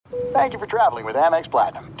Thank you for traveling with Amex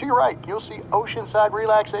Platinum. To your right, you'll see oceanside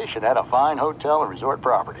relaxation at a fine hotel and resort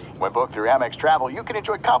property. When booked through Amex Travel, you can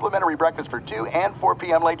enjoy complimentary breakfast for 2 and 4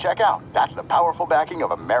 p.m. late checkout. That's the powerful backing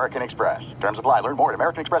of American Express. Terms apply. Learn more at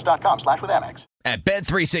americanexpress.com/withAmex. At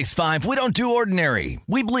Bet365, we don't do ordinary.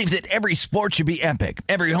 We believe that every sport should be epic.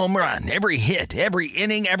 Every home run, every hit, every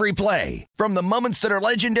inning, every play. From the moments that are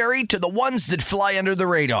legendary to the ones that fly under the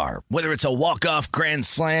radar. Whether it's a walk-off grand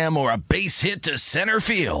slam or a base hit to center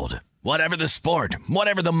field. Whatever the sport,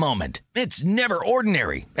 whatever the moment. It's never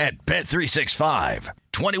ordinary at Bet365.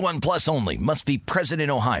 21 plus only. Must be present in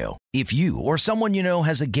Ohio. If you or someone you know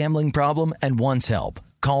has a gambling problem and wants help,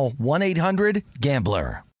 call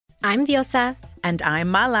 1-800-GAMBLER. I'm Diosa. And I'm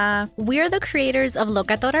Mala. We're the creators of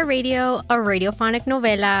Locatora Radio, a radiophonic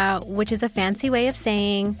novela, which is a fancy way of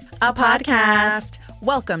saying a podcast.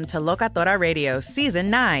 Welcome to Locatora Radio Season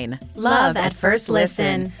 9. Love at First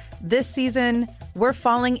Listen. This season, we're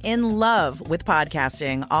falling in love with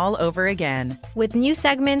podcasting all over again. With new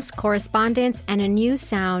segments, correspondence, and a new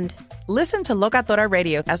sound. Listen to Locatora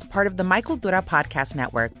Radio as part of the My Cultura Podcast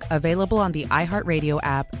Network. Available on the iHeartRadio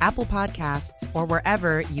app, Apple Podcasts, or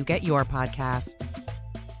wherever you get your podcasts.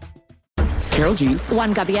 Karol G,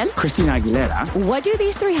 Juan Gabriel, Christina Aguilera. What do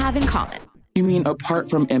these three have in common? You mean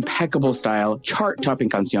apart from impeccable style, chart-topping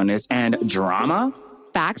canciones, and drama?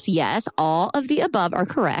 Facts, yes, all of the above are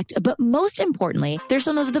correct, but most importantly, they're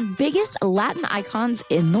some of the biggest Latin icons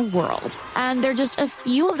in the world. And they're just a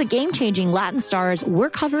few of the game-changing Latin stars we're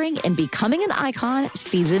covering in Becoming an Icon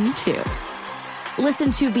Season 2.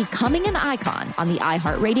 Listen to Becoming an Icon on the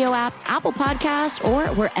iHeartRadio app, Apple Podcasts,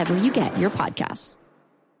 or wherever you get your podcasts.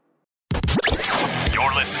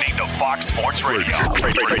 You're listening to Fox Sports Radio.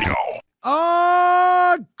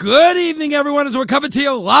 Good evening, everyone, as we're coming to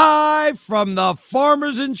you live from the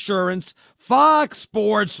Farmers Insurance Fox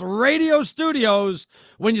Sports Radio studios.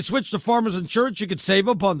 When you switch to Farmers Insurance, you can save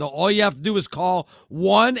a bundle. All you have to do is call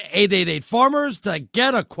 1-888-FARMERS to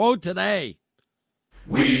get a quote today.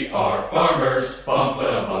 We are farmers. Bum,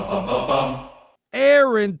 ba-dum, bum, bum, bum, bum.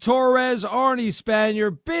 Aaron Torres, Arnie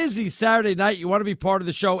Spanier, busy Saturday night. You want to be part of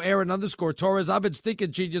the show, Aaron_Torres. I've been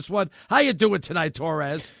stinking Genius One. How you doing tonight,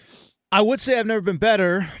 Torres? I would say I've never been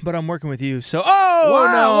better, but I'm working with you. So, wow,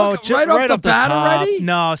 no, look, right off the bat already?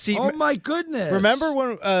 No, see, oh my goodness! Remember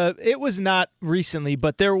when it was not recently,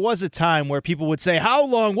 but there was a time where people would say, "How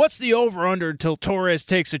long? What's the over/under until Torres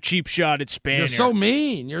takes a cheap shot at Spanier?" You're so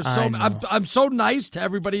mean. You're so. I'm so nice to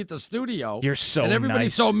everybody at the studio. You're so and everybody's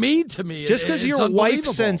nice. so mean to me. Just because your wife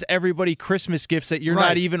sends everybody Christmas gifts that you're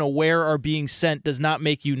not even aware are being sent does not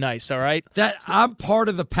make you nice. All right? That I'm part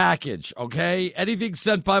of the package. Okay, anything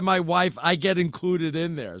sent by my wife, I get included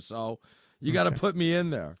in there. So you got to put me in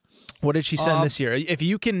there. What did she send this year? If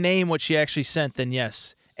you can name what she actually sent, then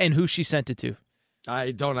yes. And who she sent it to? I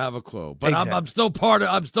don't have a clue, but exactly. I'm still part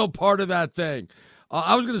of that thing.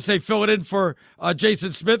 I was going to say fill it in for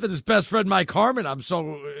Jason Smith and his best friend Mike Harmon. I'm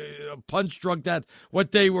so punch drunk that what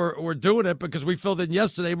day we're doing it because we filled in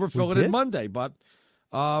yesterday. We're filling in Monday, but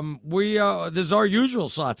this is our usual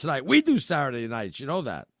slot tonight. We do Saturday nights. You know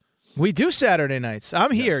that. We do Saturday nights.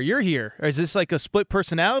 I'm here. You're here. Is this like a split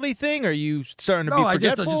personality thing? Or are you starting to be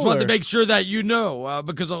forgetful? I just wanted to make sure that you know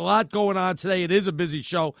because a lot going on today. It is a busy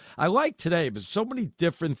show. I like today, but so many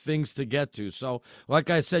different things to get to. So, like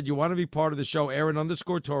I said, you want to be part of the show,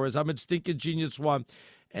 Aaron_Torres. I'm in Stinking Genius One.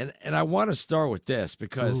 And I want to start with this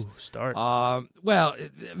because,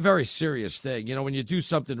 very serious thing. You know, when you do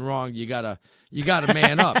something wrong, you gotta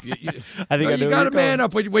man up. You gotta man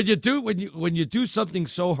up when you do something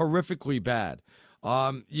so horrifically bad.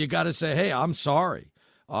 You got to say, hey, I'm sorry.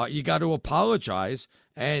 You got to apologize,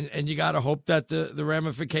 and you got to hope that the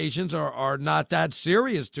ramifications are not that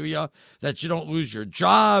serious to you, that you don't lose your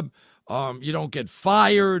job. You don't get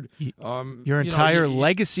fired. Your entire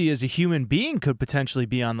legacy as a human being could potentially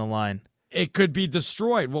be on the line. It could be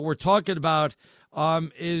destroyed. What we're talking about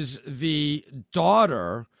is the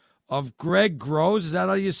daughter of Greg Groves. Is that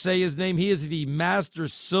how you say his name? He is the master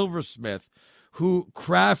silversmith who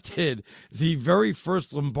crafted the very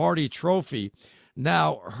first Lombardi trophy.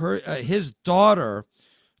 Now, his daughter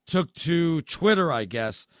took to Twitter, I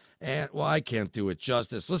guess, and, I can't do it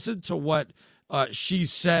justice. Listen to what she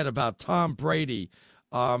said about Tom Brady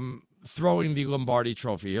throwing the Lombardi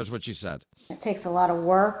trophy. Here's what she said. It takes a lot of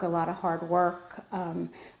work, a lot of hard work, a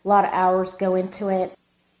lot of hours go into it.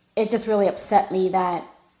 It just really upset me that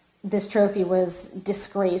this trophy was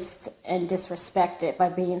disgraced and disrespected by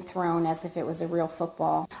being thrown as if it was a real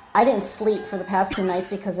football. I didn't sleep for the past 2 nights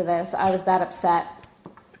because of this. I was that upset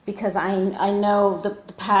because I know the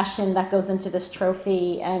passion that goes into this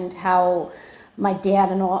trophy and how my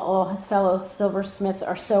dad and all his fellow silversmiths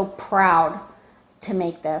are so proud to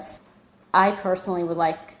make this. I personally would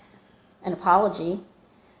like an apology,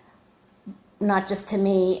 not just to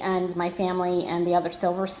me and my family and the other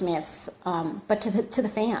silversmiths, but to the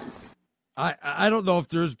fans. I don't know if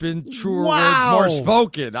there's been truer Wow. words more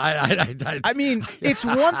spoken. I mean, it's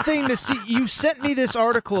one thing to see. You sent me this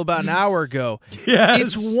article about an hour ago. Yes.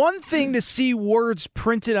 It's one thing to see words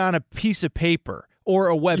printed on a piece of paper or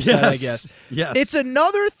a website, I guess. Yes. It's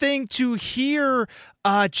another thing to hear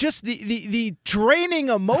just the draining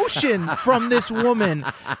emotion from this woman.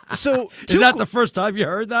 So Is that the first time you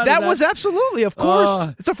heard that? That was absolutely, of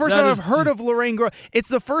course. It's the first that time is- I've heard of Lorraine Gross. It's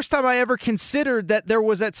the first time I ever considered that there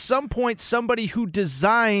was at some point somebody who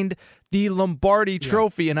designed the Lombardi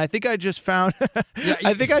Trophy, and I think I just found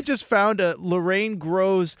a Lorraine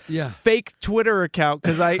Gross fake Twitter account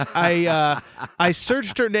because I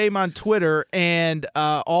searched her name on Twitter and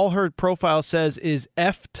all her profile says is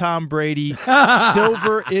F Tom Brady.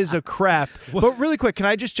 Silver is a craft. But really quick, can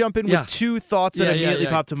I just jump in with two thoughts that immediately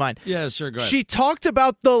popped to mind? Yeah, sure. Go ahead. She talked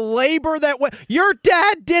about the labor that your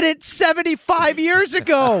dad did it 75 years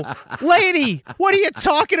ago. Lady, what are you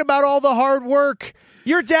talking about, all the hard work?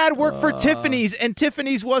 Your dad worked for Tiffany's, and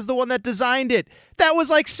Tiffany's was the one that designed it. That was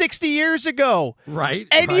like 60 years ago. Right.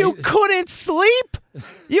 And you couldn't sleep?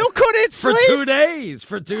 You couldn't sleep? For 2 days.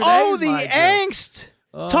 Oh, the angst.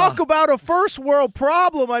 Talk about a first world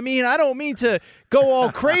problem. I mean, I don't mean to go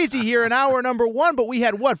all crazy here in hour number one, but we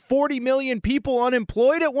had, 40 million people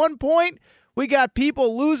unemployed at one point? We got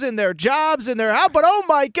people losing their jobs and their house. But, oh,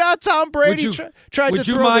 my God, Tom Brady tried to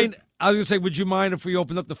throw I was going to say, would you mind if we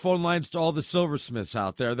opened up the phone lines to all the silversmiths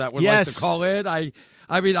out there that would like to call in? I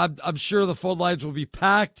mean, I'm sure the phone lines will be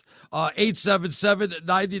packed.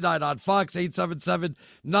 877-99 on Fox,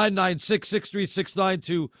 877-996-6369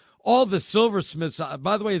 to all the silversmiths.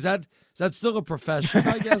 By the way, is that still a profession,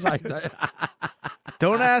 I guess?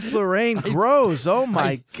 Don't ask Lorraine Gross. Oh,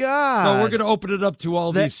 my God. So we're going to open it up to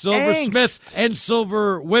all these silversmiths and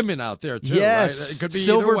silver women out there, too. Yes. Right? It could be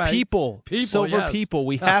silver either way. people. Silver yes. people.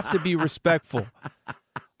 We have to be respectful.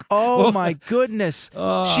 Oh, my goodness.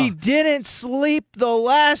 She didn't sleep the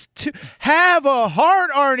last two. Have a heart,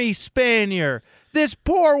 Arnie Spanier. This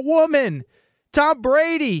poor woman. Tom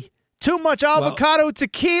Brady. Too much avocado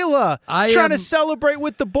tequila. Trying to celebrate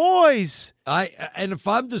with the boys. And if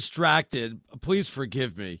I'm distracted, please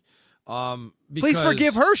forgive me. Please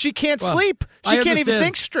forgive her. She can't sleep. She can't even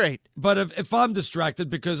think straight. But if I'm distracted,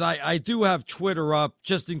 because I do have Twitter up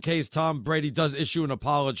just in case Tom Brady does issue an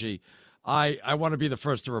apology, I want to be the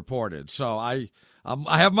first to report it. So I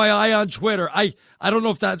have my eye on Twitter. I don't know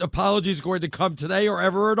if that apology is going to come today or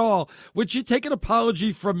ever at all. Would she take an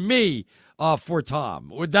apology from me for Tom?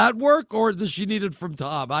 Would that work, or does she need it from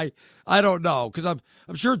Tom? I don't know, because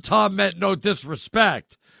I'm sure Tom meant no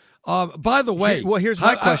disrespect. By the way, here's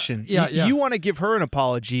my question. Yeah. You want to give her an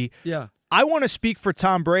apology? Yeah. I want to speak for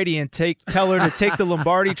Tom Brady and tell her to take the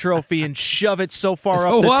Lombardi Trophy and shove it so far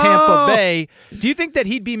up to Tampa Bay. Do you think that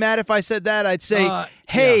he'd be mad if I said that? I'd say,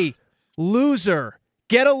 hey, loser,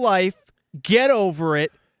 get a life, get over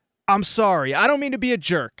it. I'm sorry. I don't mean to be a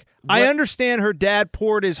jerk. I understand her dad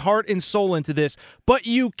poured his heart and soul into this, but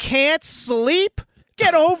you can't sleep?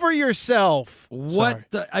 Get over yourself.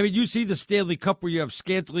 I mean, you see the Stanley Cup where you have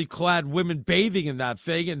scantily clad women bathing in that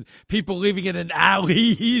thing and people leaving it in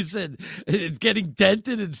alleys and getting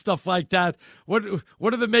dented and stuff like that. What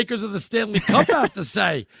do the makers of the Stanley Cup have to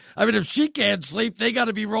say? I mean, if she can't sleep, they got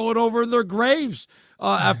to be rolling over in their graves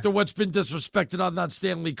after what's been disrespected on that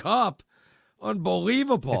Stanley Cup.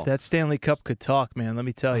 Unbelievable. If that Stanley Cup could talk, man, let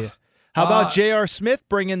me tell you. How about J.R. Smith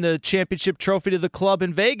bringing the championship trophy to the club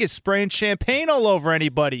in Vegas, spraying champagne all over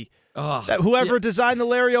anybody? Whoever designed the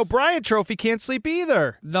Larry O'Brien trophy can't sleep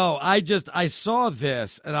either. No, I saw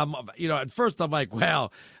this, and at first I'm like,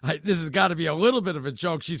 well, this has got to be a little bit of a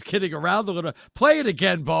joke. She's kidding around a little. Play it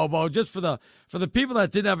again, Bobo, just for the people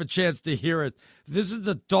that didn't have a chance to hear it. This is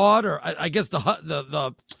the daughter. I guess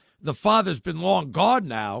the father's been long gone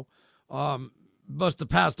now. Must have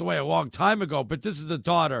passed away a long time ago, but this is the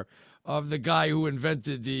daughter of the guy who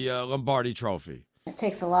invented the Lombardi Trophy. It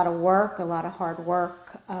takes a lot of work, a lot of hard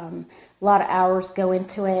work, a lot of hours go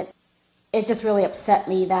into it. It just really upset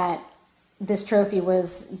me that this trophy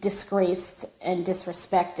was disgraced and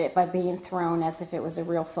disrespected by being thrown as if it was a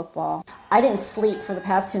real football. I didn't sleep for the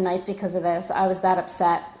past 2 nights because of this. I was that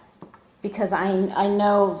upset because I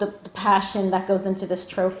know the passion that goes into this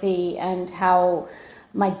trophy and how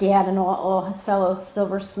my dad and all his fellow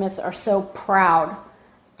silversmiths are so proud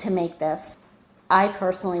to make this. I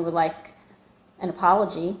personally would like an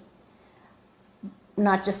apology,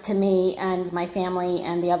 not just to me and my family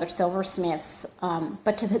and the other silversmiths,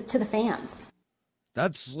 but to the fans.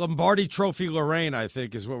 That's Lombardi Trophy Lorraine, I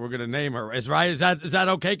think, is what we're going to name her. Is that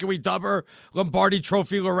okay? Can we dub her Lombardi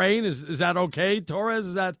Trophy Lorraine? Is that okay, Torres?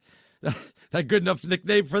 Is that good enough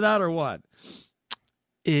nickname for that, or what?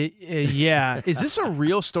 Yeah. Is this a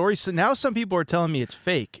real story? So now some people are telling me it's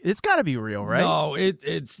fake. It's got to be real, right? No,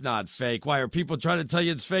 it's not fake. Why are people trying to tell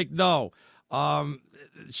you it's fake? No.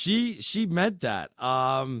 She meant that.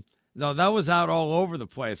 No, that was out all over the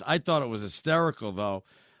place. I thought it was hysterical, though.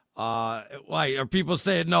 Why are people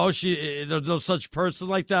saying no? There's no such person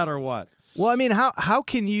like that, or what? Well, I mean, how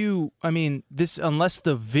can you? I mean, this unless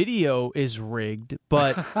the video is rigged,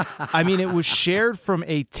 but I mean, it was shared from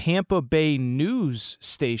a Tampa Bay news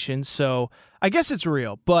station, so I guess it's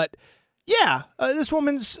real. But yeah, this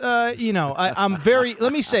woman's, I'm very.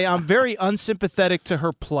 Let me say, I'm very unsympathetic to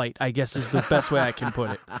her plight, I guess is the best way I can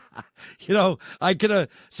put it.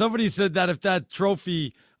 Somebody said that if that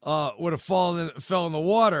trophy would have fell in the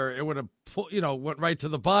water, it would have went right to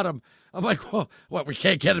the bottom. I'm like, well, what, we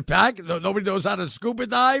can't get it back? Nobody knows how to scuba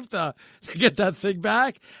dive to get that thing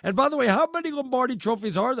back? And by the way, how many Lombardi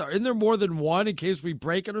trophies are there? Isn't there more than one in case we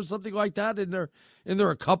break it or something like that? Isn't there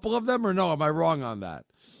a couple of them, or no? Am I wrong on that?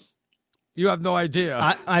 You have no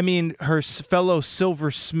idea. I mean, her fellow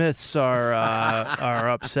silversmiths are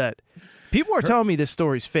upset. People are telling me this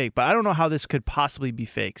story's fake, but I don't know how this could possibly be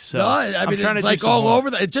fake. So no, I mean, it's like all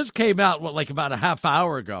over. It just came out like about a half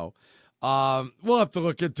hour ago. We'll have to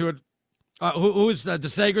look into it. Who's that?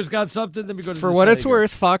 DeSager's got something? Let me go to For what it's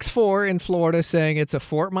worth, Fox 4 in Florida saying it's a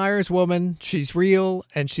Fort Myers woman. She's real,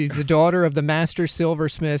 and she's the daughter of the master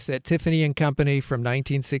silversmith at Tiffany & Company from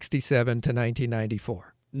 1967 to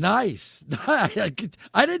 1994. Nice. I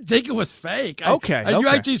didn't think it was fake. Okay. You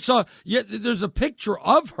actually saw. Yeah, there's a picture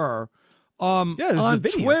of her on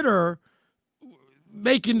Twitter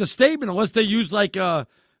making the statement. Unless they use like a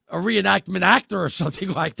reenactment actor or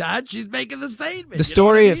something like that, she's making the statement. The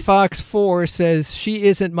story at Fox 4 says she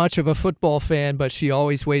isn't much of a football fan, but she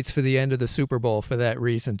always waits for the end of the Super Bowl for that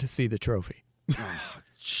reason to see the trophy.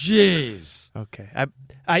 Jeez. Okay.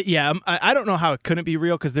 I don't know how it couldn't be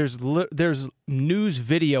real because there's news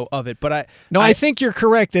video of it, but I think you're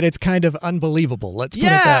correct that it's kind of unbelievable. Let's put it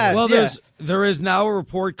that way. Well, there is now a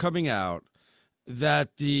report coming out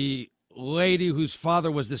that the lady whose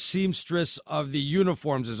father was the seamstress of the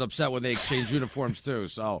uniforms is upset when they exchange uniforms too,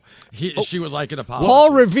 so she would like an apology.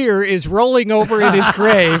 Paul Revere is rolling over in his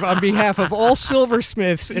grave on behalf of all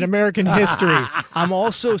silversmiths in American history. I'm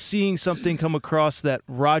also seeing something come across that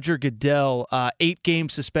Roger Goodell 8-game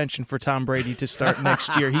suspension for Tom Brady to start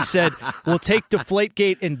next year. He said, we'll take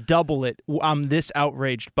Deflategate and double it. I'm this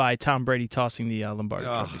outraged by Tom Brady tossing the Lombardi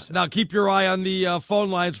Trophy. Now keep your eye on the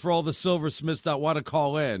phone lines for all the silversmiths that want to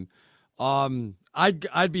call in.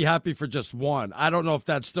 I'd be happy for just one. I don't know if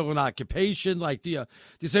that's still an occupation. Like, do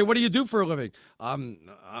you say, what do you do for a living? I'm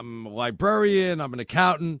a librarian. I'm an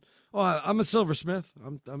accountant. Oh, I'm a silversmith.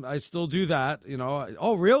 I still do that.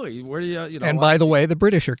 Oh, really? Where do you? And by the way, the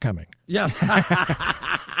British are coming. Yeah.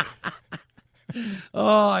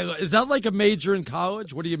 Oh, is that like a major in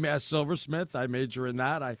college? What do you mean, a silversmith? I major in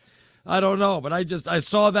that. I don't know, but I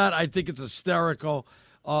saw that. I think it's hysterical.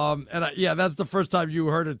 That's the first time you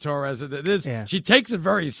heard it, Torres, and it is. Yeah. She takes it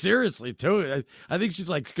very seriously too. I think she's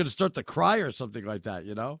like going to start to cry or something like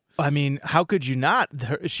that. I mean, how could you not?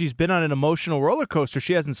 She's been on an emotional roller coaster.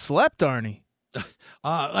 She hasn't slept, Arnie.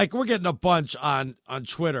 Like we're getting a bunch on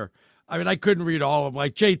Twitter. I mean, I couldn't read all of them.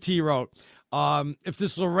 Like JT wrote, if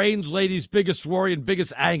this Lorraine's lady's biggest worry and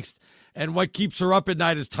biggest angst, and what keeps her up at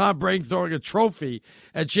night is Tom Brady throwing a trophy,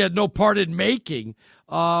 and she had no part in making.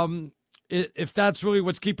 If that's really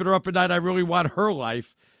what's keeping her up at night, I really want her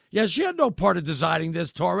life. Yeah, she had no part of designing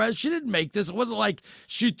this, Torres. She didn't make this. It wasn't like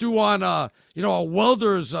she threw on a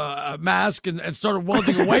welder's mask and started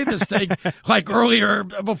welding away this thing like earlier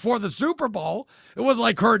before the Super Bowl. It wasn't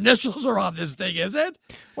like her initials are on this thing, is it?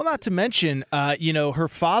 Well, not to mention, her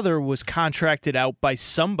father was contracted out by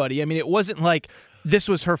somebody. I mean, it wasn't like this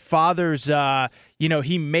was her father's,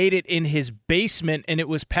 he made it in his basement and it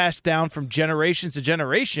was passed down from generations to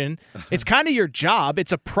generation. It's kind of your job.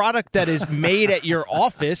 It's a product that is made at your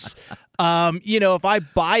office. If I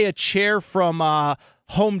buy a chair from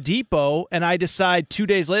Home Depot and I decide 2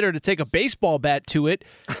 days later to take a baseball bat to it,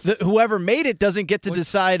 whoever made it doesn't get to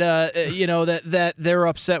decide, that they're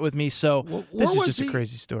upset with me. So this is just a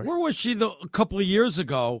crazy story. Where was she a couple of years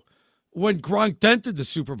ago when Gronk dented the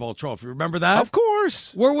Super Bowl trophy? Remember that? Of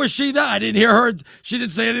course. Where was she then? I didn't hear her. She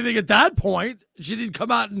didn't say anything at that point. She didn't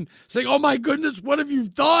come out and say, oh, my goodness, what have you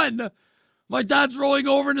done? My dad's rolling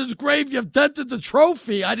over in his grave. You've dented the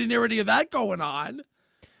trophy. I didn't hear any of that going on.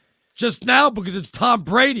 Just now, because it's Tom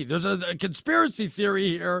Brady. There's a conspiracy theory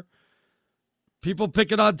here. People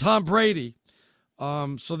picking on Tom Brady.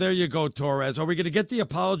 So there you go, Torres. Are we going to get the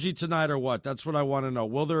apology tonight or what? That's what I want to know.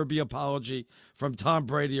 Will there be apology from Tom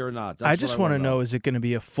Brady or not? I just want to know, is it going to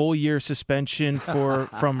be a full year suspension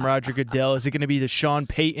from Roger Goodell? Is it going to be the Sean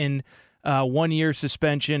Payton 1 year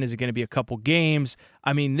suspension? Is it going to be a couple games?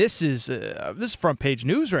 I mean, this is front page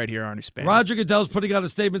news right here, Arnie Spanier. Roger Goodell's putting out a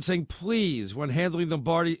statement saying, please, when handling the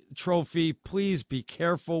Lombardi Trophy, please be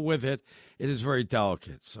careful with it. It is very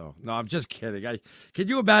delicate. So, no, I'm just kidding. Can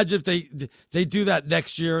you imagine if they do that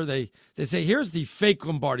next year? They say, here's the fake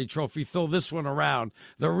Lombardi Trophy. Throw this one around.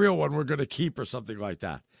 The real one we're going to keep or something like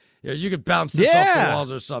that. Yeah, you could bounce this off the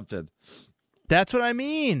walls or something. That's what I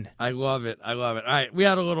mean. I love it. All right, we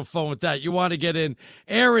had a little fun with that. You want to get in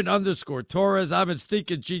Aaron_Torres. I'm in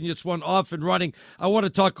Stinking Genius One off and running. I want to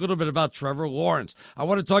talk a little bit about Trevor Lawrence. I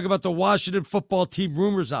want to talk about the Washington football team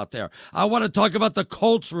rumors out there. I want to talk about the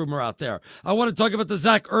Colts rumor out there. I want to talk about the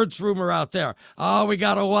Zach Ertz rumor out there. Oh, we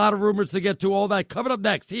got a lot of rumors to get to. All that coming up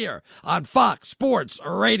next here on Fox Sports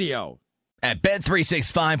Radio. At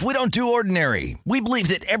Bet365, we don't do ordinary. We believe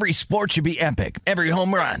that every sport should be epic. Every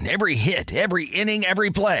home run, every hit, every inning, every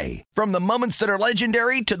play. From the moments that are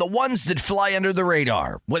legendary to the ones that fly under the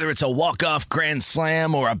radar. Whether it's a walk-off grand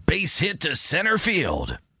slam or a base hit to center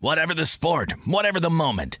field. Whatever the sport, whatever the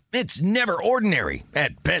moment. It's never ordinary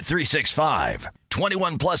at Bet365.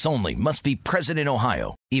 21 plus only. Must be present in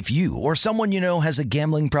Ohio. If you or someone you know has a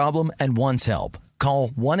gambling problem and wants help, call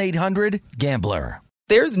 1-800-GAMBLER.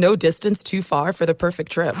 There's no distance too far for the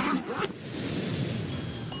perfect trip.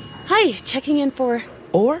 Hi, checking in for...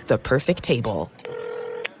 Or the perfect table.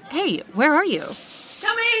 Hey, where are you?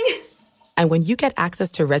 Coming! And when you get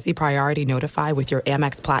access to Resi Priority Notify with your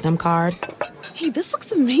Amex Platinum card... Hey, this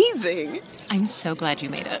looks amazing! I'm so glad you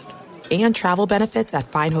made it. And travel benefits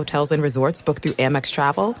at fine hotels and resorts booked through Amex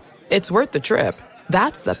Travel, it's worth the trip.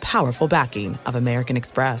 That's the powerful backing of American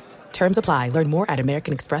Express. Terms apply. Learn more at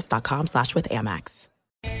americanexpress.com/withAmex.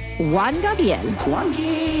 Juan Gabriel.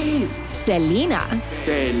 Juanquis. Selena.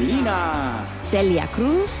 Selena. Celia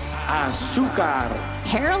Cruz. Azúcar.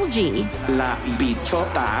 Harold G. La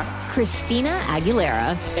Bichota. Christina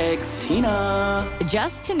Aguilera. Ex-Tina.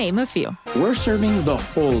 Just to name a few. We're serving the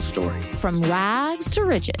whole story. From rags to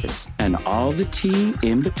riches. And all the tea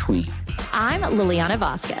in between. I'm Liliana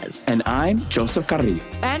Vasquez. And I'm Joseph Carrillo.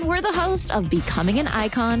 And we're the host of Becoming an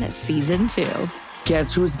Icon Season 2.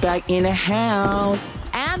 Guess who's back in the house?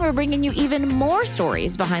 And we're bringing you even more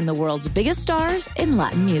stories behind the world's biggest stars in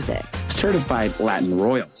Latin music. Certified Latin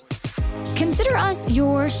royalty. Consider us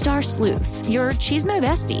your star sleuths, your chisme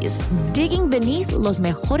besties, digging beneath los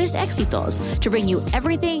mejores éxitos to bring you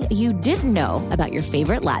everything you didn't know about your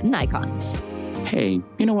favorite Latin icons. Hey,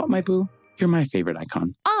 you know what, my boo? You're my favorite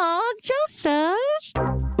icon. Aw, Joseph.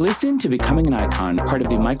 Listen to Becoming an Icon, part of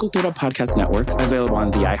the Michael Dura Podcast Network, available on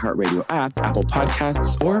the iHeartRadio app, Apple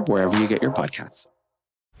Podcasts, or wherever you get your podcasts.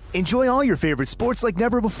 Enjoy all your favorite sports like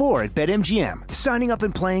never before at BetMGM. Signing up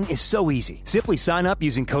and playing is so easy. Simply sign up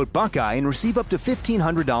using code Buckeye and receive up to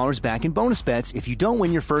 $1,500 back in bonus bets if you don't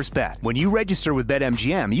win your first bet. When you register with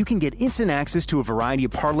BetMGM, you can get instant access to a variety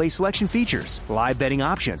of parlay selection features, live betting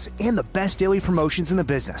options, and the best daily promotions in the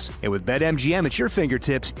business. And with BetMGM at your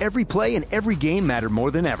fingertips, every play and every game matter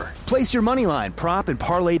more than ever. Place your moneyline, prop, and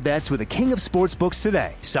parlay bets with the king of sportsbooks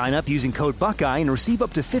today. Sign up using code Buckeye and receive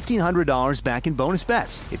up to $1,500 back in bonus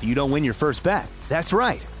bets if you don't win your first bet. That's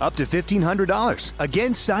right, up to $1,500.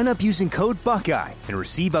 Again, sign up using code Buckeye and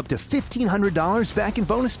receive up to $1,500 back in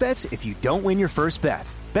bonus bets if you don't win your first bet.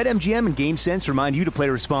 BetMGM and GameSense remind you to play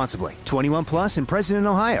responsibly. 21 plus and present in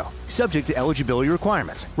Ohio. Subject to eligibility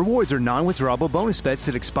requirements. Rewards are non-withdrawable bonus bets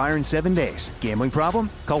that expire in 7 days. Gambling problem?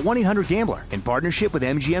 Call 1-800-GAMBLER in partnership with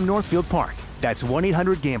MGM Northfield Park. That's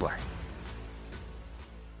 1-800-GAMBLER.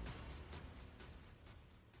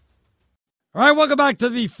 All right, welcome back to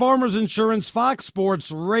the Farmers Insurance Fox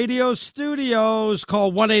Sports Radio Studios.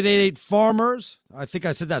 Call 1-888-FARMERS. I think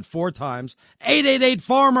I said that 4 times.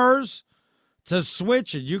 888-FARMERS to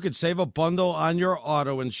switch, and you could save a bundle on your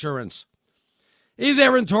auto insurance. He's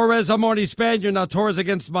Aaron Torres. I'm Arnie Spanier. Now, Torres,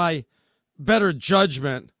 against my better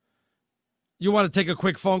judgment, you want to take a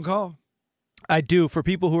quick phone call? I do. For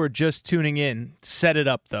people who are just tuning in, set it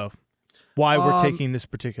up, though, why we're taking this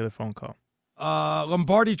particular phone call.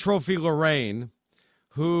 Lombardi Trophy Lorraine,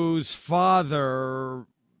 whose father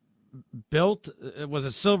was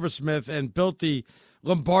a silversmith and built the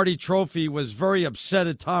Lombardi Trophy, was very upset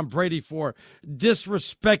at Tom Brady for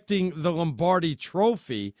disrespecting the Lombardi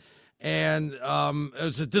Trophy. and it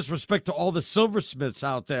was a disrespect to all the silversmiths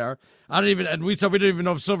out there. And we said we didn't even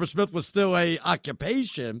know if silversmith was still a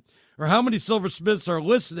occupation or how many silversmiths are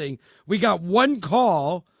listening. We got one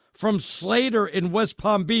call from Slater in West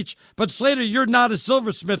Palm Beach, but Slater, you're not a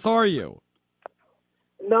silversmith, are you?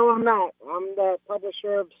 No, I'm not. I'm the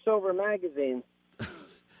publisher of Silver Magazine.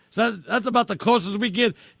 So that's about the closest we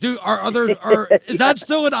get. Is that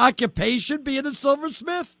still an occupation, being a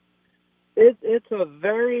silversmith? It's a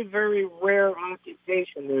very, very rare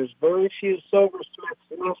occupation. There's very few silversmiths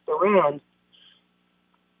left around.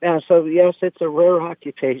 Yeah, so yes, it's a rare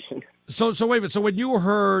occupation. So wait a minute. So when you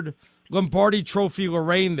heard Lombardi Trophy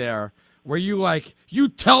Lorraine there, were you like, you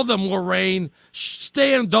tell them, Lorraine,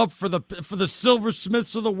 stand up for the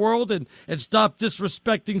silversmiths of the world and stop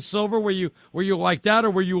disrespecting silver? Were you like that,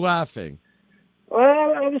 or were you laughing?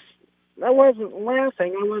 Well, I wasn't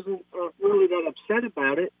laughing. I wasn't really that upset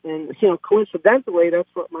about it. And, coincidentally, that's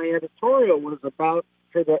what my editorial was about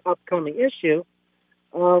for the upcoming issue,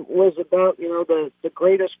 was about, the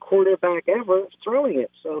greatest quarterback ever throwing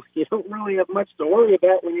it. So you don't really have much to worry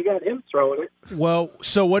about when you got him throwing it. Well,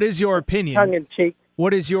 so what is your opinion? Tongue in cheek.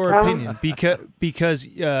 What is your opinion? Because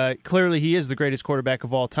clearly he is the greatest quarterback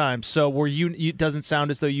of all time. So were you? It doesn't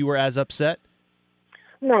sound as though you were as upset.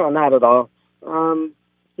 No, not at all.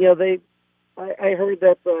 I heard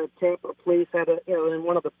that the Tampa police had in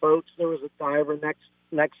one of the boats there was a diver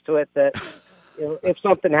next to it that, if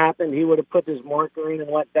something happened, he would have put his marker in and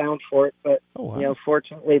went down for it. But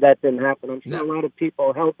fortunately, that didn't happen. I'm sure a lot of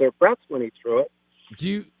people held their breaths when he threw it.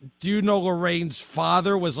 Do you know Lorraine's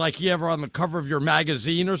father? Was like he ever on the cover of your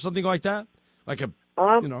magazine or something like that? Like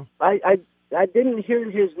I didn't hear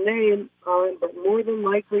his name, but more than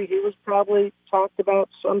likely he was probably talked about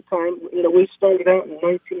sometime. We started out in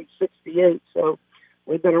 1968, so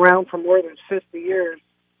we've been around for more than 50 years.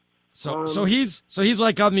 So he's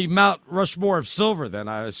like on the Mount Rushmore of silver, then,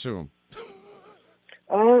 I assume.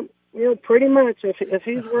 Pretty much. If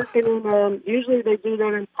he's working in, usually they do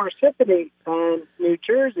that in Parsippany, New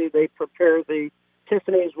Jersey. They prepare the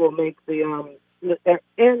Tiffany's will make the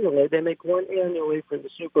annually. They make one annually for the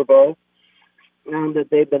Super Bowl. That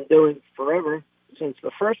they've been doing forever since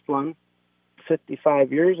the first one,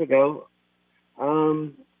 55 years ago.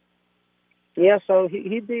 So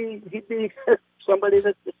he'd be somebody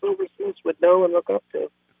that the silversmiths would know and look up to.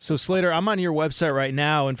 So Slater, I'm on your website right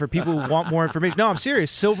now, and for people who want more information, no, I'm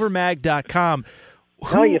serious. Silvermag.com.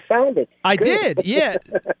 Oh, you found it. I did, yeah.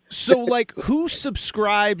 So, who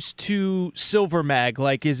subscribes to Silver Mag?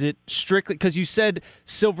 Is it strictly because you said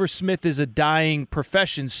silversmith is a dying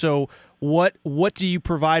profession? So, what do you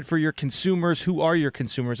provide for your consumers? Who are your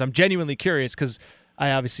consumers? I'm genuinely curious because I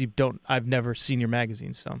obviously don't. I've never seen your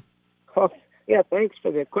magazine, so. Oh, yeah. Thanks for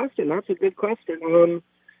the question. That's a good question.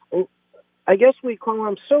 I guess we call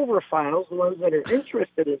them silver files, the ones that are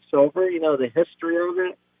interested in silver. The history of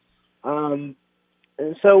it.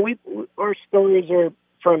 And so our stories are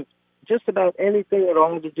from just about anything at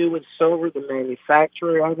all to do with silver, the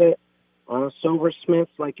manufacturer of it,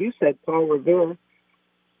 silversmiths, like you said, Paul Revere,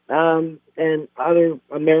 and other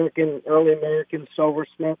early American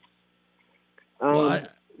silversmiths, the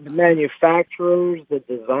manufacturers, the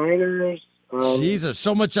designers. Jesus,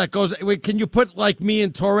 so much that goes. Wait, can you put me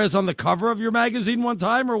and Torres on the cover of your magazine one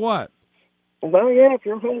time, or what? Well, yeah, if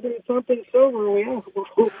you're holding something silver, we'll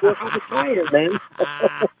have a tie-in then.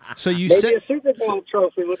 So you Maybe said a Super Bowl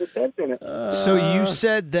trophy with a dent in it. So you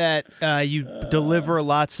said that you deliver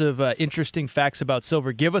lots of interesting facts about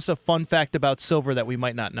silver. Give us a fun fact about silver that we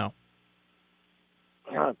might not know.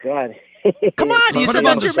 Oh, God. Come on, you said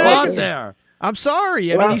that's your magazine. There. I'm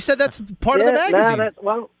sorry. I mean, you said that's part of the magazine.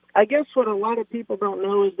 I guess what a lot of people don't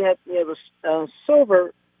know is that the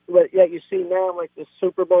silver that you see now, like the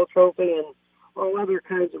Super Bowl trophy and all other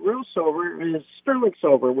kinds of real silver, is sterling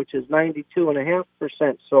silver, which is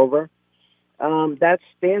 92.5% silver. That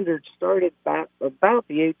standard started about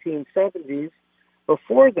the 1870s.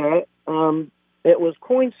 Before that, it was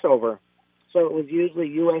coin silver. So it was usually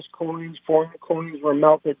U.S. coins, foreign coins were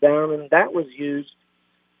melted down, and that was used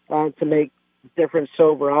to make different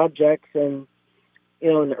silver objects. And,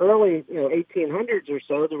 in the early 1800s or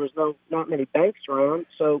so, there was not many banks around,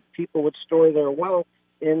 so people would store their wealth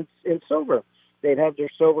in silver. They'd have their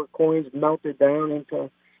silver coins melted down into,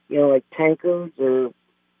 like tankards or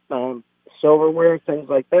silverware, things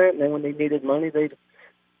like that. And then when they needed money, they'd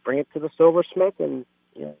bring it to the silversmith and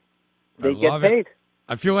they'd get paid.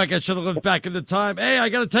 I feel like I should have lived back in the time. Hey, I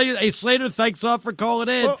got to tell you, Slater, thanks off for calling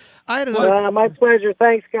in. Well, I had another. My pleasure.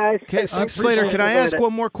 Thanks, guys. Okay, Slater, can I ask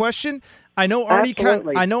one more question? I know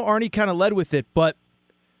Arnie kind of led with it, but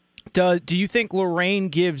Do you think Lorraine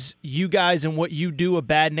gives you guys and what you do a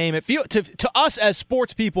bad name? It feel to us as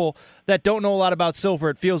sports people that don't know a lot about silver,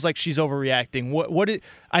 it feels like she's overreacting.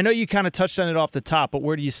 I know you kind of touched on it off the top, but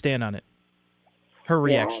where do you stand on it? Her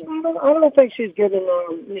reaction. Yeah, I don't think she's giving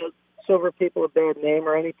silver people a bad name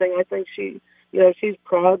or anything. I think she's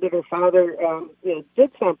proud that her father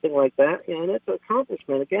did something like that, and it's an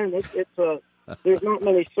accomplishment. Again, there's not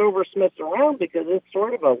many silversmiths around because it's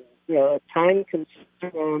sort of a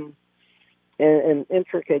time-consuming and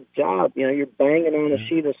intricate job. You're banging on a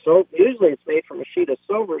sheet of silver. Usually it's made from a sheet of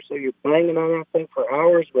silver, so you're banging on that thing for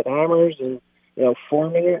hours with hammers and,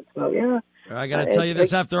 forming it. So, yeah. I got to tell you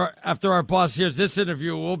this, after our boss hears this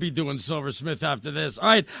interview, we'll be doing silversmith after this. All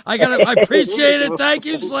right, I appreciate it. Thank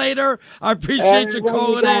you, Slater. I appreciate you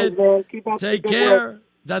calling in. Take care.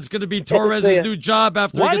 That's going to be Torres' new job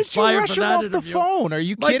after he gets fired for that interview. Why did you rush him off the phone? Are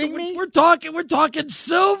you kidding me? We're talking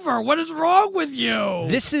silver. What is wrong with you?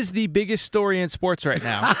 This is the biggest story in sports right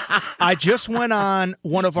now. I just went on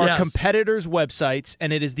one of our competitors' websites,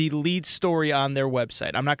 and it is the lead story on their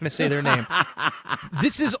website. I'm not going to say their name.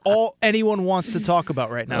 This is all anyone wants to talk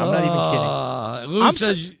about right now. I'm not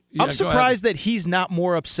even kidding. I'm surprised that he's not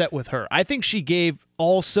more upset with her. I think she gave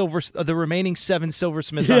all the remaining 7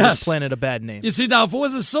 silversmiths on this planet a bad name. You see, now, if it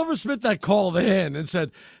was a silversmith that called in and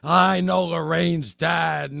said, I know Lorraine's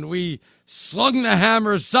dad, and we slung the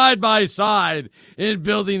hammers side by side in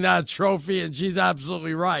building that trophy, and she's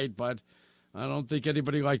absolutely right, but I don't think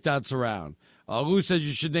anybody like that's around. Lou says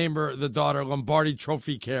you should name the daughter Lombardi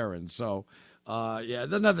Trophy Karen. So, it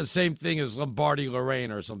doesn't have the same thing as Lombardi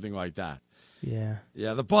Lorraine or something like that. Yeah.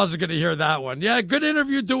 Yeah, the boss is going to hear that one. Yeah, good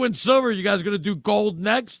interview doing silver. You guys going to do gold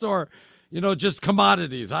next or, just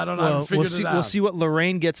commodities? I don't know. I haven't figured it out. We'll see what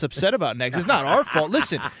Lorraine gets upset about next. It's not our fault.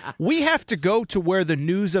 Listen, we have to go to where the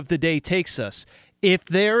news of the day takes us. If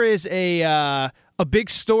there is a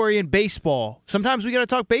big story in baseball, sometimes we got to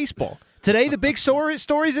talk baseball. Today, the big story's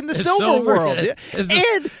in the silver world.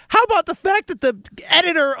 And how about the fact that the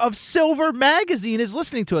editor of Silver Magazine is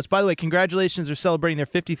listening to us? By the way, congratulations. They're celebrating their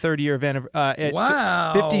 53rd year of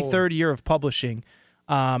 53rd year of publishing.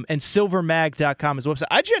 And silvermag.com is the website.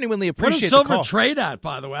 I genuinely appreciate the call. What does silver trade at,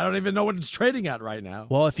 by the way? I don't even know what it's trading at right now.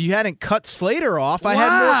 Well, if you hadn't cut Slater off, I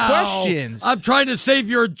had more questions. I'm trying to save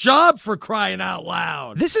your job, for crying out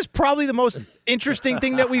loud. This is probably the most interesting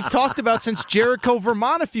thing that we've talked about since Jericho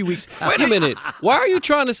Vermont a few weeks. Wait a minute. Why are you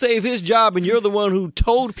trying to save his job and you're the one who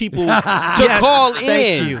told people to call in?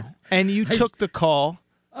 Thank you. And you took the call.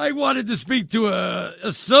 I wanted to speak to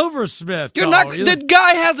a silversmith. The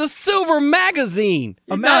guy has a Silver Magazine.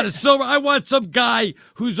 Not a silver. I want some guy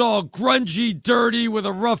who's all grungy, dirty, with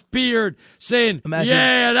a rough beard, saying,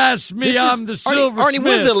 "Yeah, that's me. I'm the silversmith." Arnie,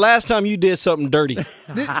 when's the last time you did something dirty?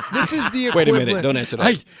 This is the equivalent. Wait a minute. Don't answer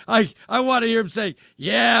that. I want to hear him say,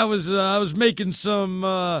 "Yeah, I was making some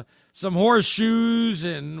horseshoes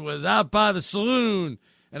and was out by the saloon,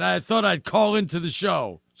 and I thought I'd call into the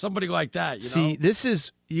show." Somebody like that, See, this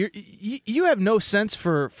is you have no sense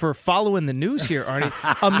for following the news here, Arnie.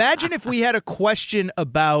 Imagine if we had a question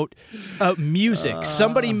about music.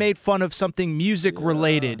 Somebody made fun of something music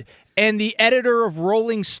related, and the editor of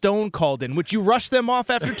Rolling Stone called in. Would you rush them off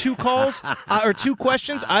after 2 calls or 2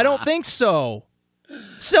 questions? I don't think so.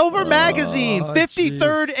 Silver Magazine,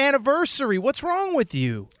 53rd anniversary. What's wrong with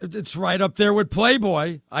you? It's right up there with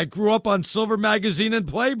Playboy. I grew up on Silver Magazine and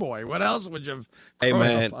Playboy. What else would you have? Hey,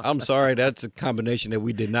 man, I'm sorry. That's a combination that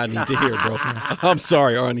we did not need to hear, bro. I'm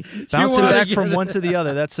sorry, Arnie. Bouncing back from one to the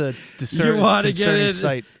other. That's a concerning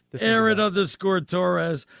sight. Aaron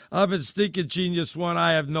 _Torres. I've been Stinking Genius 1.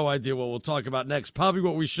 I have no idea what we'll talk about next. Probably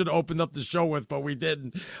what we should have opened up the show with, but we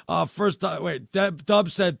didn't.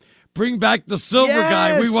 Dub said, bring back the silver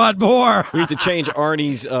guy. We want more. We need to change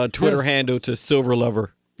Arnie's Twitter handle to Silver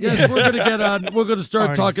Lover. Yes, we're going to get on. We're going to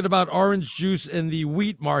start talking about orange juice in the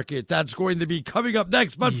wheat market. That's going to be coming up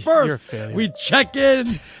next. But first, we check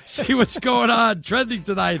in, see what's going on, trending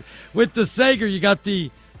tonight with the Sager. You got the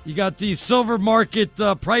silver market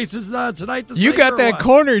prices tonight. You got that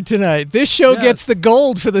cornered tonight. This show gets the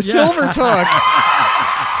gold for the silver talk.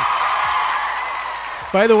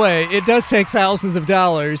 By the way, it does take thousands of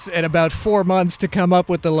dollars and about 4 months to come up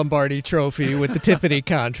with the Lombardi Trophy with the Tiffany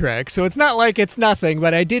contract. So it's not like it's nothing,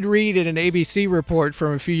 but I did read in an ABC report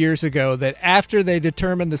from a few years ago that after they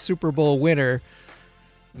determine the Super Bowl winner,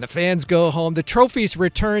 the fans go home, the trophy's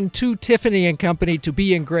returned to Tiffany and Company to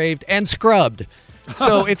be engraved and scrubbed.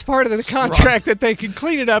 So it's part of the contract that they can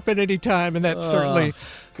clean it up at any time, and that's certainly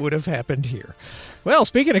would have happened here. Well,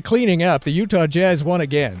 speaking of cleaning up, the Utah Jazz won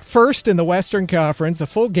again. First in the Western Conference, a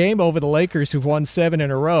full game over the Lakers, who've won 7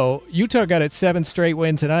 in a row. Utah got its 7th straight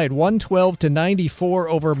win tonight, 112-94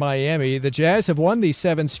 over Miami. The Jazz have won these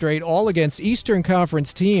 7 straight, all against Eastern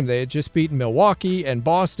Conference team. They had just beaten Milwaukee and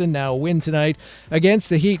Boston, now a win tonight against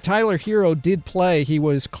the Heat. Tyler Hero did play. He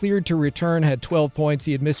was cleared to return, had 12 points.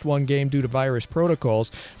 He had missed one game due to virus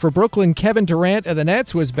protocols. For Brooklyn, Kevin Durant of the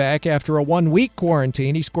Nets was back after a 1-week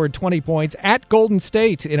quarantine. He scored 20 points at Golden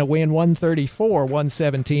State in a win,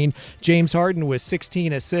 134-117. James Harden with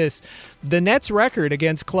 16 assists. The Nets' record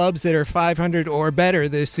against clubs that are 500 or better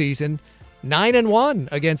this season, 9-1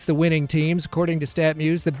 against the winning teams, according to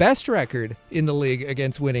StatMuse. The best record in the league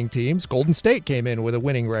against winning teams. Golden State came in with a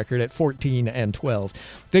winning record at 14-12.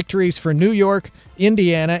 Victories for New York,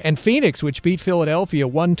 Indiana, and Phoenix, which beat Philadelphia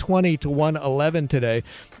 120-111 today.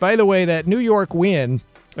 By the way, that New York win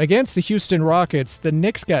against the Houston Rockets, the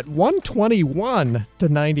Knicks got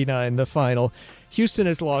 121-99 the final. Houston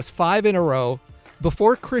has lost 5 in a row.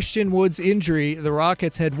 Before Christian Wood's injury, the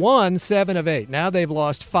Rockets had won 7 of 8. Now they've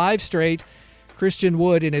lost 5 straight. Christian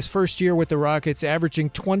Wood, in his first year with the Rockets, averaging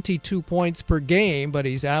 22 points per game, but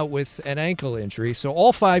he's out with an ankle injury. So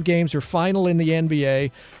all 5 games are final in the NBA.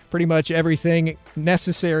 Pretty much everything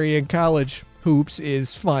necessary in college hoops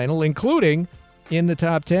is final, including in the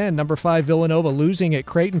top 10. Number 5 Villanova losing at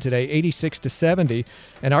Creighton today, 86-70.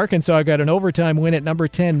 And Arkansas got an overtime win at number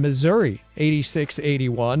 10 Missouri,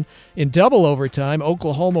 86-81. In double overtime,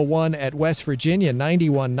 Oklahoma won at West Virginia,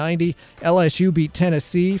 91-90. LSU beat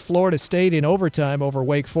Tennessee. Florida State in overtime over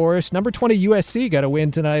Wake Forest. Number 20 USC got a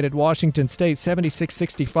win tonight at Washington State,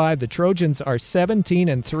 76-65. The Trojans are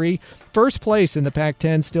 17-3. First place in the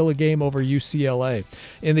Pac-10, still a game over UCLA.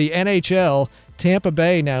 In the NHL, Tampa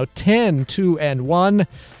Bay now 10-2-1.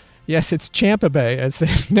 Yes, it's Champa Bay, as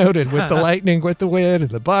they've noted, with the Lightning with the win and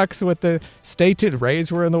the Bucks with the stated Rays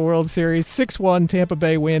were in the World Series. 6-1 Tampa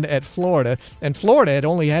Bay win at Florida. And Florida had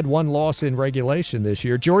only had 1 loss in regulation this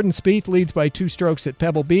year. Jordan Spieth leads by 2 strokes at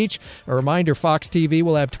Pebble Beach. A reminder, Fox TV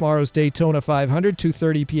will have tomorrow's Daytona 500,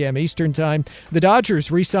 2:30 p.m. Eastern Time. The Dodgers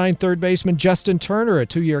re-signed third baseman Justin Turner, a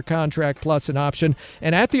 2-year contract plus an option.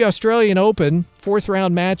 And at the Australian Open,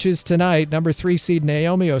 4th-round matches tonight. Number 3 seed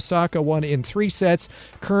Naomi Osaka won in 3 sets.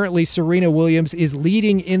 Currently, Serena Williams is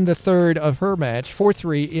leading in the third of her match,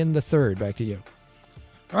 4-3 in the third. Back to you.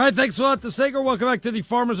 All right, thanks a lot to Sager. Welcome back to the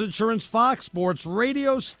Farmers Insurance Fox Sports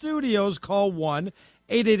Radio Studios. Call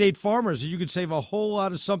 1-888-FARMERS. You could save a whole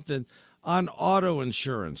lot of something on auto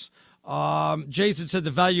insurance. Jason said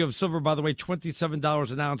the value of silver, by the way,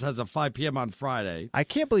 $27 an ounce as of 5 p.m. on Friday. I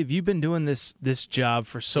can't believe you've been doing this job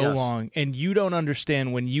for so long, and you don't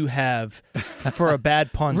understand when you have, for a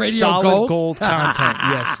bad pun, solid gold content.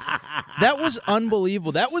 Yes. That was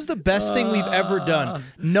unbelievable. That was the best thing we've ever done.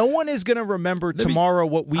 No one is going to remember tomorrow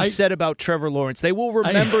what we said about Trevor Lawrence. They will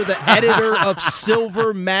remember the editor of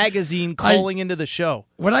Silver Magazine calling into the show.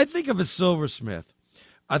 When I think of a silversmith,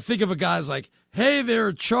 I think of a guy's like, hey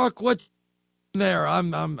there, Chuck, what there?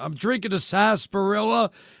 I'm drinking a sarsaparilla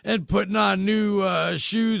and putting on new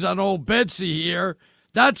shoes on old Betsy here.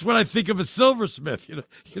 That's what I think of a silversmith. You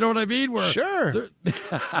know what I mean? Sure.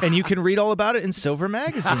 And you can read all about it in Silver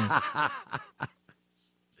Magazine.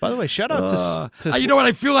 By the way, shout out to you know what?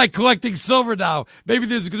 I feel like collecting silver now. Maybe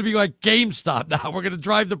there's going to be like GameStop now. We're going to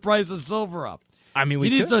drive the price of silver up. I mean, we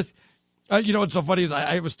could. You know what's so funny is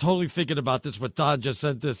I was totally thinking about this when Don just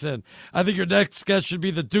sent this in. I think your next guest should be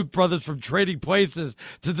the Duke brothers from Trading Places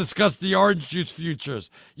to discuss the orange juice futures.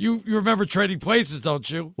 You remember Trading Places, don't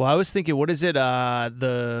you? Well, I was thinking, what is it?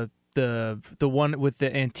 The one with the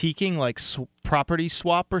antiquing, like property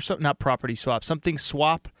swap or something? Not property swap, something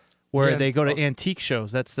swap, where they go to antique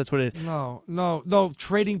shows. That's what it is. No.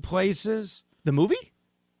 Trading Places. The movie?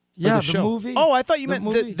 Yeah, the movie. Oh, I thought you meant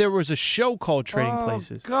that there was a show called Trading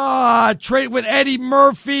Places. God, trade with Eddie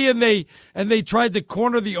Murphy, and they tried to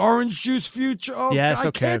corner the orange juice future. Oh, yes, God,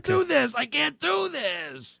 okay, I can't do this. I can't do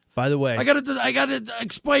this. By the way, I gotta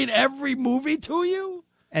explain every movie to you.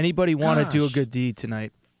 Anybody want to do a good deed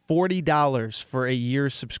tonight? $40 for a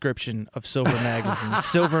year's subscription of Silver Magazine,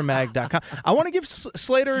 silvermag.com. I want to give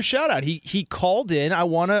Slater a shout out. He called in. I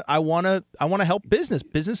want to help business.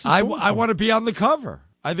 Business. I want to be on the cover.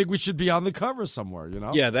 I think we should be on the cover somewhere, you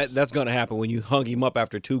know? Yeah, that's going to happen when you hung him up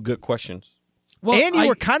after 2 good questions. Well, and you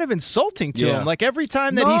were kind of insulting to him. Like every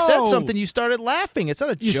time that he said something, you started laughing. It's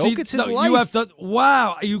not a joke. It's his life.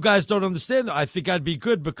 Wow, you guys don't understand that. I think I'd be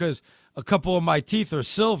good because a couple of my teeth are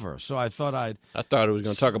silver, so I thought it was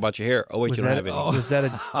going to talk about your hair. Oh wait, you don't have any. Was that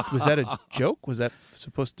a joke? Was that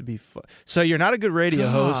supposed to be fun? So you're not a good radio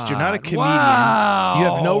host. You're not a comedian. Wow. You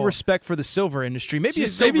have no respect for the silver industry. Maybe you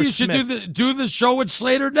should do the show with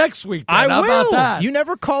Slater next week. Then. I will. How about that? You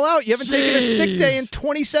never call out. You haven't taken a sick day in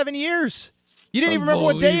 27 years. You didn't even remember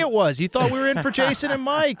what day it was. You thought we were in for Jason and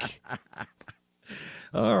Mike.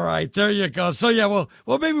 All right, there you go. So, yeah, well,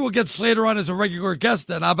 maybe we'll get Slater on as a regular guest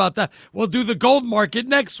then. How about that? We'll do the gold market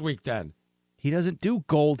next week then. He doesn't do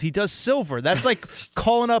gold. He does silver. That's like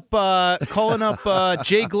calling up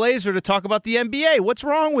Jay Glazer to talk about the NBA. What's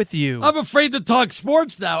wrong with you? I'm afraid to talk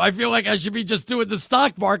sports now. I feel like I should be just doing the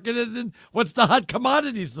stock market and then what's the hot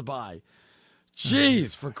commodities to buy.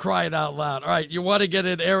 Jeez, for crying out loud. All right, you want to get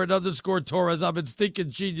in Aaron_Torres. I've been thinking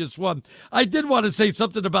genius one. I did want to say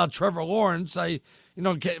something about Trevor Lawrence.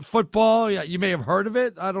 Football, yeah, you may have heard of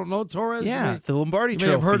it. I don't know, Torres. Yeah, the Lombardi Trophy.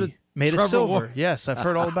 May have heard it. Made of silver. Yes, I've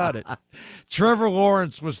heard all about it. Trevor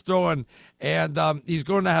Lawrence was throwing, and he's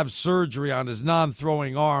going to have surgery on his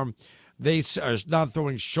non-throwing arm.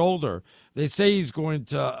 Non-throwing shoulder. They say he's going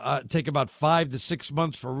to take about 5 to 6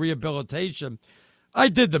 months for rehabilitation. I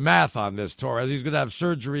did the math on this, Torres. He's going to have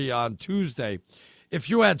surgery on Tuesday. If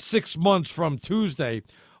you had 6 months from Tuesday,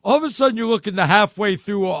 all of a sudden you're looking to halfway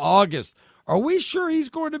through August. Are we sure he's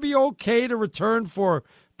going to be okay to return for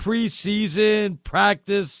preseason,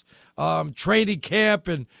 practice, training camp,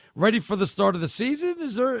 and ready for the start of the season?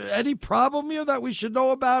 Is there any problem here that we should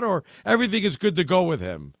know about, or everything is good to go with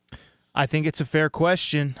him? I think it's a fair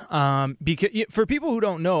question. Because for people who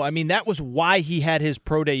don't know, I mean, that was why he had his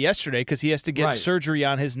pro day yesterday, because he has to get surgery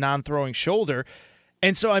on his non-throwing shoulder.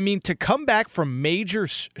 And so, I mean, to come back from major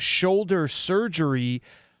shoulder surgery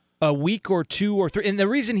a week or 2 or 3, and the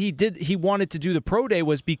reason he wanted to do the pro day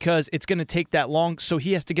was because it's going to take that long, so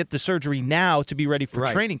he has to get the surgery now to be ready for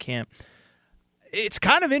training camp. It's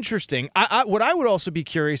kind of interesting. What I would also be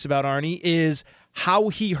curious about, Arnie, is how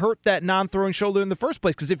he hurt that non-throwing shoulder in the first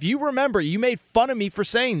place. Because if you remember, you made fun of me for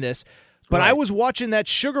saying this, but I was watching that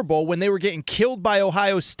Sugar Bowl when they were getting killed by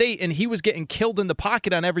Ohio State, and he was getting killed in the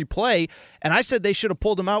pocket on every play, and I said they should have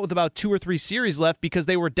pulled him out with about 2 or 3 series left because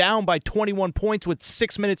they were down by 21 points with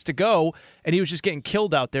 6 minutes to go, and he was just getting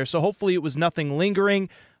killed out there. So hopefully it was nothing lingering.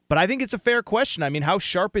 But I think it's a fair question. I mean, how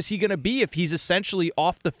sharp is he going to be if he's essentially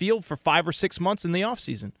off the field for 5 or 6 months in the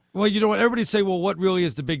offseason? Well, you know what? Everybody say, well, what really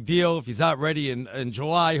is the big deal? If he's not ready in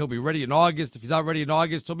July, he'll be ready in August. If he's not ready in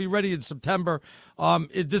August, he'll be ready in September.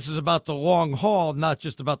 This is about the long haul, not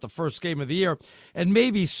just about the first game of the year. And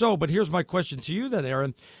maybe so, but here's my question to you then,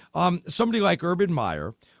 Aaron. Somebody like Urban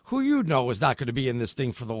Meyer, who you know is not going to be in this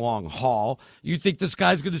thing for the long haul. You think this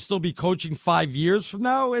guy's going to still be coaching 5 years from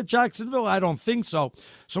now at Jacksonville? I don't think so.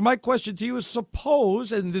 So my question to you is,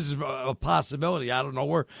 suppose, and this is a possibility, I don't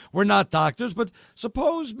know, we're not doctors, but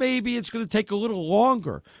suppose maybe it's going to take a little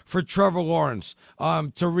longer for Trevor Lawrence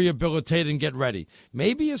to rehabilitate and get ready.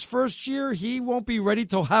 Maybe his first year, he won't be ready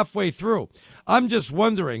till halfway through. I'm just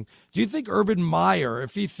wondering, do you think Urban Meyer,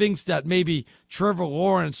 if he thinks that maybe Trevor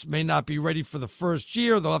Lawrence may not be ready for the first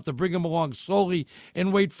year, they'll have to bring him along slowly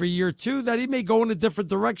and wait for year 2, that he may go in a different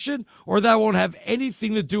direction, or that won't have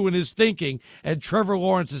anything to do in his thinking, and Trevor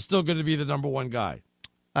Lawrence is still going to be the number 1 guy?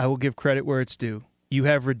 I will give credit where it's due. You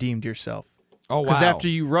have redeemed yourself. Oh, wow. Because after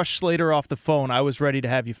you rushed Slater off the phone, I was ready to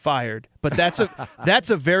have you fired. But that's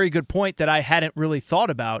a very good point that I hadn't really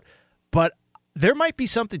thought about. But there might be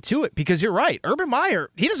something to it, because you're right. Urban Meyer,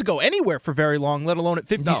 he doesn't go anywhere for very long, let alone at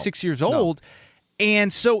 56 years old. No.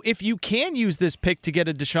 And so if you can use this pick to get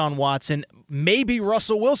a Deshaun Watson, maybe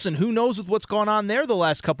Russell Wilson, who knows with what's gone on there the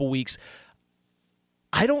last couple weeks,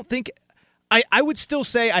 I don't think – I would still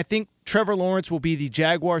say I think Trevor Lawrence will be the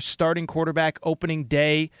Jaguars' starting quarterback opening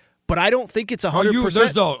day, but I don't think it's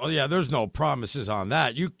 100%. There's no promises on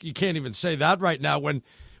that. You can't even say that right now when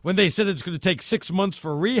they said it's going to take 6 months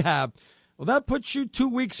for rehab. Well, that puts you 2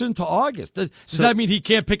 weeks into August. Does that mean he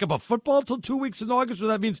can't pick up a football until 2 weeks in August? Or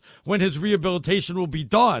that means when his rehabilitation will be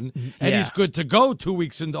done and he's good to go 2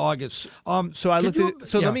 weeks into August? Let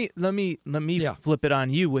me flip it on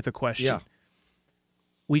you with a question. Yeah.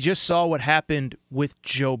 We just saw what happened with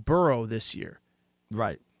Joe Burrow this year.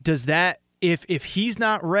 Right. Does that, if he's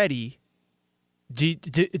not ready, do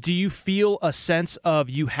you feel a sense of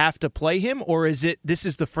you have to play him, or is it this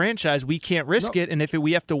is the franchise, we can't risk it, and if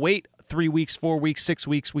we have to wait 3 weeks, 4 weeks, 6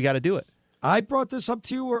 weeks, we got to do it? I brought this up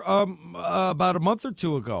to you about a month or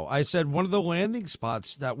 2 ago. I said one of the landing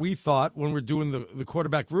spots that we thought when we're doing the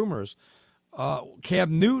quarterback rumors,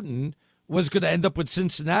 Cam Newton was going to end up with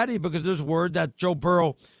Cincinnati, because there's word that Joe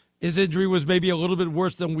Burrow, his injury was maybe a little bit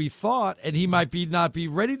worse than we thought, and he might not be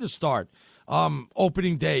ready to start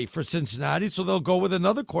opening day for Cincinnati, so they'll go with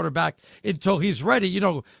another quarterback until he's ready,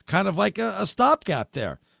 kind of like a stopgap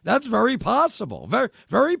there. That's very possible. Very,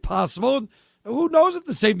 very possible. And who knows if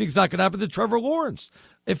the same thing's not going to happen to Trevor Lawrence.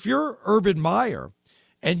 If you're Urban Meyer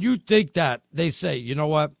and you think that they say, you know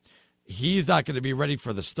what, he's not going to be ready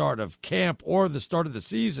for the start of camp or the start of the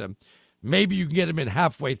season, maybe you can get him in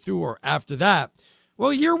halfway through or after that.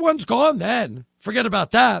 Well, year one's gone then. Forget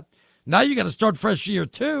about that. Now you got to start fresh year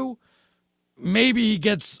two. Maybe he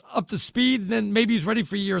gets up to speed, and then maybe he's ready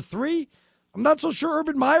for year three. I'm not so sure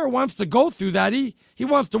Urban Meyer wants to go through that. He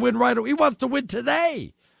wants to win right away. He wants to win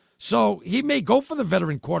today. So he may go for the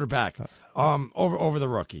veteran quarterback over the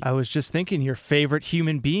rookie. I was just thinking your favorite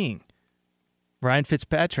human being, Ryan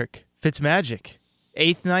Fitzpatrick, Fitzmagic.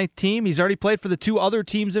 8th, 9th team. He's already played for the two other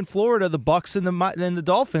teams in Florida, the Bucs and the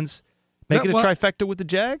Dolphins. Make it a trifecta with the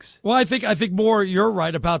Jags? Well, I think more you're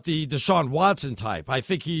right about the Deshaun Watson type. I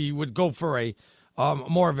think he would go for a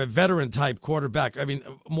more of a veteran type quarterback. I mean,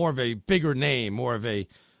 more of a bigger name, more of a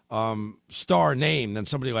star name than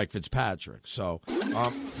somebody like Fitzpatrick. So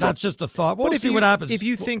that's just a thought. We'll see what happens. If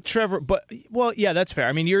you think Trevor, yeah, that's fair.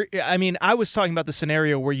 I mean, I was talking about the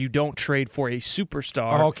scenario where you don't trade for a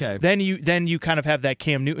superstar. Oh, okay. Then you kind of have that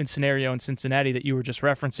Cam Newton scenario in Cincinnati that you were just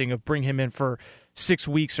referencing of bring him in for 6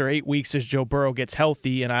 weeks or 8 weeks as Joe Burrow gets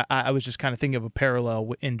healthy, and I was just kind of thinking of a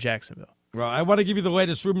parallel in Jacksonville. Well, I want to give you the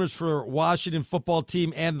latest rumors for Washington football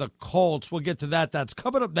team and the Colts. We'll get to that. That's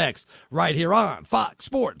coming up next right here on Fox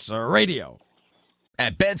Sports Radio.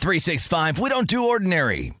 At Bet365, we don't do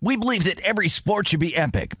ordinary. We believe that every sport should be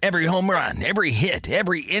epic. Every home run, every hit,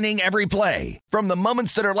 every inning, every play. From the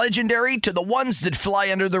moments that are legendary to the ones that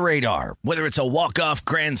fly under the radar. Whether it's a walk-off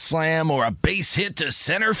grand slam or a base hit to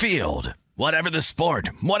center field. Whatever the sport,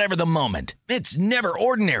 whatever the moment, it's never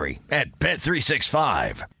ordinary at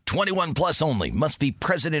Bet365. 21 plus only. Must be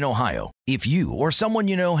present in Ohio. If you or someone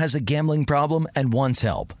you know has a gambling problem and wants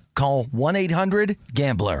help, call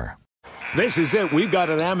 1-800-GAMBLER. This is it. We've got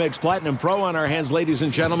an Amex Platinum Pro on our hands, ladies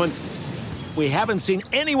and gentlemen. We haven't seen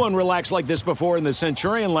anyone relax like this before in the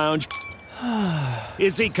Centurion Lounge.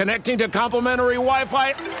 Is he connecting to complimentary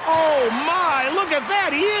Wi-Fi? Oh, my. Look at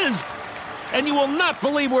that. He is. And you will not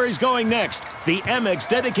believe where he's going next. The Amex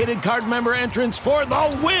dedicated card member entrance for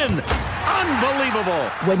the win. Unbelievable.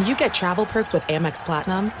 When you get travel perks with Amex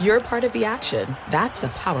Platinum, you're part of the action. That's the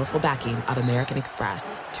powerful backing of American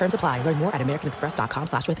Express. Terms apply. Learn more at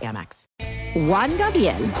americanexpress.com/withAmex. Juan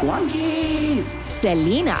Gabriel. Juanquis.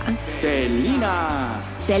 Selena. Selena.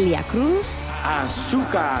 Celia Cruz.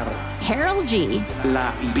 Azúcar. Harold G.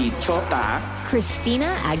 La Bichota.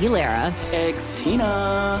 Christina Aguilera.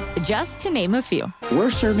 Ex-Tina. Just to name a few. We're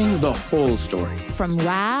serving the whole story. From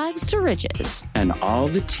rags to riches. And all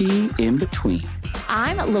the tea in between.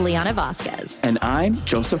 I'm Liliana Vasquez. And I'm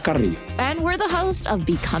Joseph Carrillo. And we're the host of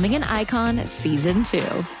Becoming an Icon Season 2.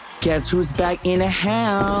 Guess who's back in the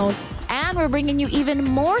house? And we're bringing you even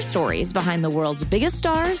more stories behind the world's biggest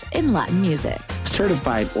stars in Latin music.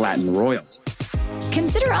 Certified Latin royalty.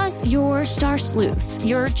 Consider us your star sleuths,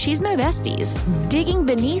 your chisme besties, digging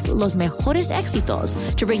beneath los mejores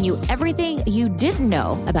éxitos to bring you everything you didn't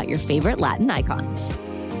know about your favorite Latin icons.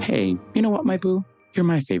 Hey, you know what, my boo? You're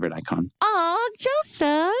my favorite icon. Aw,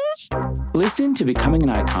 Joseph. Listen to Becoming an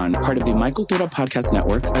Icon, part of the Michael Dura Podcast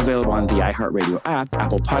Network, available on the iHeartRadio app,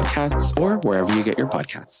 Apple Podcasts, or wherever you get your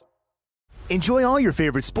podcasts. Enjoy all your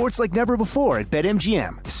favorite sports like never before at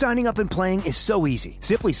BetMGM. Signing up and playing is so easy.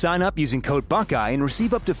 Simply sign up using code Buckeye and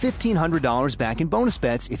receive up to $1,500 back in bonus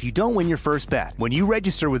bets if you don't win your first bet. When you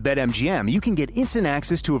register with BetMGM, you can get instant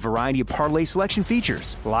access to a variety of parlay selection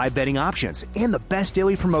features, live betting options, and the best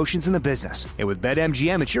daily promotions in the business. And with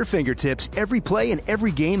BetMGM at your fingertips, every play and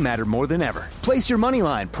every game matter more than ever. Place your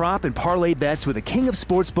moneyline, prop, and parlay bets with the king of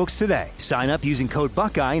sportsbooks today. Sign up using code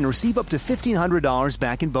Buckeye and receive up to $1,500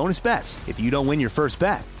 back in bonus bets if you don't win your first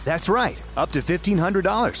bet. That's right, up to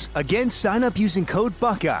 $1,500. Again, sign up using code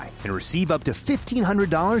Buckeye and receive up to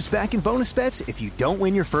 $1,500 back in bonus bets if you don't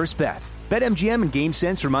win your first bet. BetMGM and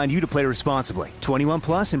GameSense remind you to play responsibly. 21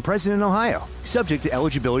 plus and present in Ohio. Subject to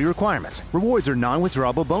eligibility requirements. Rewards are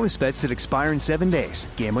non-withdrawable bonus bets that expire in 7 days.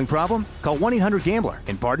 Gambling problem? Call 1-800-GAMBLER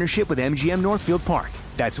in partnership with MGM Northfield Park.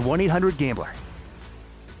 That's 1-800-GAMBLER.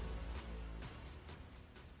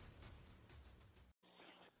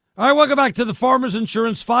 All right, welcome back to the Farmers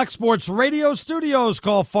Insurance Fox Sports Radio studios.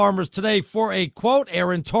 Call Farmers today for a quote.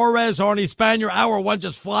 Aaron Torres, Arnie Spanier, hour one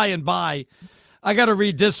just flying by. I got to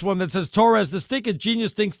read this one that says, Torres, the stinking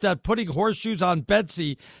genius thinks that putting horseshoes on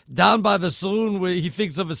Betsy down by the saloon where he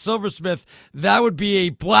thinks of a silversmith, that would be a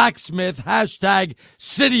blacksmith, hashtag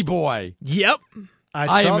city boy. Yep.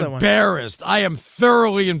 I saw am that embarrassed. I am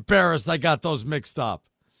thoroughly embarrassed I got those mixed up.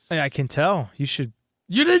 Hey, I can tell. You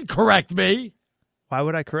didn't correct me. Why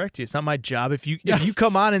would I correct you? It's not my job. If you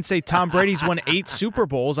come on and say Tom Brady's won 8 Super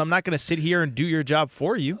Bowls, I'm not going to sit here and do your job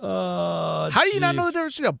for you. How do you not know the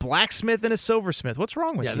difference between a blacksmith and a silversmith? What's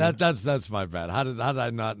wrong with you? Yeah, that's my bad. How did I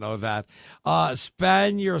not know that?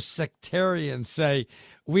 Spaniard sectarians say,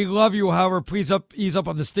 "We love you, however, please ease up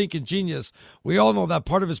on the stinking genius. We all know that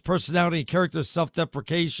part of his personality and character is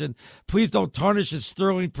self-deprecation. Please don't tarnish his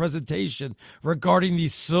sterling presentation regarding the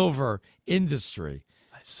silver industry."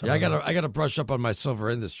 Yeah, I gotta brush up on my silver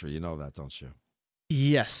industry. You know that, don't you?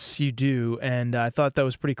 Yes, you do, and I thought that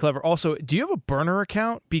was pretty clever. Also, do you have a burner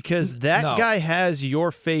account? Because that guy has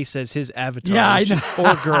your face as his avatar. Yeah, I know.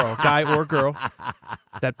 Or girl, guy or girl.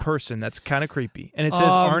 That person, that's kind of creepy. And it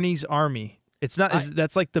says Arnie's Army. It's not.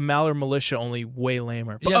 That's like the Maller Militia, only way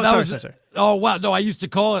lamer. But, sorry. Oh, wow. No, I used to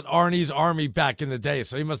call it Arnie's Army back in the day,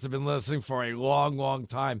 so he must have been listening for a long, long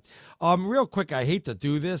time. Real quick, I hate to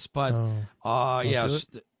do this, but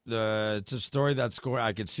it's a story that's going.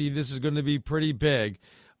 I could see this is going to be pretty big.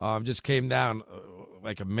 Just came down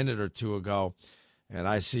like a minute or two ago, and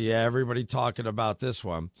I see everybody talking about this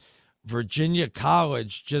one. Virginia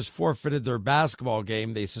College just forfeited their basketball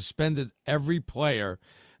game. They suspended every player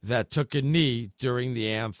that took a knee during the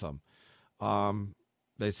anthem.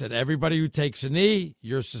 They said everybody who takes a knee,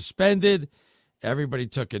 you're suspended. Everybody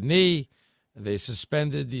took a knee. They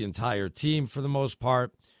suspended the entire team for the most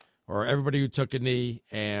part, or everybody who took a knee,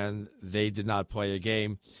 and they did not play a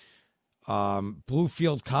game.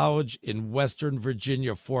 Bluefield College in Western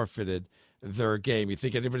Virginia forfeited their game. You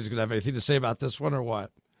think anybody's going to have anything to say about this one or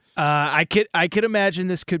what? I could imagine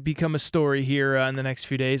this could become a story here in the next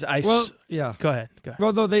few days. Yeah. Go ahead.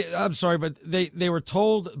 Well, no, I'm sorry, but they were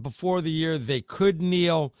told before the year they could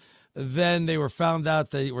kneel. Then they were found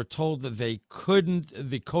out they were told that they couldn't.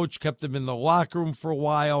 The coach kept them in the locker room for a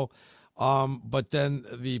while, but then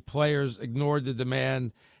the players ignored the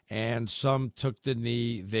demand, and some took the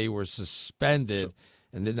knee. They were suspended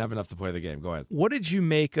and didn't have enough to play the game. Go ahead. What did you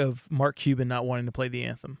make of Mark Cuban not wanting to play the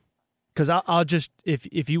anthem? Because I'll just,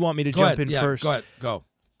 if you want me to jump in first. Go ahead. Go.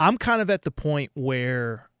 I'm kind of at the point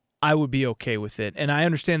where I would be okay with it. And I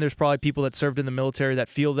understand there's probably people that served in the military that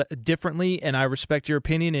feel that differently, and I respect your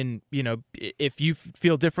opinion. And, if you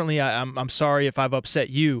feel differently, I'm sorry if I've upset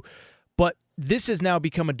you. But this has now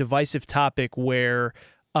become a divisive topic where,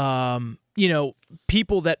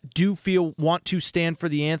 people that do want to stand for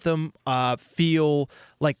the anthem feel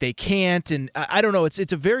like they can't, and I don't know.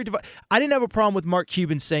 It's a very I didn't have a problem with Mark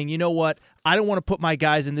Cuban saying, you know what, I don't want to put my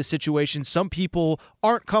guys in this situation. Some people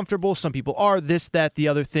aren't comfortable. Some people are this, that, the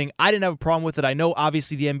other thing. I didn't have a problem with it. I know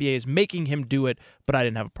obviously the NBA is making him do it, but I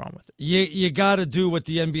didn't have a problem with it. You got to do what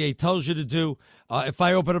the NBA tells you to do. If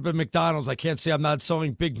I open up a McDonald's, I can't say I'm not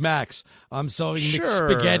selling Big Macs. I'm selling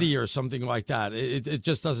McSpaghetti or something like that. It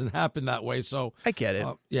just doesn't happen that way. So I get it.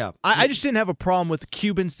 Yeah. I just didn't have a problem with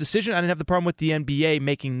Cuban's decision. I didn't have the problem with the NBA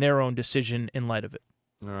making their own decision in light of it.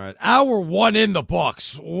 All right. Hour 1 in the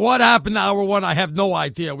books. What happened to hour 1? I have no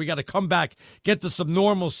idea. We got to come back, get to some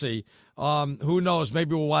normalcy. Who knows?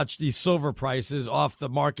 Maybe we'll watch these silver prices off the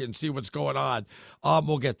market and see what's going on.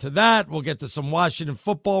 We'll get to that. We'll get to some Washington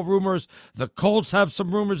football rumors. The Colts have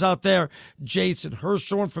some rumors out there. Jason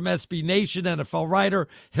Hirschhorn from SB Nation, NFL writer.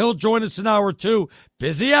 He'll join us in hour 2.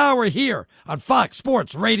 Busy hour here on Fox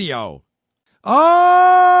Sports Radio.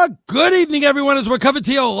 Good evening, everyone, as we're coming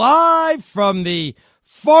to you live from the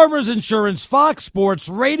Farmers Insurance Fox Sports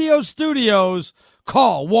Radio studios.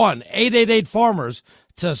 Call 1-888-FARMERS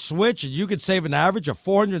to switch, and you could save an average of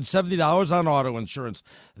 $470 on auto insurance.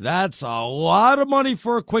 That's a lot of money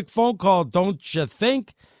for a quick phone call, don't you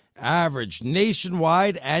think? Average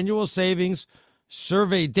nationwide annual savings.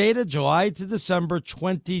 Survey data July to December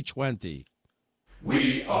 2020.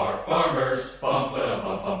 We are farmers. Bum, ba-dum,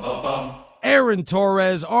 bum, bum, bum, bum. Aaron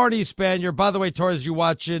Torres, Arnie Spaniard. By the way, Torres, you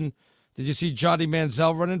watching? Did you see Johnny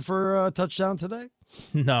Manziel running for a touchdown today?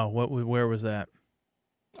 No. Where was that?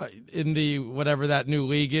 In the whatever that new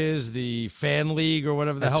league is, the fan league or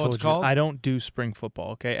whatever the hell it's called. I don't do spring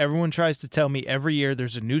football, okay? Everyone tries to tell me every year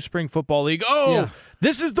there's a new spring football league.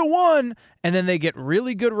 This is the one! And then they get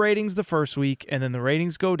really good ratings the first week, and then the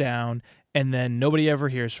ratings go down, and then nobody ever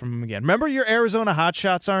hears from them again. Remember your Arizona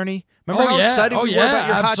Hotshots, Arnie? Remember how excited we were about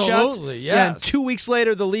your Hotshots? Absolutely, yes. Yeah, and 2 weeks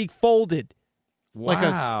later, the league folded.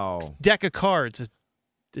 Wow. Like a deck of cards.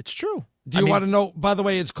 It's true. Do you want to know, by the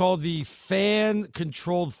way, it's called the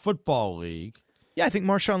Fan-Controlled Football League. Yeah, I think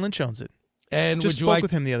Marshawn Lynch owns it. And just spoke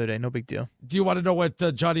with him the other day. No big deal. Do you want to know what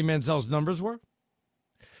Johnny Manziel's numbers were?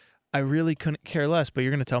 I really couldn't care less, but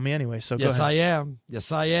you're going to tell me anyway, so go ahead.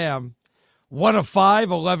 Yes, I am. 1 of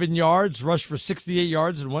 5, 11 yards, rushed for 68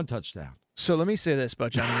 yards and 1 touchdown. So let me say this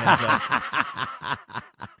about Johnny Manziel.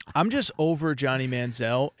 I'm just over Johnny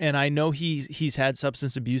Manziel, and I know he's had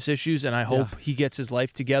substance abuse issues, and I hope he gets his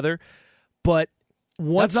life together. But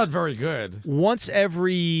that's not very good. Once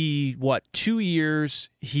every 2 years,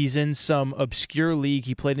 he's in some obscure league.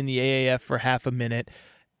 He played in the AAF for half a minute,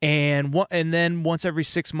 and then once every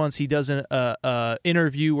 6 months, he does an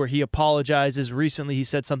interview where he apologizes. Recently, he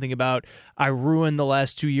said something about, I ruined the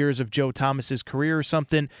last 2 years of Joe Thomas's career or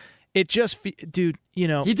something. It just, dude, you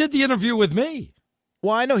know. He did the interview with me.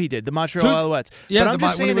 Well, I know he did, the Montreal Alouettes. Yeah, but I'm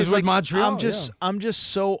just saying, when he was with Montreal. I'm just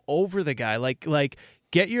so over the guy. Like,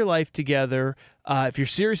 get your life together. If you're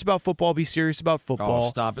serious about football, be serious about football. Oh,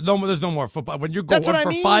 stop it! No, there's no more football. When you go That's 1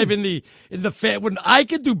 for 5 in the fan, when I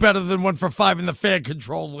can do better than 1 for 5 in the fan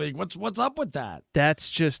control league. What's up with that? That's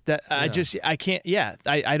just that. Yeah. I can't. Yeah,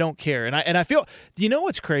 I don't care. And I feel. You know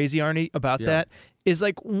what's crazy, Arnie, about that is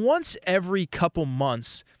like once every couple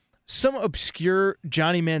months, some obscure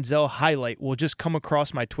Johnny Manziel highlight will just come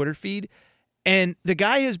across my Twitter feed, and the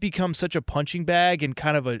guy has become such a punching bag and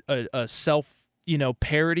kind of a self,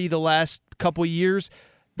 parody the last couple years.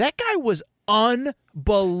 That guy was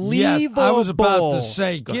unbelievable. Yes, I was about to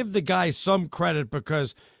say, give the guy some credit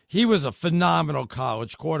because he was a phenomenal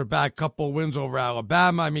college quarterback, couple wins over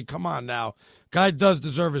Alabama. I mean, come on now. Guy does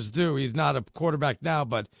deserve his due. He's not a quarterback now,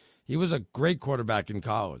 but he was a great quarterback in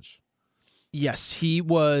college. Yes, he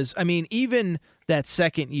was. I mean, even that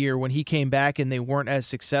second year when he came back and they weren't as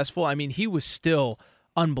successful, I mean, he was still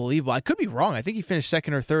unbelievable. I could be wrong. I think he finished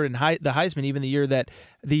second or third in the Heisman even the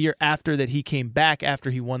year after that he came back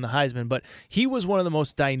after he won the Heisman. But he was one of the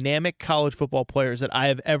most dynamic college football players that I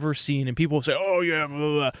have ever seen. And people say, oh, yeah, blah, blah,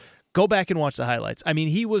 blah. Go back and watch the highlights. I mean,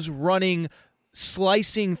 he was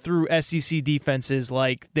slicing through SEC defenses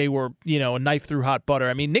like they were, a knife through hot butter.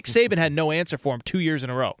 I mean, Nick Saban had no answer for him 2 years in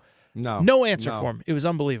a row. No answer for him. It was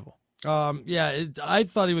unbelievable. I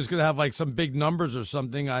thought he was going to have like some big numbers or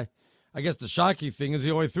something. I guess the shocking thing is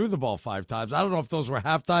he only threw the ball 5 times. I don't know if those were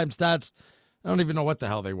halftime stats. I don't even know what the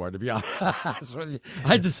hell they were, to be honest with you.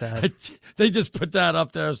 They just put that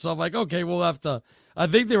up there. So I'm like, okay, we'll have to. I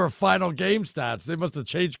think they were final game stats. They must have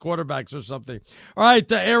changed quarterbacks or something. All right,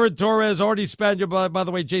 Aaron Torres, Artie Spaniel, by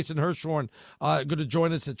the way, Jason Hirschhorn going to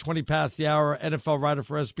join us at 20 past the hour, NFL writer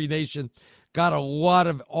for SB Nation. Got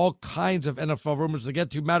all kinds of NFL rumors to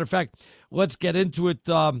get to. Matter of fact, let's get into it.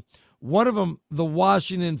 One of them, the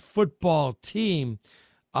Washington football team,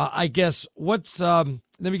 I guess, let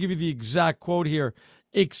me give you the exact quote here,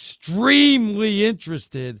 extremely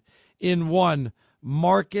interested in one,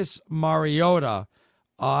 Marcus Mariota.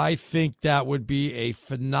 I think that would be a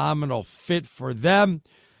phenomenal fit for them.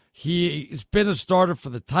 He's been a starter for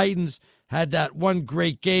the Titans, had that one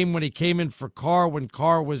great game when he came in for Carr when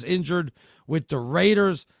Carr was injured with the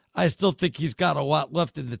Raiders. I still think he's got a lot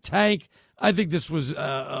left in the tank. I think this was,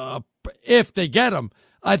 if they get him,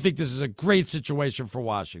 I think this is a great situation for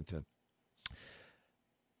Washington.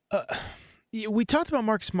 We talked about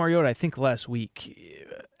Marcus Mariota, I think, last week.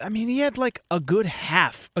 I mean, he had like a good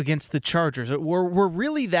half against the Chargers. We're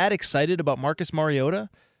really that excited about Marcus Mariota?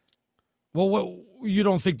 Well, you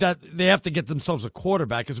don't think that they have to get themselves a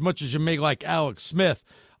quarterback as much as you may like Alex Smith.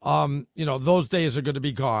 Those days are going to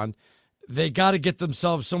be gone. They got to get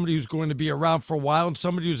themselves somebody who's going to be around for a while and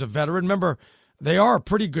somebody who's a veteran. Remember, they are a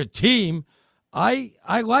pretty good team. I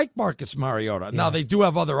like Marcus Mariota. Yeah. Now, they do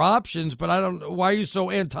have other options, but I don't. Why are you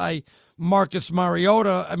so anti-Marcus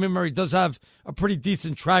Mariota? I mean, he does have a pretty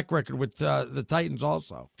decent track record with the Titans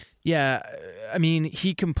also. Yeah, I mean,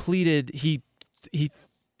 he completed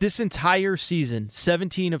this entire season,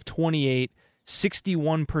 17 of 28,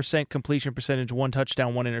 61% completion percentage, 1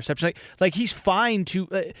 touchdown, 1 interception. Like he's fine to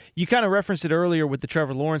you kind of referenced it earlier with the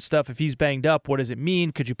Trevor Lawrence stuff. If he's banged up, what does it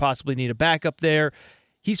mean? Could you possibly need a backup there?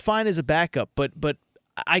 He's fine as a backup, but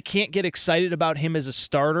I can't get excited about him as a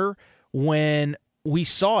starter when we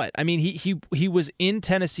saw it. I mean, he was in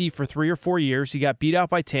Tennessee for 3 or 4 years. He got beat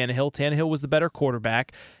out by Tannehill. Tannehill was the better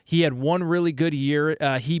quarterback. He had one really good year,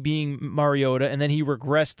 he being Mariota, and then he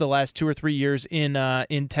regressed the last 2 or 3 years in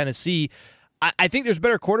Tennessee. I think there's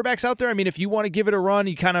better quarterbacks out there. I mean, if you want to give it a run,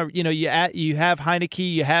 you kind of, you have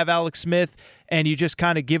Heineke, you have Alex Smith, and you just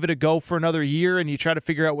kind of give it a go for another year and you try to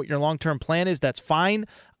figure out what your long-term plan is, that's fine.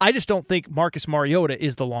 I just don't think Marcus Mariota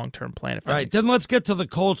is the long-term plan. All right, then let's get to the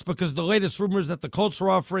Colts because the latest rumors that the Colts are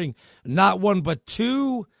offering not 1 but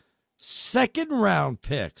 2 second-round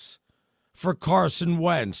picks for Carson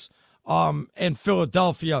Wentz and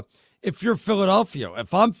Philadelphia. If you're Philadelphia,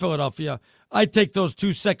 if I'm Philadelphia, I take those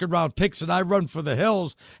 2 second-round picks and I run for the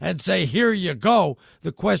hills and say, here you go.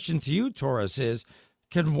 The question to you, Torres, is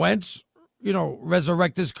can Wentz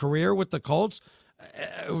resurrect his career with the Colts.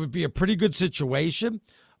 It would be a pretty good situation.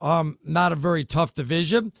 Not a very tough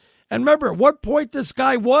division. And remember, at what point this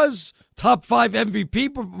guy was top 5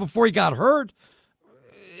 MVP before he got hurt.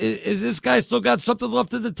 Is this guy still got something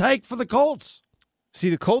left in the tank for the Colts? See,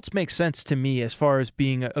 the Colts make sense to me as far as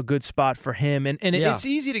being a good spot for him. And it's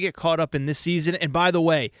easy to get caught up in this season. And by the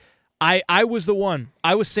way, I was the one.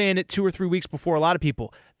 I was saying it 2 or 3 weeks before a lot of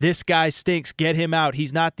people. This guy stinks. Get him out.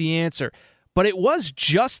 He's not the answer. But it was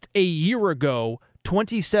just a year ago,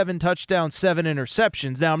 27 touchdowns, 7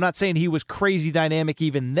 interceptions. Now, I'm not saying he was crazy dynamic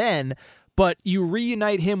even then, but you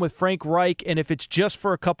reunite him with Frank Reich, and if it's just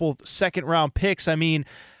for a couple second-round picks, I mean,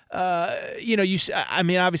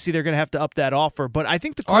 obviously they're going to have to up that offer, but I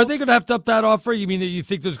think the Colts, are they going to have to up that offer? You mean that you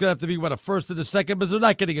think there's going to have to be a first and a second, but they're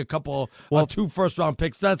not getting a couple, 2 first-round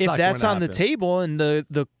picks. That's not going to happen. If that's on the table and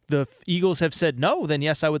the Eagles have said no, then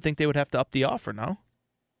yes, I would think they would have to up the offer. No.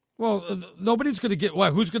 Well, nobody's going to get.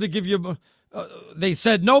 Well, who's going to give you? They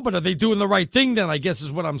said no, but are they doing the right thing? Then I guess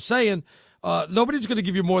is what I'm saying. Nobody's going to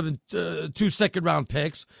give you more than 2 second-round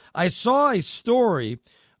picks. I saw a story.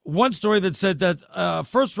 One story that said that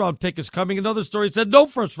first-round pick is coming. Another story said no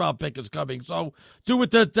first-round pick is coming. So do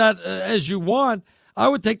with that as you want. I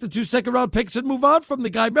would take the 2 second-round picks and move on from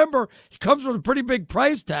the guy. Remember, he comes with a pretty big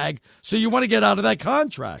price tag, so you want to get out of that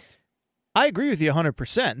contract. I agree with you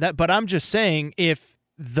 100%. But I'm just saying if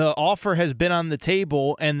the offer has been on the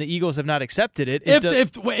table and the Eagles have not accepted it.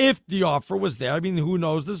 If the offer was there, I mean, who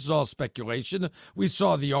knows? This is all speculation. We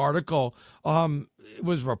saw the article. It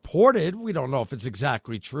was reported. We don't know if it's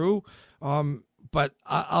exactly true, but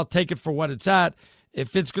I'll take it for what it's at.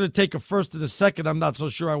 If it's going to take a first and a second, I'm not so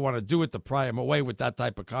sure I want to do it to pry him away with that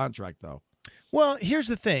type of contract, though. Well, here's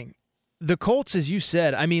the thing. The Colts, as you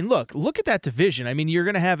said, I mean, look at that division. I mean, you're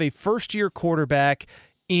going to have a first-year quarterback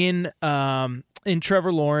in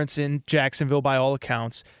Trevor Lawrence in Jacksonville by all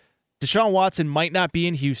accounts. Deshaun Watson might not be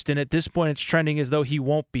in Houston. At this point, it's trending as though he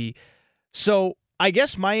won't be. So I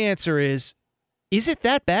guess my answer is it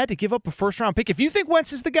that bad to give up a first-round pick? If you think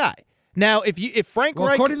Wentz is the guy. Now, if Frank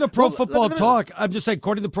Reich... according to Pro Football Talk, I'm just saying,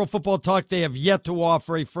 according to Pro Football Talk, they have yet to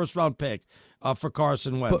offer a first-round pick for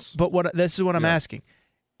Carson Wentz. But this is what I'm asking.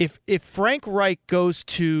 If Frank Reich goes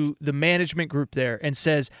to the management group there and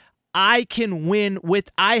says, I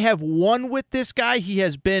have won with this guy. He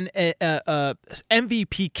has been a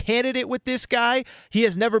MVP candidate with this guy. He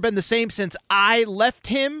has never been the same since I left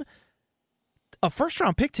him. A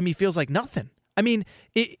first-round pick to me feels like nothing. I mean,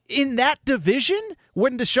 in that division,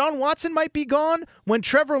 when Deshaun Watson might be gone, when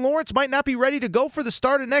Trevor Lawrence might not be ready to go for the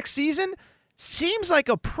start of next season, seems like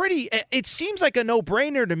a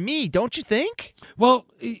no-brainer to me, don't you think? Well,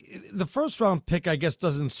 the first-round pick, I guess,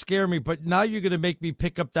 doesn't scare me, but now you're going to make me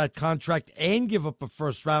pick up that contract and give up a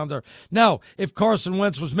first-rounder. Now, if Carson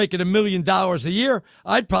Wentz was making $1 million a year,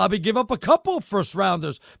 I'd probably give up a couple of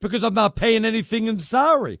first-rounders because I'm not paying anything in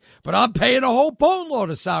salary, but I'm paying a whole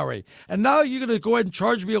boatload of salary. And now you're going to go ahead and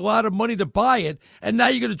charge me a lot of money to buy it, and now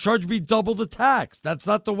you're going to charge me double the tax. That's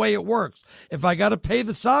not the way it works. If I got to pay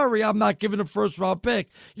the salary, I'm not giving a first-round pick.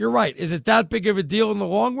 You're right. Is it that big of a deal in the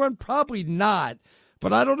long run? Probably not.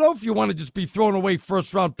 But I don't know if you want to just be throwing away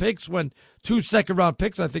first-round picks when 2 second-round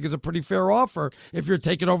picks, I think, is a pretty fair offer if you're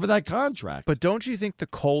taking over that contract. But don't you think the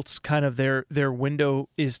Colts kind of their window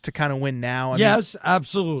is to kind of win now? Yes,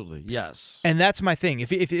 absolutely. Yes. And that's my thing.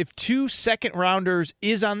 If 2 second-rounders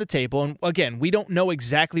is on the table, and again, we don't know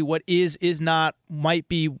exactly what is not, might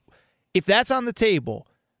be. If that's on the table,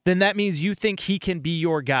 then that means you think he can be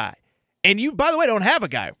your guy. And you, by the way, don't have a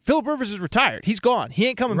guy. Phillip Rivers is retired. He's gone. He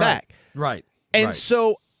ain't coming back. Right. And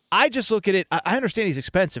so I just look at it. I understand he's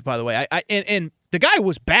expensive, by the way. And the guy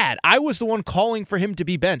was bad. I was the one calling for him to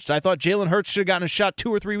be benched. I thought Jalen Hurts should have gotten a shot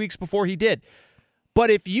 2 or 3 weeks before he did.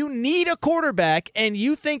 But if you need a quarterback and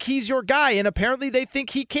you think he's your guy, and apparently they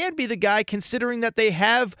think he can be the guy, considering that they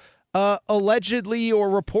have allegedly or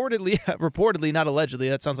reportedly, not allegedly,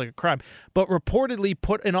 that sounds like a crime, but reportedly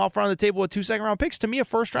put an offer on the table with 2 second-round picks, to me, a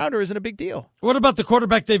first-rounder isn't a big deal. What about the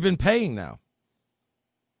quarterback they've been paying now?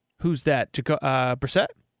 Who's that? Brissett?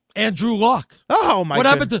 Andrew Luck. Oh, my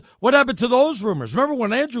God. What happened to those rumors? Remember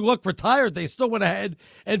when Andrew Luck retired, they still went ahead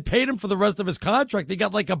and paid him for the rest of his contract. They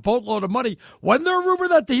got like a boatload of money. Wasn't there a rumor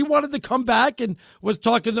that he wanted to come back and was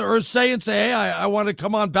talking to Irsay and say, hey, I want to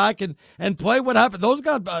come on back and play? What happened? Those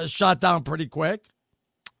got shot down pretty quick.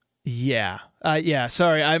 Yeah.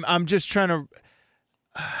 Sorry. I'm just trying to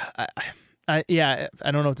I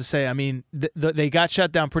don't know what to say. I mean, they got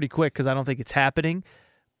shut down pretty quick because I don't think it's happening.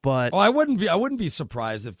 But I wouldn't be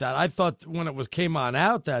surprised if that. I thought when it came on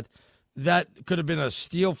out that that could have been a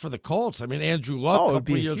steal for the Colts. I mean, Andrew Luck, a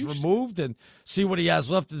couple of years removed, and see what he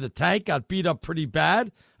has left in the tank. Got beat up pretty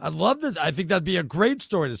bad. I'd love that. I think that'd be a great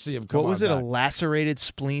story to see him come on. What was it, back. a lacerated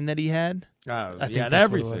spleen that he had? He had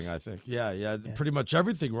everything, I think. Yeah, pretty much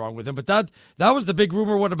everything wrong with him. But that was the big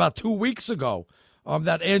rumor, about 2 weeks ago,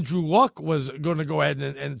 that Andrew Luck was going to go ahead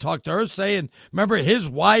and talk to her, saying, remember, his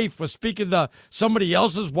wife was speaking to somebody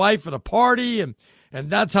else's wife at a party, and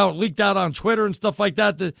that's how it leaked out on Twitter and stuff like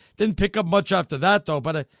that. That didn't pick up much after that, though.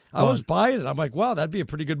 But I was buying it. I'm like, wow, that'd be a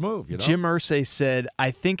pretty good move. You know? Jim Irsay said, I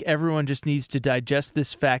think everyone just needs to digest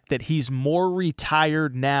this fact that he's more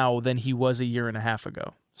retired now than he was a year and a half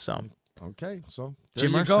ago. So, okay, so there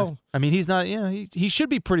Jim you Irsay. go. I mean, he's not, he should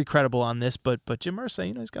be pretty credible on this, but Jim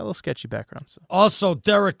Irsay, he's got a little sketchy background. So. Also,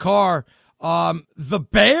 Derek Carr, the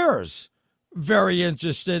Bears, very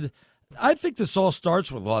interested. I think this all starts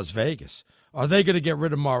with Las Vegas. Are they going to get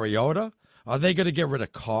rid of Mariota? Are they going to get rid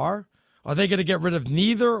of Carr? Are they going to get rid of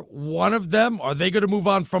neither one of them? Are they going to move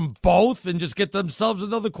on from both and just get themselves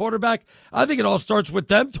another quarterback? I think it all starts with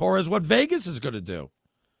them, Torres, what Vegas is going to do.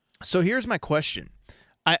 So here's my question.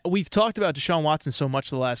 We've talked about Deshaun Watson so much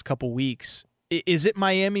the last couple weeks. Is it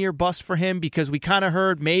Miami or bust for him? Because we kind of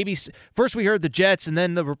heard first we heard the Jets, and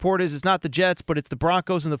then the report is it's not the Jets, but it's the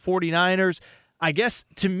Broncos and the 49ers. I guess,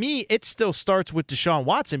 to me, it still starts with Deshaun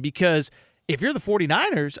Watson, because if you're the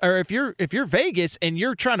 49ers, or if you're Vegas and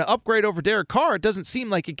you're trying to upgrade over Derek Carr, it doesn't seem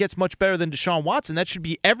like it gets much better than Deshaun Watson. That should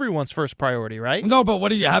be everyone's first priority, right? No, but what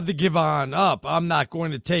do you have to give on up? I'm not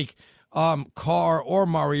going to take Carr or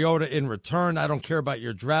Mariota in return. I don't care about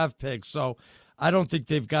your draft pick, so I don't think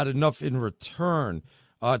they've got enough in return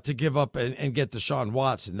to give up and get Deshaun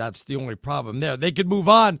Watson. That's the only problem there. They could move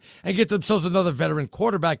on and get themselves another veteran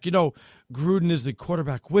quarterback. You know, Gruden is the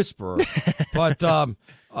quarterback whisperer, but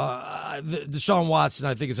Deshaun Watson,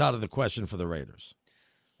 I think, is out of the question for the Raiders.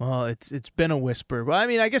 Well, it's been a whisper. Well, I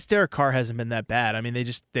mean, I guess Derek Carr hasn't been that bad. I mean,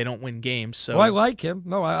 they don't win games. So I like him.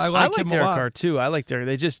 No, I like him Derek a lot. Carr too. I like Derek.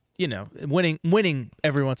 They just, winning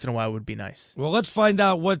every once in a while would be nice. Well, let's find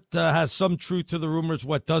out what has some truth to the rumors,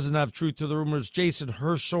 what doesn't have truth to the rumors. Jason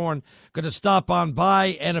Hirschhorn going to stop on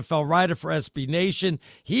by, NFL writer for SB Nation.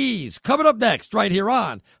 He's coming up next right here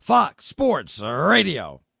on Fox Sports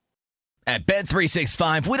Radio. At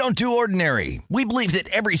Bet365, we don't do ordinary. We believe that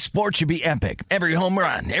every sport should be epic. Every home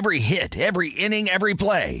run, every hit, every inning, every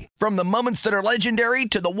play. From the moments that are legendary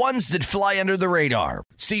to the ones that fly under the radar.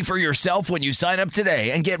 See for yourself when you sign up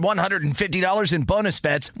today and get $150 in bonus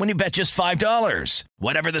bets when you bet just $5.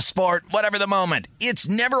 Whatever the sport, whatever the moment, it's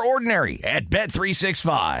never ordinary at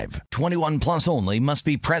Bet365. 21 plus only. Must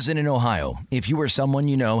be present in Ohio. If you or someone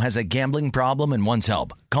you know has a gambling problem and wants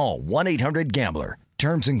help, call 1-800-GAMBLER.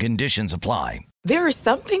 Terms and conditions apply. There are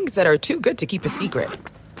some things that are too good to keep a secret.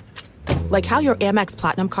 Like how your Amex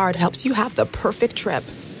Platinum card helps you have the perfect trip.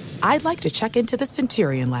 I'd like to check into the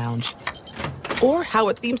Centurion Lounge. Or how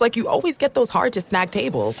it seems like you always get those hard-to-snag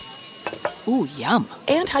tables. Ooh, yum.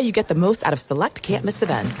 And how you get the most out of select can't-miss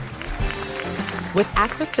events. With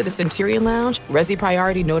access to the Centurion Lounge, Resi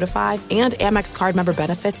Priority Notified, and Amex card member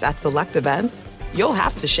benefits at select events, you'll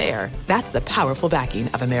have to share. That's the powerful backing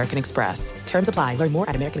of American Express. Terms apply. Learn more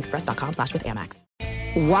at americanexpress.com/withAmex.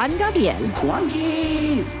 Juan Gabriel.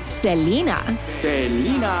 Juanquis. Selena.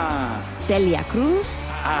 Selena. Celia Cruz.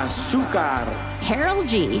 Azúcar. Karol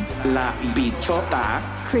G. La Bichota.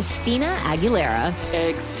 Christina Aguilera.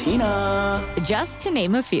 Ex-Tina. Just to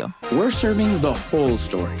name a few. We're serving the whole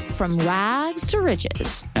story. From rags to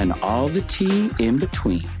riches. And all the tea in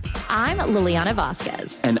between. I'm Liliana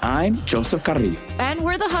Vasquez. And I'm Joseph Carrillo. And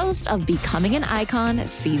we're the host of Becoming an Icon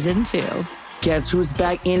Season 2. Guess who's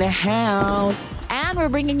back in the house? And we're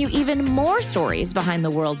bringing you even more stories behind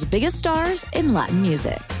the world's biggest stars in Latin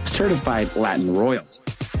music. Certified Latin royalty.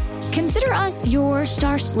 Consider us your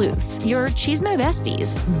star sleuths, your chisme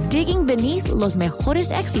besties, digging beneath los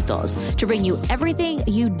mejores éxitos to bring you everything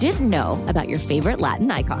you didn't know about your favorite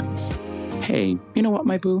Latin icons. Hey, you know what,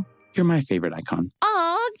 my boo? You're my favorite icon.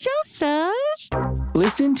 Aw, Joseph.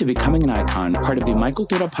 Listen to Becoming an Icon, part of the Michael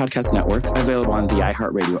Dura Podcast Network, available on the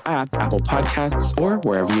iHeartRadio app, Apple Podcasts, or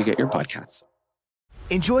wherever you get your podcasts.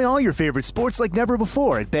 Enjoy all your favorite sports like never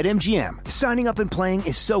before at BetMGM. Signing up and playing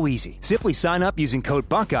is so easy. Simply sign up using code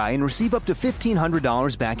Buckeye and receive up to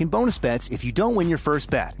 $1,500 back in bonus bets if you don't win your first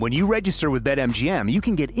bet. When you register with BetMGM, you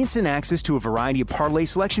can get instant access to a variety of parlay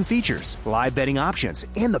selection features, live betting options,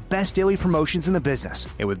 and the best daily promotions in the business.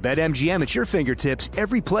 And with BetMGM at your fingertips,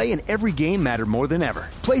 every play and every game matter more than ever.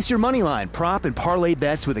 Place your moneyline, prop, and parlay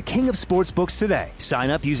bets with the king of sportsbooks today. Sign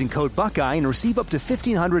up using code Buckeye and receive up to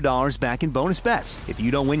 $1,500 back in bonus bets. If if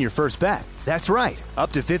you don't win your first bet. That's right,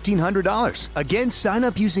 up to $1,500. Again, sign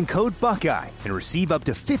up using code Buckeye and receive up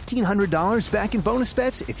to $1,500 back in bonus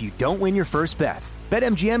bets if you don't win your first bet.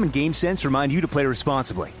 BetMGM and GameSense remind you to play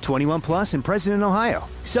responsibly. 21 plus and present in Ohio.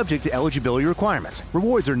 Subject to eligibility requirements.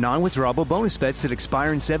 Rewards are non-withdrawable bonus bets that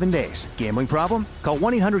expire in 7 days. Gambling problem? Call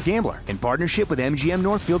 1-800-GAMBLER in partnership with MGM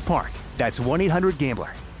Northfield Park. That's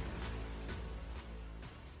 1-800-GAMBLER.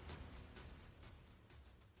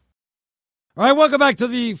 All right, welcome back to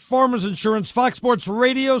the Farmers Insurance Fox Sports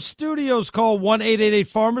Radio studios. Call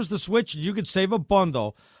 1-888-FARMERS to switch, and you could save a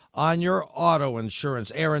bundle on your auto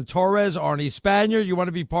insurance. Aaron Torres, Arnie Spanier, you want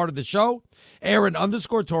to be part of the show?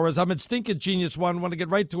 Aaron_Torres. I'm at Stinking Genius One. Want to get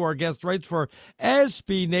right to our guest, writes for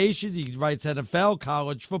SB Nation. He writes NFL,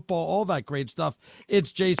 college football, all that great stuff.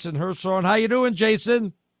 It's Jason Hirschhorn. How you doing,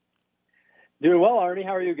 Jason? Doing well, Arnie.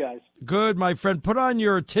 How are you guys? Good, my friend. Put on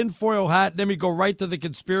your tinfoil hat, and then we go right to the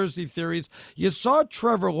conspiracy theories. You saw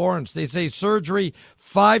Trevor Lawrence. They say surgery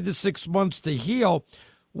 5 to 6 months to heal.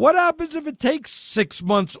 What happens if it takes 6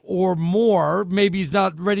 months or more? Maybe he's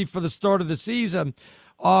not ready for the start of the season.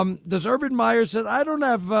 Does Urban Meyer said, I don't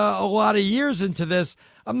have a lot of years into this.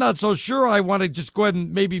 I'm not so sure. I want to just go ahead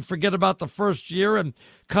and maybe forget about the first year and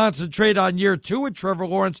concentrate on year 2 with Trevor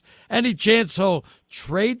Lawrence. Any chance he'll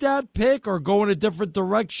trade that pick or go in a different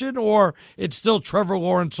direction, or it's still Trevor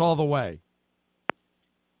Lawrence all the way?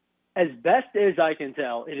 As best as I can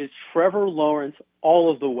tell, it is Trevor Lawrence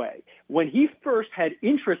all of the way. When he first had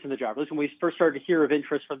interest in the job, when we first started to hear of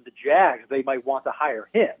interest from the Jags, they might want to hire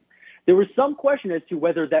him. There was some question as to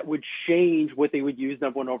whether that would change what they would use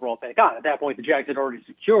number 1 overall pick on. At that point, the Jags had already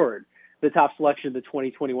secured the top selection of the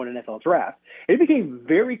 2021 NFL draft. It became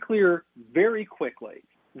very clear very quickly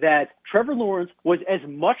that Trevor Lawrence was as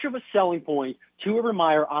much of a selling point to Urban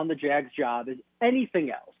Meyer on the Jags job as anything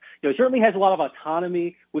else. You know, he certainly has a lot of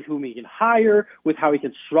autonomy with whom he can hire, with how he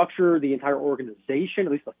can structure the entire organization,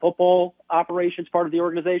 at least the football operations part of the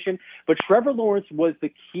organization. But Trevor Lawrence was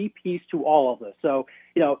the key piece to all of this. So,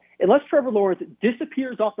 you know, unless Trevor Lawrence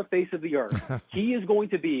disappears off the face of the earth, he is going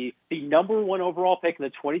to be the number 1 overall pick in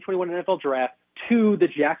the 2021 NFL draft to the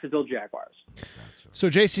Jacksonville Jaguars. So,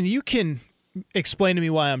 Jason, you can explain to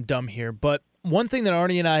me why I'm dumb here, but one thing that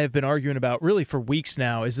Arnie and I have been arguing about really for weeks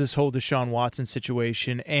now is this whole Deshaun Watson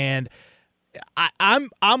situation, and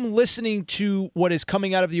I'm listening to what is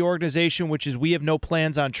coming out of the organization, which is we have no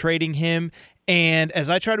plans on trading him. And as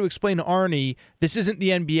I try to explain to Arnie, this isn't the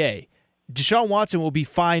NBA. Deshaun Watson will be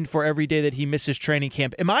fined for every day that he misses training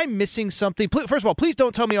camp. Am I missing something? First of all, please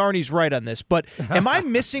don't tell me Arnie's right on this, but am I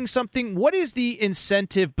missing something? What is the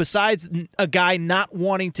incentive besides a guy not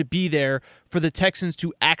wanting to be there for the Texans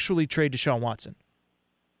to actually trade Deshaun Watson?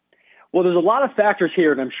 Well, there's a lot of factors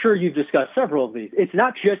here, and I'm sure you've discussed several of these. It's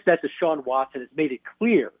not just that Deshaun Watson has made it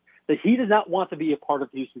clear that he does not want to be a part of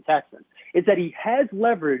the Houston Texans. It's that he has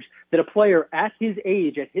leverage that a player at his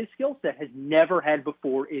age, at his skill set, has never had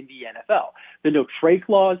before in the NFL. The no trade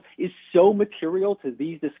clause is so material to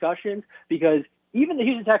these discussions because even the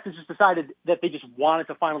Houston Texans just decided that they just wanted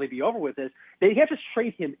to finally be over with this. They can't just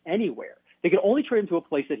trade him anywhere. They can only trade him to a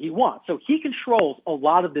place that he wants. So he controls a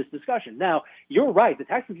lot of this discussion. Now, you're right. The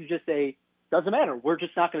Texans can just say, doesn't matter. We're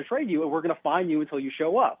just not going to trade you, and we're going to fine you until you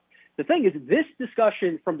show up. The thing is, this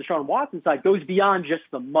discussion from Deshaun Watson's side goes beyond just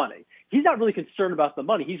the money. He's not really concerned about the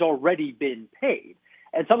money. He's already been paid.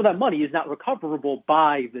 And some of that money is not recoverable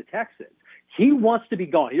by the Texans. He wants to be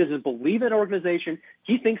gone. He doesn't believe in an organization.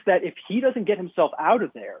 He thinks that if he doesn't get himself out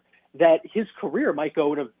of there, that his career might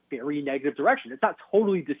go in a very negative direction. It's not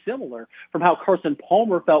totally dissimilar from how Carson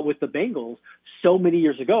Palmer felt with the Bengals so many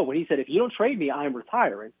years ago when he said, if you don't trade me, I'm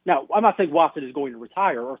retiring. Now, I'm not saying Watson is going to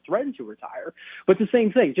retire or threaten to retire, but it's the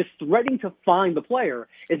same thing. Just threatening to fine the player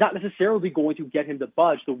is not necessarily going to get him to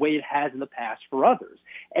budge the way it has in the past for others.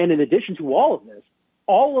 And in addition to all of this,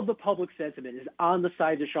 all of the public sentiment is on the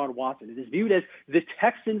side of Deshaun Watson. It is viewed as the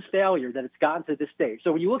Texans' failure that it's gotten to this stage.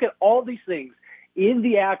 So when you look at all these things in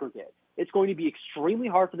the aggregate, it's going to be extremely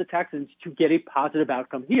hard for the Texans to get a positive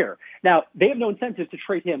outcome here. Now, they have no incentive to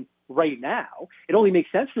trade him right now. It only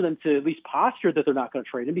makes sense for them to at least posture that they're not going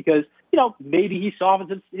to trade him because, you know, maybe he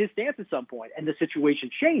softens his stance at some point and the situation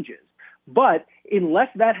changes. But unless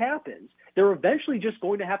that happens, they're eventually just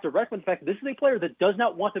going to have to reckon with the fact that this is a player that does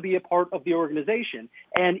not want to be a part of the organization,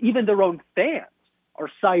 and even their own fans are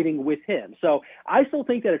siding with him. So I still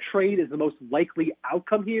think that a trade is the most likely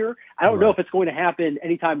outcome here. I don't know if it's going to happen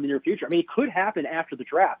anytime in the near future. I mean, it could happen after the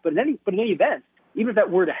draft, but in any event, even if that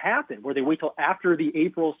were to happen, where they wait till after the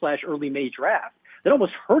April/early May draft, that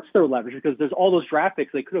almost hurts their leverage because there's all those draft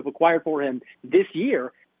picks they could have acquired for him this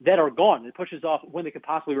year that are gone. It pushes off when they could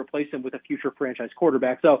possibly replace him with a future franchise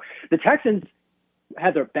quarterback. So the Texans,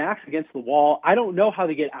 have their backs against the wall. I don't know how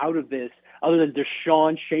they get out of this other than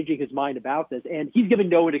Deshaun changing his mind about this, and he's given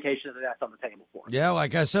no indication that that's on the table for him. Yeah,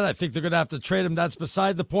 like I said, I think they're going to have to trade him. That's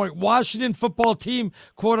beside the point. Washington football team,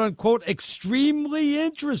 quote-unquote, extremely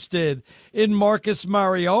interested in Marcus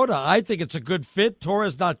Mariota. I think it's a good fit.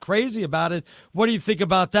 Torres not crazy about it. What do you think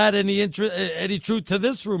about that? Any truth to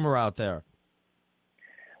this rumor out there?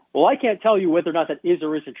 Well, I can't tell you whether or not that is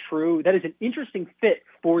or isn't true. That is an interesting fit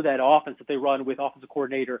for that offense that they run with offensive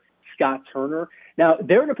coordinator Scott Turner. Now,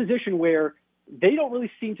 they're in a position where they don't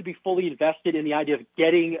really seem to be fully invested in the idea of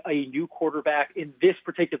getting a new quarterback in this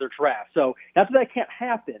particular draft. So that's why that can't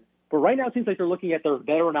happen. But right now it seems like they're looking at their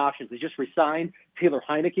veteran options. They just re-signed Taylor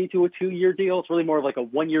Heineke to a 2-year deal. It's really more of like a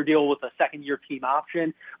 1-year deal with a second-year team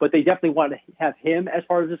option. But they definitely want to have him as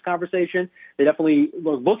part of this conversation. They definitely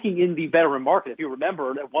were looking in the veteran market. If you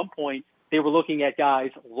remember, at one point they were looking at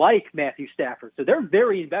guys like Matthew Stafford. So they're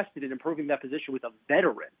very invested in improving that position with a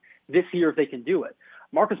veteran this year if they can do it.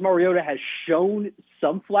 Marcus Mariota has shown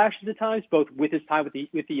some flashes at times, both with his time with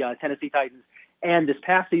the Tennessee Titans and this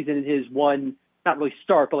past season in his one, not really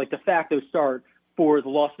start, but like de facto start for the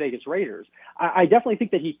Las Vegas Raiders. I definitely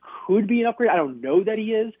think that he could be an upgrade. I don't know that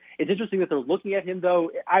he is. It's interesting that they're looking at him,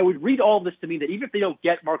 though. I would read all of this to mean that even if they don't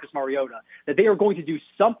get Marcus Mariota, that they are going to do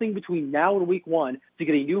something between now and week 1 to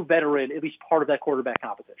get a new veteran, at least part of that quarterback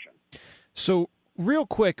competition. So real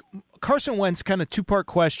quick, Carson Wentz, kind of two-part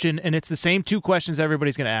question, and it's the same two questions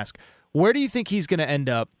everybody's going to ask. Where do you think he's going to end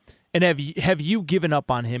up? And have you given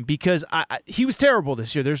up on him? Because he was terrible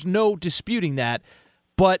this year. There's no disputing that.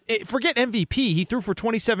 But forget MVP. He threw for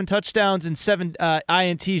 27 touchdowns and 7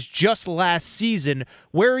 INTs just last season.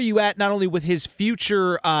 Where are you at not only with his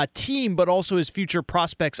future team, but also his future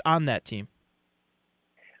prospects on that team?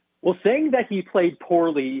 Well, saying that he played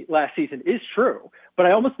poorly last season is true, but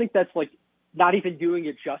I almost think that's like not even doing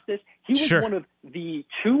it justice. He was one of the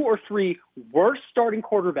 2 or 3 worst starting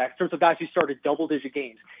quarterbacks in terms of guys who started double-digit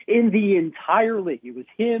games in the entire league. It was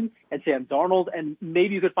him and Sam Darnold, and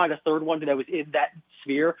maybe you could find a third one that was in that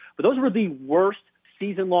sphere. But those were the worst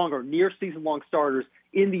season-long or near season-long starters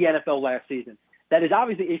in the NFL last season. That is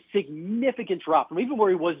obviously a significant drop from even where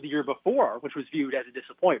he was the year before, which was viewed as a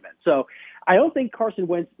disappointment. So I don't think Carson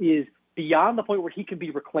Wentz is beyond the point where he can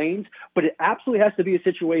be reclaimed, but it absolutely has to be a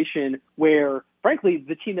situation where, frankly,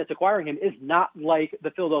 the team that's acquiring him is not like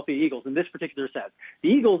the Philadelphia Eagles in this particular sense. The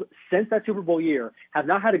Eagles, since that Super Bowl year, have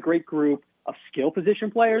not had a great group of skill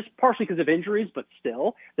position players, partially because of injuries, but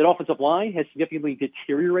still, that offensive line has significantly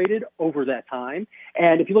deteriorated over that time.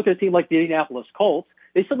 And if you look at a team like the Indianapolis Colts,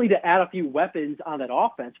 they still need to add a few weapons on that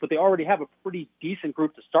offense, but they already have a pretty decent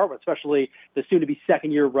group to start with, especially the soon-to-be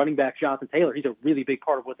second-year running back Jonathan Taylor. He's a really big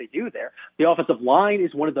part of what they do there. The offensive line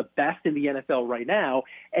is one of the best in the NFL right now,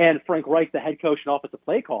 and Frank Reich, the head coach and offensive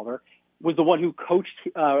play caller, was the one who coached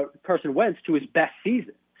Carson Wentz to his best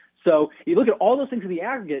season. So you look at all those things in the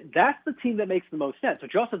aggregate, that's the team that makes the most sense. So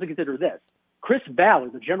you also have to consider this. Chris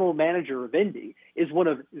Ballard, the general manager of Indy, is one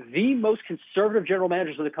of the most conservative general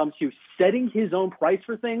managers when it comes to setting his own price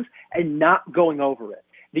for things and not going over it.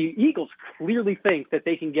 The Eagles clearly think that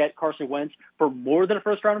they can get Carson Wentz for more than a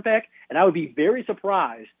first-round pick, and I would be very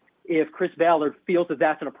surprised if Chris Ballard feels that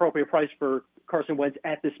that's an appropriate price for Carson Wentz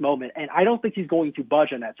at this moment, and I don't think he's going to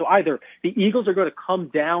budge on that. So either the Eagles are going to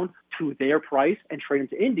come down to their price and trade him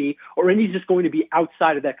to Indy, or Indy's just going to be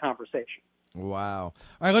outside of that conversation. Wow.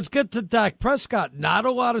 All right, let's get to Dak Prescott. Not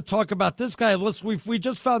a lot of talk about this guy. We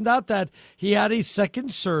just found out that he had a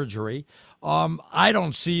second surgery. I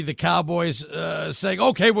don't see the Cowboys saying,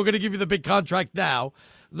 okay, we're going to give you the big contract now.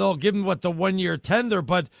 They'll give him, the 1-year tender,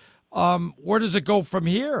 but where does it go from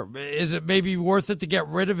here? Is it maybe worth it to get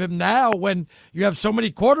rid of him now when you have so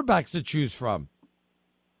many quarterbacks to choose from?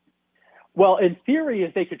 Well, in theory,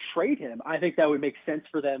 if they could trade him, I think that would make sense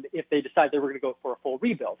for them if they decide they were going to go for a full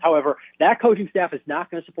rebuild. However, that coaching staff is not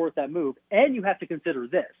going to support that move, and you have to consider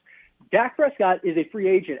this. Dak Prescott is a free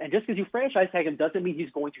agent, and just because you franchise tag him doesn't mean he's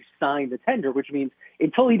going to sign the tender, which means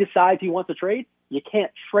until he decides he wants to trade, you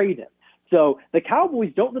can't trade him. So the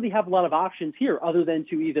Cowboys don't really have a lot of options here other than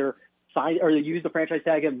to either sign or use the franchise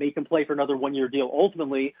tag and make him play for another 1-year deal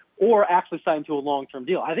ultimately, or actually sign to a long-term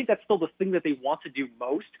deal. I think that's still the thing that they want to do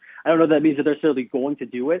most. I don't know if that means that they're necessarily going to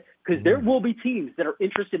do it, because there will be teams that are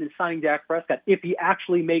interested in signing Dak Prescott if he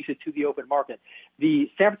actually makes it to the open market.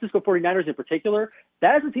 The San Francisco 49ers in particular,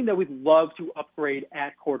 that is a team that we'd love to upgrade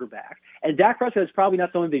at quarterback. And Dak Prescott is probably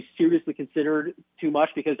not someone they seriously considered too much,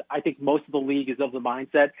 because I think most of the league is of the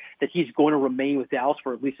mindset that he's going to remain with Dallas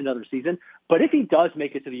for at least another season. But if he does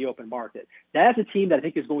make it to the open market, market. That's a team that I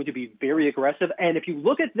think is going to be very aggressive. And if you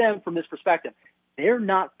look at them from this perspective, they're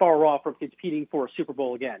not far off from competing for a Super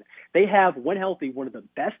Bowl again. They have, when healthy, one of the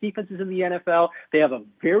best defenses in the NFL. They have a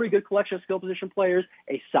very good collection of skill position players,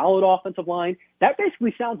 a solid offensive line. That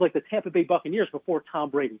basically sounds like the Tampa Bay Buccaneers before Tom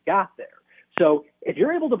Brady got there. So if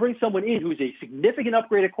you're able to bring someone in who's a significant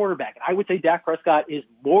upgrade at quarterback, and I would say Dak Prescott is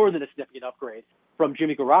more than a significant upgrade from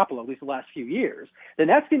Jimmy Garoppolo, at least the last few years, then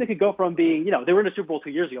that team that could go from being, they were in a Super Bowl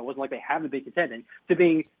 2 years ago, it wasn't like they haven't been contending, to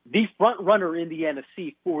being the front runner in the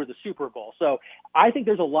NFC for the Super Bowl. So I think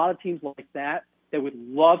there's a lot of teams like that would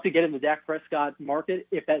love to get in the Dak Prescott market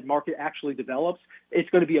if that market actually develops. It's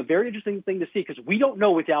going to be a very interesting thing to see because we don't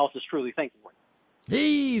know what Dallas is truly thinking right now.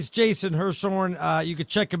 He's Jason Hirschhorn. You can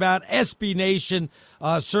check him out, SB Nation.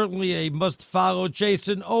 Certainly a must-follow.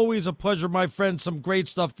 Jason, always a pleasure, my friend. Some great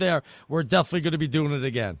stuff there. We're definitely going to be doing it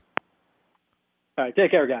again. All right,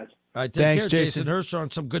 take care, guys. All right, take Thanks, care, Jason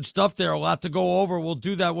Hirschhorn. Some good stuff there. A lot to go over. We'll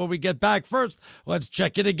do that when we get back. First, let's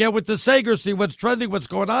check in again with DeSager, see what's trending, what's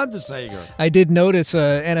going on, DeSager. I did notice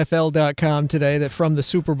NFL.com today that from the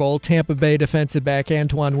Super Bowl, Tampa Bay defensive back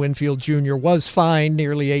Antoine Winfield Jr. was fined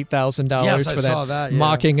nearly $8,000 for that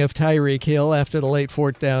mocking of Tyreek Hill after the late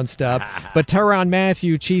fourth down stop. But Tyrann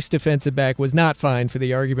Mathieu, Chiefs defensive back, was not fined for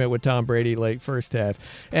the argument with Tom Brady late first half.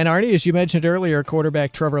 And Arnie, as you mentioned earlier,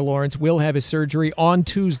 quarterback Trevor Lawrence will have his surgery on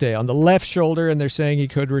Tuesday on the left shoulder, and they're saying he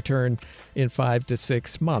could return in 5 to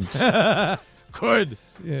 6 months. Could.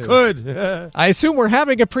 I assume we're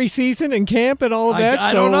having a preseason and camp and all of that.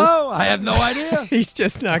 I don't know. I have no idea. He's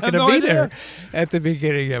just not going to be there at the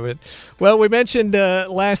beginning of it. Well, we mentioned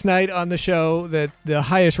last night on the show that the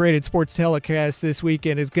highest-rated sports telecast this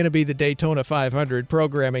weekend is going to be the Daytona 500.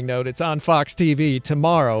 Programming note, it's on Fox TV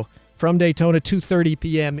tomorrow. From Daytona, 2:30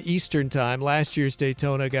 p.m. Eastern Time. Last year's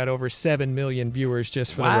Daytona got over 7 million viewers,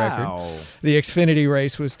 just for the record. The Xfinity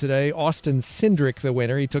race was today. Austin Cindric, the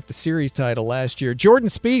winner. He took the series title last year. Jordan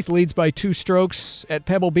Spieth leads by 2 strokes at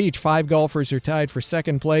Pebble Beach. 5 golfers are tied for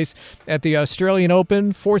second place. At the Australian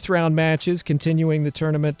Open, 4th-round matches continuing the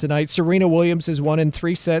tournament tonight. Serena Williams has won in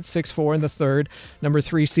 3 sets, 6-4 in the third. Number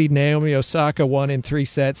 3 seed Naomi Osaka won in 3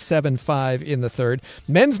 sets, 7-5 in the third.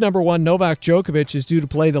 Men's number 1 Novak Djokovic is due to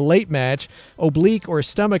play the late match. Oblique or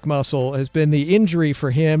stomach muscle has been the injury for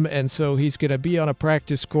him, and so he's going to be on a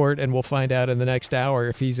practice court, and we'll find out in the next hour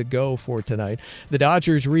if he's a go for tonight. The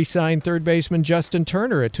Dodgers re-signed third baseman Justin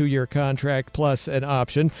Turner, a 2-year contract plus an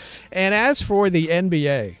option. And as for the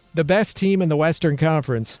NBA, the best team in the Western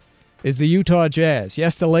Conference is the Utah Jazz.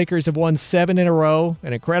 Yes, the Lakers have won 7 in a row.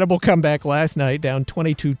 An incredible comeback last night, down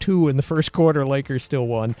 22-2 in the first quarter. Lakers still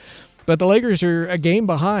won. But the Lakers are a game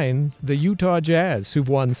behind the Utah Jazz, who've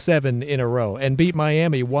won 7 in a row and beat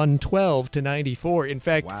Miami 112-94. In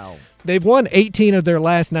fact, they've won 18 of their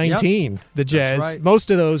last 19, the Jazz. Right. Most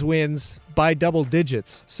of those wins by double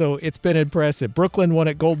digits, so it's been impressive. Brooklyn won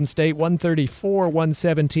at Golden State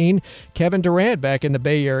 134-117. Kevin Durant back in the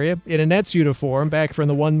Bay Area in a Nets uniform, back from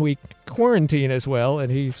the 1-week quarantine as well,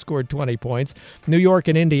 and he scored 20 points. New York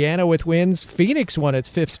and Indiana with wins. Phoenix won its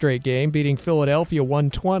 5th straight game, beating Philadelphia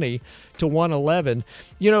 120-111.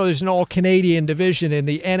 You know, there's an all-Canadian division in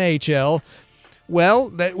the NHL. Well,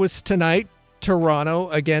 that was tonight, Toronto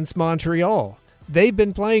against Montreal. They've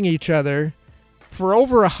been playing each other for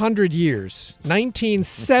over 100 years.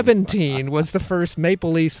 1917 was the first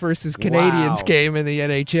Maple Leafs versus Canadiens game in the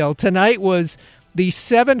NHL. Tonight was the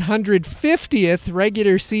 750th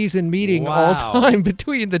regular season meeting all time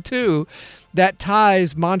between the two. That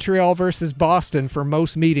ties Montreal versus Boston for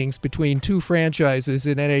most meetings between two franchises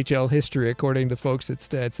in NHL history, according to folks at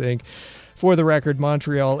Stats Inc. For the record,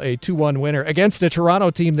 Montreal a 2-1 winner against a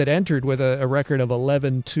Toronto team that entered with a record of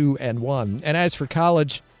 11-2-1. And as for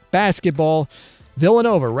college basketball,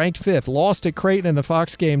 Villanova, ranked 5th, lost at Creighton in the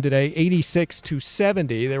Fox game today,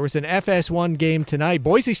 86-70. There was an FS1 game tonight.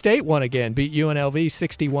 Boise State won again, beat UNLV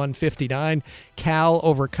 61-59. Cal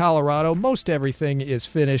over Colorado. Most everything is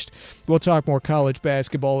finished. We'll talk more college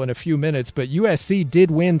basketball in a few minutes, but USC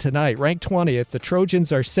did win tonight, ranked 20th. The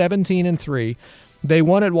Trojans are 17-3. They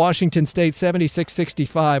won at Washington State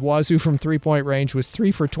 76-65. Wazoo from three-point range was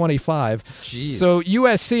 3 for 25. Jeez. So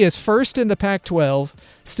USC is first in the Pac-12,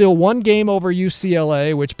 still 1 game over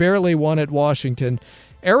UCLA, which barely won at Washington.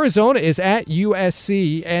 Arizona is at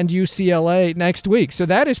USC and UCLA next week. So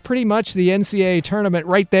that is pretty much the NCAA tournament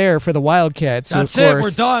right there for the Wildcats. So that's of course, it.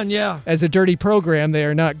 We're done, yeah. As a dirty program, they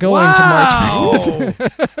are not going to March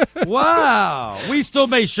Madness. Wow. We still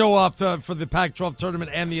may show up for the Pac-12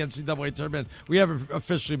 tournament and the NCAA tournament. We haven't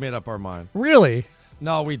officially made up our mind. Really?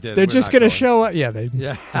 No, we did. They're just going to show up. Yeah.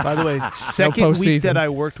 By the way, second week postseason. that I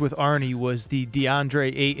worked with Arnie was the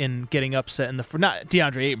DeAndre Ayton getting upset in the not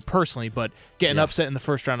DeAndre Ayton personally, but getting upset in the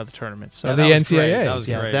first round of the tournament. So the NCAA. That was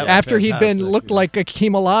great. After he'd looked like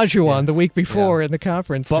Akeem Olajuwon the week before in the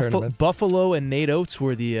conference tournament. Buffalo and Nate Oates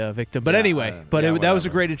were the victim. But anyway, that was a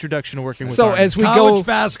great introduction to working with so Arnie. As we college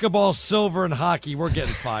basketball, silver, and hockey, we're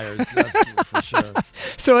getting fired. That's for sure.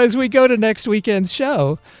 So as we go to next weekend's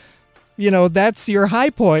show, that's your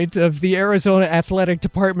high point of the Arizona Athletic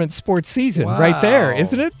Department sports season right there,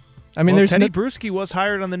 isn't it? I mean, Teddy Bruschi was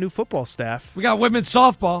hired on the new football staff. We got women's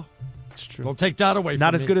softball. It's true. Don't take that away from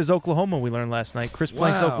Not as me. good as Oklahoma, we learned last night. Chris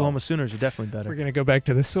Plank's Oklahoma Sooners are definitely better. We're going to go back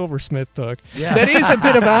to the Silversmith talk. Yeah. That is a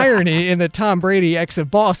bit of irony in that Tom Brady, ex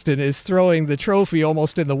of Boston, is throwing the trophy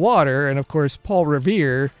almost in the water. And, of course, Paul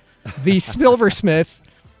Revere, the Silversmith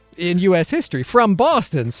in U.S. history from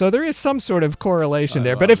Boston. So there is some sort of correlation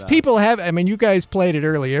there. But if people have, you guys played it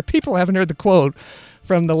earlier. People haven't heard the quote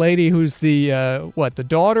from the lady who's the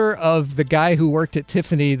daughter of the guy who worked at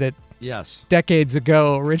Tiffany that decades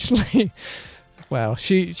ago originally. Well,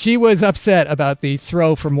 she was upset about the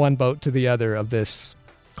throw from one boat to the other of this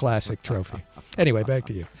classic trophy. Anyway, back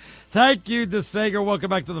to you. Thank you, DeSager. Welcome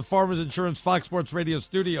back to the Farmers Insurance Fox Sports Radio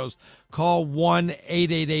studios. Call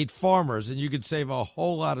 1-888-FARMERS, and you can save a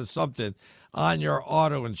whole lot of something on your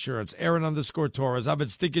auto insurance. Aaron_Torres. I'm at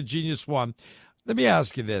Stinking Genius 1. Let me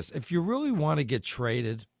ask you this. If you really want to get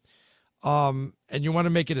traded, and you want to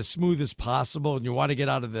make it as smooth as possible, and you want to get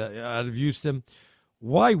out of Houston,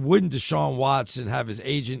 why wouldn't Deshaun Watson have his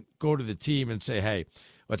agent go to the team and say, hey,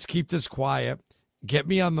 let's keep this quiet, get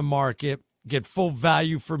me on the market, get full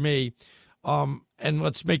value for me, and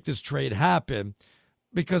let's make this trade happen?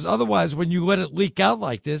 Because otherwise, when you let it leak out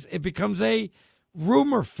like this, it becomes a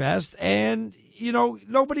rumor fest, and,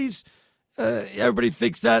 nobody's everybody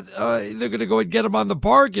thinks that they're going to go and get him on the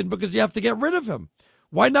bargain because you have to get rid of him.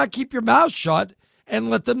 Why not keep your mouth shut and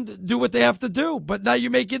let them do what they have to do? But now you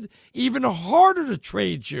make it even harder to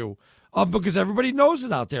trade you because everybody knows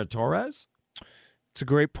it out there, Torres. It's a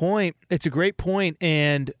great point.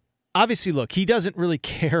 And obviously, look, he doesn't really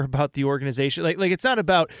care about the organization. Like it's not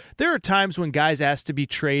about – there are times when guys ask to be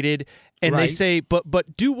traded and they say,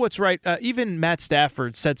 but do what's right. Even Matt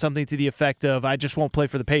Stafford said something to the effect of, I just won't play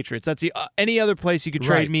for the Patriots. That's any other place you could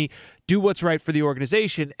trade me. Do what's right for the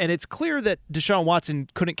organization. And it's clear that Deshaun Watson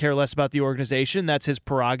couldn't care less about the organization. That's his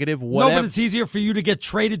prerogative. Whatever. No, but it's easier for you to get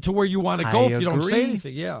traded to where you want to go if you don't say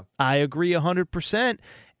anything. Yeah, I agree 100%.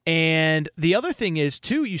 And the other thing is,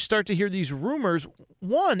 too, you start to hear these rumors.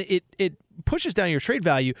 One, it pushes down your trade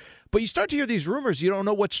value, but you start to hear these rumors. You don't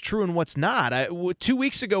know what's true and what's not. 2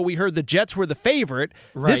 weeks ago, we heard the Jets were the favorite.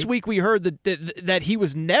 Right. This week, we heard that he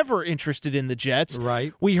was never interested in the Jets.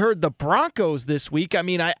 Right. We heard the Broncos this week. I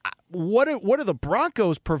mean, what do the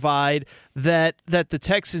Broncos provide that the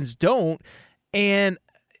Texans don't? And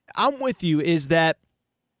I'm with you, is that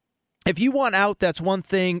if you want out, that's one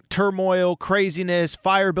thing. Turmoil, craziness,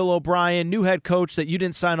 fire Bill O'Brien, new head coach that you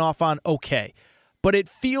didn't sign off on, okay. But it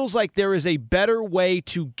feels like there is a better way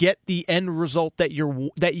to get the end result that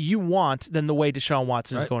you want than the way Deshaun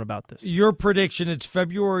Watson is going about this. Your prediction, it's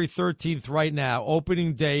February 13th right now,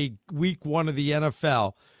 opening day, week 1 of the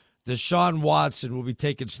NFL. Deshaun Watson will be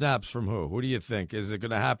taking snaps from who? Who do you think? Is it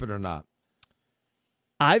going to happen or not?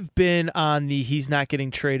 I've been on the he's not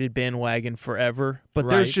getting traded bandwagon forever, but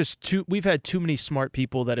there's just we've had too many smart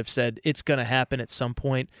people that have said it's going to happen at some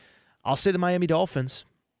point. I'll say the Miami Dolphins.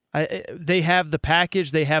 They have the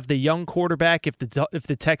package. They have the young quarterback. If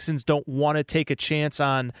the Texans don't want to take a chance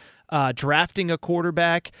on drafting a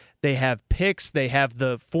quarterback, they have picks. They have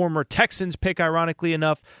the former Texans pick, ironically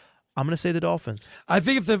enough. I'm going to say the Dolphins. I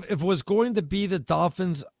think if it was going to be the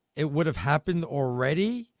Dolphins, it would have happened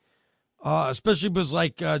already. Especially because,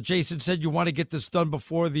 like Jason said, you want to get this done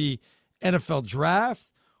before the NFL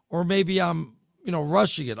draft, or maybe I'm,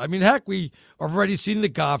 rushing it. I mean, heck, we have already seen the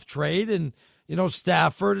Goff trade and,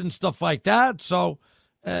 Stafford and stuff like that. So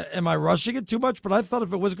am I rushing it too much? But I thought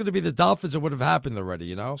if it was going to be the Dolphins, it would have happened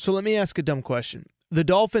already, So let me ask a dumb question. The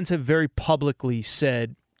Dolphins have very publicly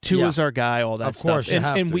said Tua's our guy, all that stuff. Of course, you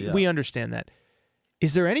have to, we understand that.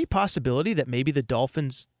 Is there any possibility that maybe the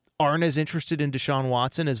Dolphins aren't as interested in Deshaun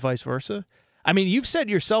Watson as vice versa? I mean, you've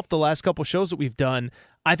said yourself the last couple shows that we've done,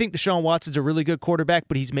 I think Deshaun Watson's a really good quarterback,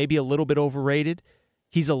 but he's maybe a little bit overrated.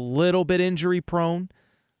 He's a little bit injury prone.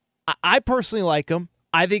 I personally like him.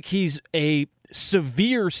 I think he's a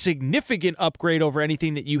severe, significant upgrade over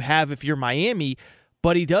anything that you have if you're Miami,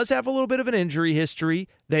 but he does have a little bit of an injury history.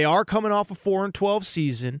 They are coming off a 4-12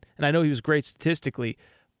 season, and I know he was great statistically,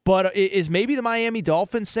 but is maybe the Miami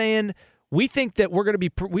Dolphins saying, we think that we're going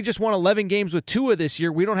to we just won 11 games with Tua this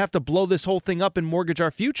year. We don't have to blow this whole thing up and mortgage our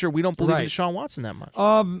future. We don't believe in Deshaun Watson that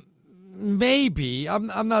much. Maybe.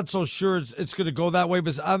 I'm not so sure it's going to go that way,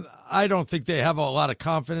 but I don't think they have a lot of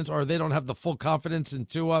confidence, or they don't have the full confidence in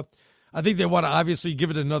Tua. I think they want to obviously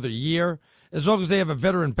give it another year, as long as they have a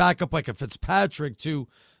veteran backup like a Fitzpatrick to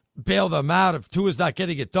bail them out if Tua's not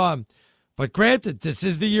getting it done. But granted, this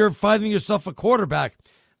is the year of finding yourself a quarterback.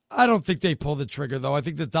 I don't think they pull the trigger, though. I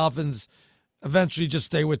think the Dolphins eventually just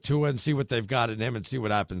stay with Tua and see what they've got in him and see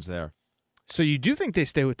what happens there. So you do think they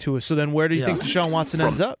stay with Tua. So then where do you think Deshaun Watson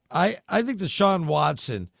ends up? I think Deshaun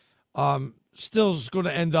Watson still is going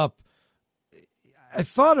to end up. I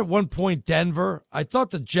thought at one point Denver. I thought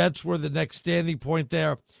the Jets were the next standing point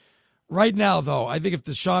there. Right now, though, I think if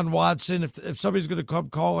Deshaun Watson, if somebody's going to come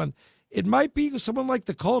calling, it might be someone like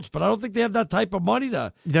the Colts, but I don't think they have that type of money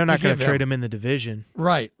to. They're not going to trade him in the division.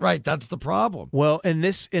 Right. That's the problem. Well, and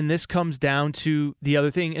this comes down to the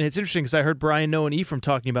other thing, and it's interesting because I heard Brian Noe and Ephraim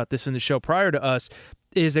talking about this in the show prior to us.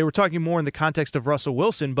 Is they were talking more in the context of Russell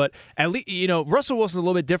Wilson, but at least Russell Wilson's a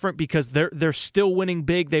little bit different because they're still winning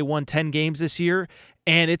big. They won 10 games this year,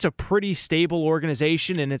 and it's a pretty stable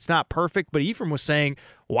organization, and it's not perfect. But Ephraim was saying,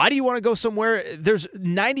 why do you want to go somewhere? There's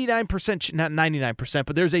 99%, not 99%,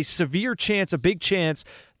 but there's a severe chance, a big chance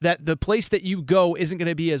that the place that you go isn't going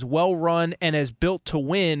to be as well run and as built to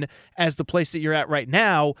win as the place that you're at right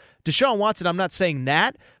now. Deshaun Watson, I'm not saying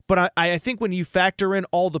that, but I think when you factor in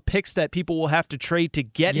all the picks that people will have to trade to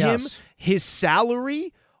get him, his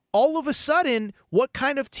salary, all of a sudden, what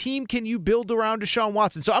kind of team can you build around Deshaun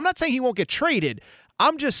Watson? So I'm not saying he won't get traded.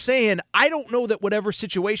 I'm just saying I don't know that whatever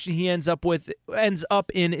situation he ends up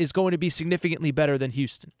in is going to be significantly better than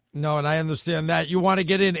Houston. No, and I understand that. You want to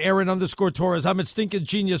get in Aaron_Torres. I'm at Stinking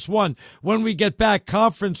Genius 1. When we get back,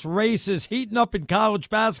 conference races heating up in college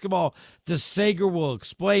basketball. DeSager will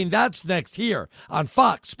explain. That's next here on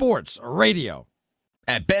Fox Sports Radio.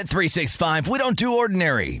 At Bet365, we don't do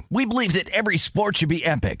ordinary. We believe that every sport should be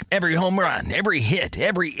epic. Every home run, every hit,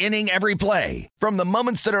 every inning, every play. From the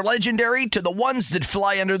moments that are legendary to the ones that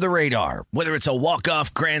fly under the radar. Whether it's a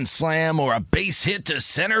walk-off grand slam or a base hit to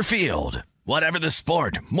center field. Whatever the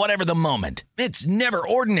sport, whatever the moment. It's never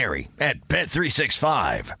ordinary at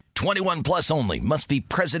Bet365. 21 plus only. Must be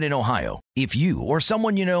present in Ohio. If you or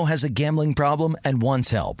someone you know has a gambling problem and wants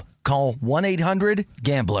help, call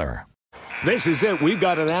 1-800-GAMBLER. This is it. We've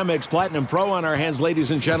got an Amex Platinum Pro on our hands, ladies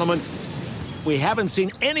and gentlemen. We haven't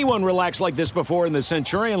seen anyone relax like this before in the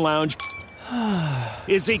Centurion Lounge.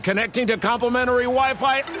 Is he connecting to complimentary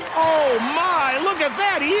Wi-Fi? Oh, my! Look at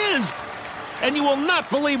that! He is! And you will not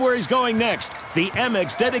believe where he's going next. The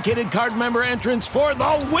Amex dedicated card member entrance for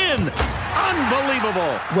the win.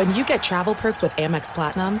 Unbelievable. When you get travel perks with Amex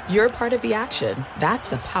Platinum, you're part of the action. That's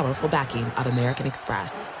the powerful backing of American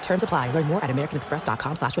Express. Terms apply. Learn more at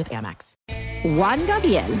americanexpress.com/withAmex. Juan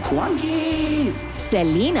Gabriel. Juanquis.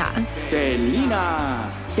 Selena.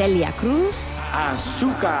 Selena. Celia Cruz.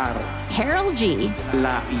 Azúcar. Karol G.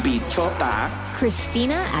 La Bichota.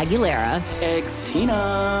 Christina Aguilera.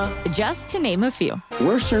 Ex-Tina. Just to name a few.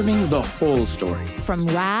 We're serving the whole story. From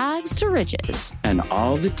rags to riches. And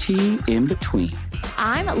all the tea in between.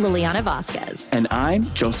 I'm Liliana Vasquez. And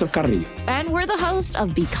I'm Joseph Carrillo. And we're the host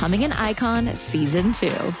of Becoming an Icon Season 2.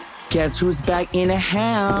 Guess who's back in the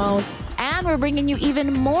house? And we're bringing you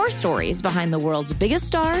even more stories behind the world's biggest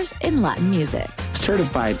stars in Latin music.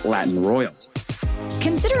 Certified Latin royalty.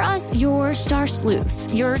 Consider us your star sleuths,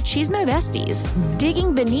 your chisme besties,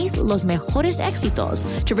 digging beneath los mejores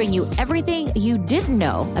éxitos to bring you everything you didn't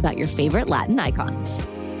know about your favorite Latin icons.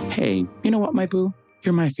 Hey, you know what, my boo?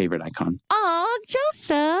 You're my favorite icon. Aw,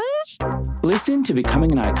 Joseph. Listen to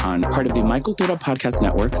Becoming an Icon, part of the Michael Dura Podcast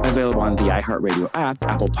Network, available on the iHeartRadio app,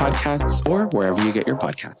 Apple Podcasts, or wherever you get your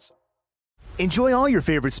podcasts. Enjoy all your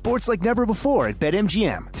favorite sports like never before at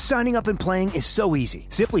BetMGM. Signing up and playing is so easy.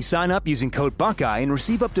 Simply sign up using code Buckeye and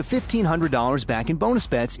receive up to $1,500 back in bonus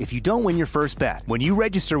bets if you don't win your first bet. When you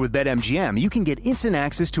register with BetMGM, you can get instant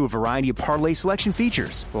access to a variety of parlay selection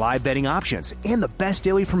features, live betting options, and the best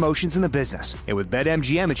daily promotions in the business. And with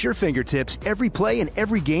BetMGM at your fingertips, every play and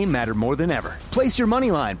every game matter more than ever. Place your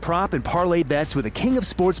moneyline, prop, and parlay bets with the king of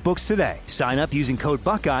sportsbooks today. Sign up using code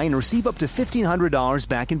Buckeye and receive up to $1,500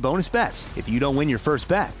 back in bonus bets if you don't win your first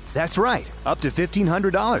bet. That's right, up to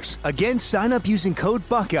 $1,500. Again, sign up using code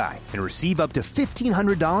Buckeye and receive up to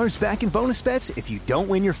 $1,500 back in bonus bets if you don't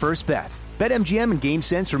win your first bet. BetMGM and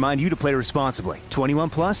GameSense remind you to play responsibly. 21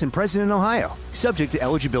 plus and present in Ohio. Subject to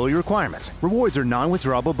eligibility requirements. Rewards are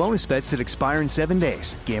non-withdrawable bonus bets that expire in 7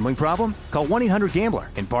 days. Gambling problem? Call 1-800-GAMBLER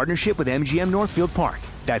in partnership with MGM Northfield Park.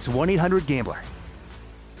 That's 1-800-GAMBLER.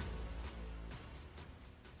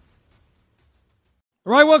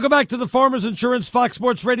 All right, welcome back to the Farmers Insurance Fox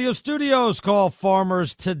Sports Radio studios. Call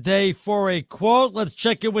Farmers today for a quote. Let's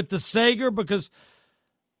check in with the Sager because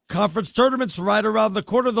conference tournaments right around the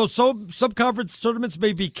corner. Though some conference tournaments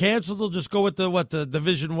may be canceled. They'll just go with the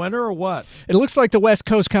division winner or what? It looks like the West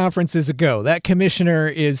Coast Conference is a go. That commissioner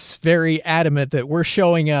is very adamant that we're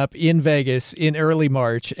showing up in Vegas in early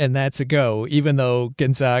March, and that's a go, even though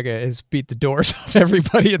Gonzaga has beat the doors off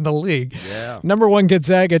everybody in the league. Yeah. Number one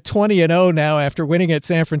Gonzaga 20-0 now after winning at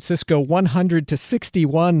San Francisco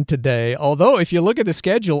 100-61 today. Although if you look at the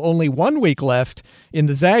schedule, only 1 week left in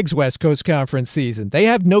the Zags West Coast Conference season. They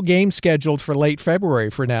have no game scheduled for late February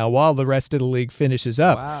for now, while the rest of the league finishes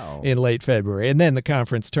up in late February, and then the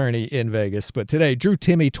conference tourney in Vegas. But today, Drew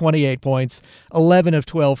Timme, 28 points, 11 of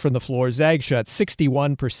 12 from the floor. Zags shot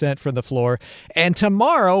 61% from the floor. And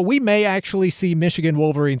tomorrow, we may actually see Michigan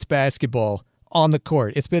Wolverines basketball on the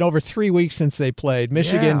court. It's been over 3 weeks since they played.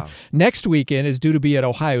 Michigan next weekend is due to be at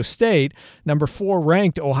Ohio State. Number 4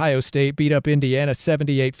 ranked Ohio State beat up Indiana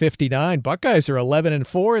 78-59. Buckeyes are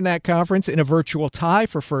 11-4 in that conference in a virtual tie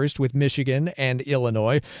for first with Michigan and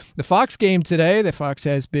Illinois. The Fox game today, the Fox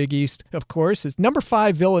has Big East, of course, is number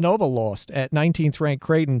 5 Villanova lost at 19th ranked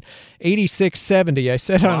Creighton 86-70. I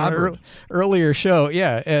said on an earlier show,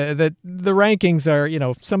 that the rankings are,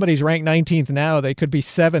 somebody's ranked 19th now, they could be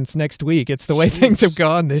 7th next week. It's the way things have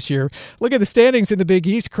gone this year. Look at the standings in the Big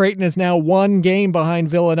East. Creighton is now 1 game behind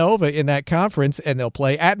Villanova in that conference, and they'll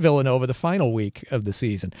play at Villanova the final week of the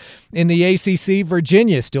season. In the ACC,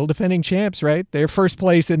 Virginia, still defending champs, right? They're first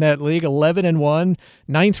place in that league, 11-1.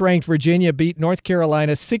 9th-ranked Virginia beat North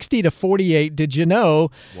Carolina 60-48. Did you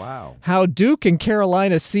know how Duke and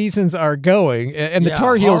Carolina seasons are going? And the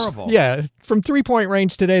Tar Heels, from three-point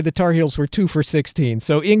range today, the Tar Heels were 2 for 16.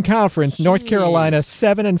 So in conference, North Carolina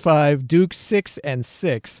 7-5, Duke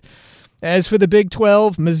 6-6. As for the Big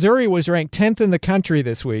 12, Missouri was ranked 10th in the country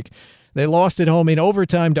this week. They lost at home in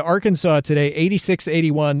overtime to Arkansas today,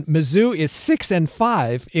 86-81. Mizzou is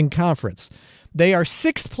 6-5 in conference. They are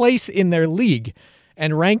 6th place in their league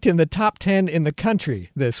and ranked in the top 10 in the country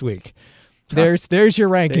this week. There's your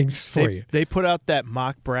rankings for you. They put out that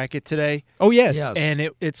mock bracket today. Oh, yes. And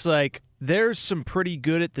it's like there's some pretty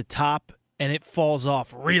good at the top, and it falls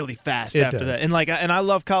off really fast after that. And I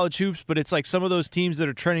love college hoops, but it's like some of those teams that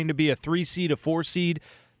are trending to be a 3 seed, a 4 seed,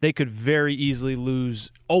 they could very easily lose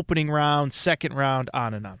opening round, second round,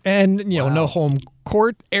 on and on. And, no home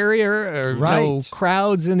court area or no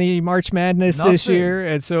crowds in the March Madness this year.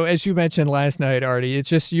 And so, as you mentioned last night, Artie, it's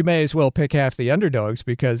just you may as well pick half the underdogs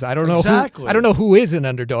because I don't know who is an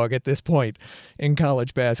underdog at this point in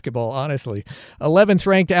college basketball, honestly. 11th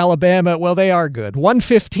ranked Alabama, well, they are good.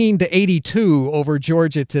 115-82 over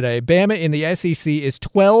Georgia today. Bama in the SEC is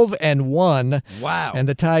 12-1. Wow. And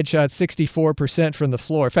the Tide shot 64% from the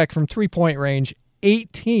floor. In fact, from three-point range,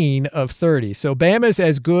 18 of 30. So Bama's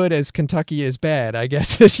as good as Kentucky is bad, I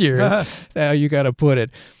guess, this year. Now you got to put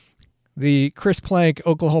it. The Chris Plank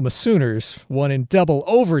Oklahoma Sooners won in double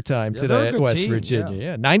overtime today at West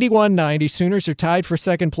Virginia. 91-90. Sooners are tied for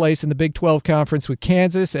second place in the Big 12 Conference with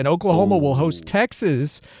Kansas, and Oklahoma will host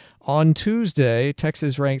Texas on Tuesday.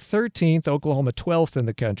 Texas ranked 13th, Oklahoma 12th in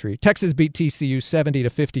the country. Texas beat TCU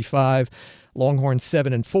 70-55. Longhorns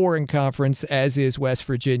 7-4 in conference, as is West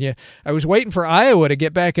Virginia. I was waiting for Iowa to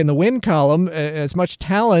get back in the win column. As much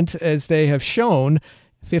talent as they have shown,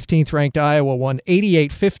 15th ranked Iowa won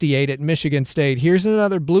 88-58 at Michigan State. Here's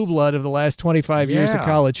another blue blood of the last 25 years of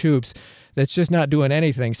college hoops that's just not doing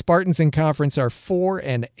anything. Spartans in conference are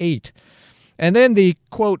 4-8. And then the,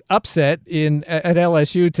 quote, upset at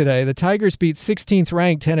LSU today. The Tigers beat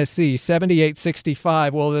 16th-ranked Tennessee,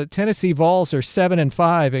 78-65. Well, the Tennessee Vols are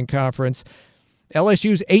 7-5 in conference.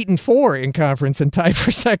 LSU's 8-4 in conference and tied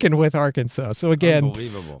for second with Arkansas. So, again,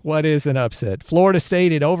 what is an upset? Florida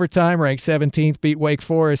State in overtime, ranked 17th, beat Wake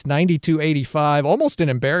Forest 92-85. Almost an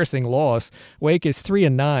embarrassing loss. Wake is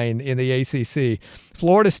 3-9 in the ACC.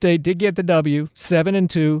 Florida State did get the W,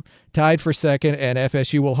 7-2. Tied for second, and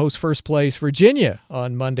FSU will host first place Virginia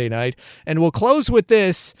on Monday night. And we'll close with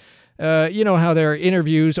this. You know how there are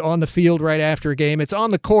interviews on the field right after a game. It's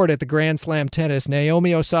on the court at the Grand Slam tennis.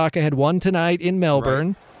 Naomi Osaka had won tonight in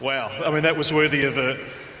Melbourne. Wow. I mean, that was worthy of a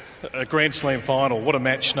Grand Slam final. What a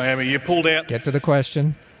match, Naomi. You pulled out. Get to the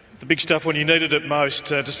question. The big stuff when you needed it most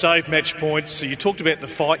to save match points. So you talked about the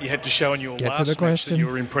fight you had to show in your last match that you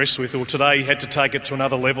were impressed with. Or today you had to take it to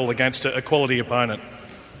another level against a quality opponent.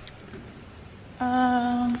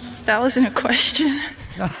 That wasn't a question.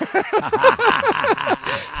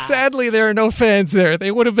 Sadly, there are no fans there.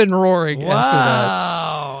 They would have been roaring after that.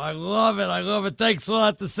 Wow. I love it. Thanks a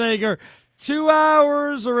lot, the Sager. 2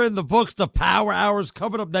 hours are in the books. The Power Hour's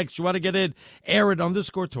coming up next. You want to get in?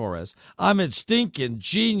 Aaron_Torres. I'm in Stinkin'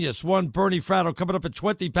 Genius. One Bernie Fratto coming up at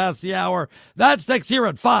 20 past the hour. That's next here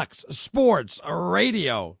at Fox Sports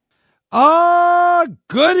Radio.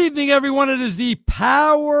 Good evening, everyone. It is the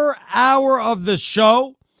Power Hour of the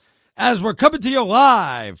show as we're coming to you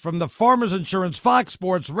live from the Farmers Insurance Fox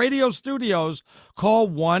Sports Radio studios. Call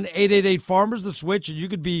 1-888-FARMERS the switch, and you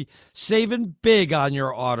could be saving big on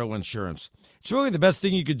your auto insurance. It's really the best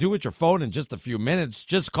thing you could do with your phone in just a few minutes.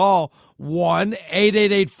 Just call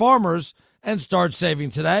 1-888-FARMERS and start saving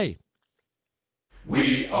today.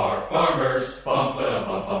 We are farmers. Bum, ba,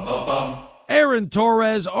 bum, bum, bum, bum. Aaron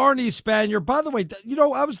Torres, Arnie Spanier. By the way,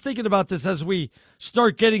 I was thinking about this as we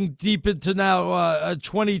start getting deep into now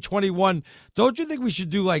 2021. Don't you think we should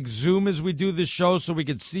do like Zoom as we do this show so we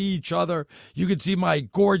could see each other? You could see my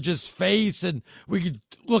gorgeous face and we could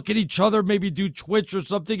look at each other, maybe do Twitch or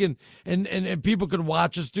something, and people could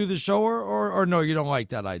watch us do the show, or no, you don't like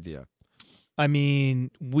that idea? I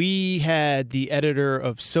mean, we had the editor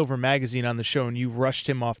of Silver Magazine on the show, and you rushed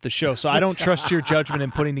him off the show. So I don't trust your judgment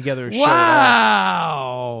in putting together a show.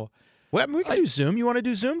 Wow! Well, I mean, we can do Zoom. You want to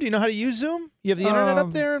do Zoom? Do you know how to use Zoom? You have the internet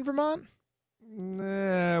up there in Vermont?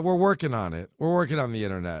 We're working on it. We're working on the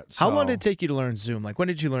internet. How long did it take you to learn Zoom? Like, when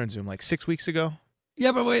did you learn Zoom? Like 6 weeks ago?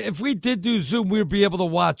 Yeah, but wait, if we did do Zoom, we'd be able to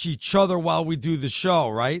watch each other while we do the show,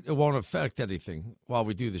 right? It won't affect anything while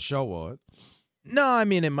we do the show, will it? No, I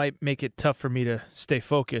mean, it might make it tough for me to stay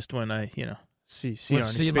focused when I, see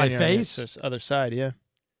my face, on the other side, yeah.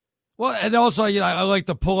 Well, and also, I like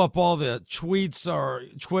to pull up all the tweets or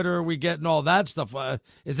Twitter we get and all that stuff.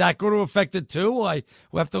 Is that going to affect it too?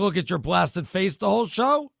 We have to look at your blasted face the whole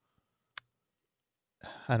show?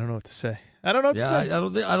 I don't know what to say. I don't know what to say.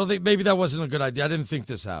 I don't think maybe that wasn't a good idea. I didn't think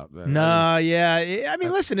this out. I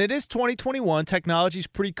mean, listen, it is 2021. Technology's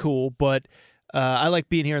pretty cool, but I like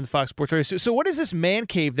being here in the Fox Sports Radio. So what is this man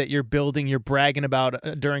cave that you're building, you're bragging about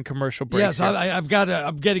during commercial breaks? Yes, I'm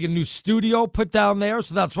getting a new studio put down there,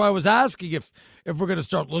 so that's why I was asking if we're going to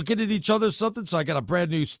start looking at each other or something. So I got a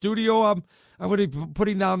brand new studio I'm going to be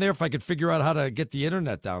putting down there if I could figure out how to get the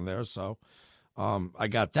internet down there. So I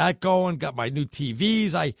got that going, got my new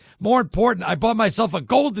TVs. More important, I bought myself a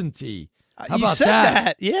golden tee. How about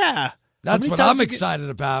that? Yeah. That's what I'm excited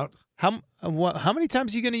about. How many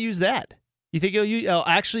times are you going to use that? You think you'll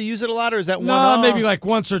actually use it a lot, or is that one? No, maybe like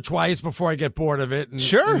once or twice before I get bored of it and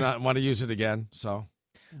sure. not want to use it again. So,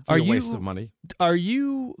 a waste of money. Are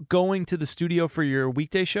you going to the studio for your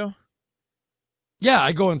weekday show? Yeah,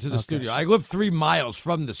 I go into the studio. I live 3 miles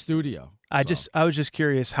from the studio. I was just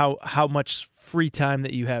curious how much free time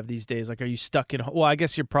that you have these days. Like, are you stuck in? Well, I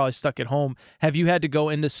guess you're probably stuck at home. Have you had to go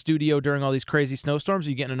into studio during all these crazy snowstorms? Are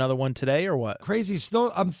you getting another one today, or what? Crazy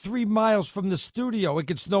snow? I'm 3 miles from the studio. It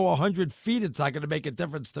could snow 100 feet. It's not going to make a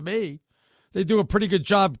difference to me. They do a pretty good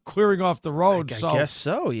job clearing off the road. I guess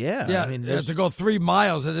so. Yeah. Yeah. I mean, to go 3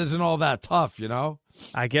 miles, it isn't all that tough,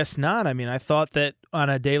 I guess not. I mean, I thought that on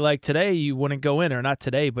a day like today, you wouldn't go in, or not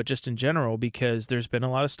today, but just in general, because there's been a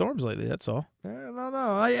lot of storms lately. That's all.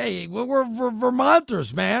 No. Hey, we're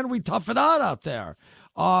Vermonters, man. We tough it out there.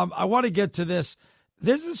 I want to get to this.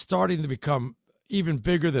 This is starting to become even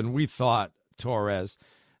bigger than we thought, Torres.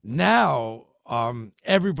 Now,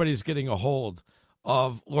 everybody's getting a hold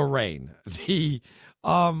of Lorraine, the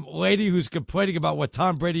lady who's complaining about what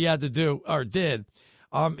Tom Brady had to do or did.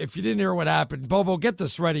 If you didn't hear what happened, Bobo, get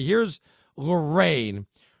this ready. Here's Lorraine.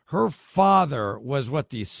 Her father was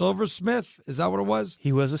the silversmith? Is that what it was?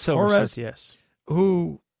 He was a silversmith, yes.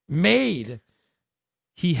 Who made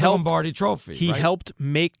the Lombardi Trophy. He helped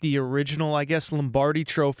make the original, I guess, Lombardi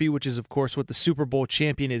Trophy, which is, of course, what the Super Bowl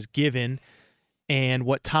champion is given, and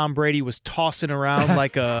what Tom Brady was tossing around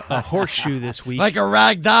like a horseshoe this week. Like a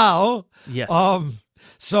rag doll. Yes.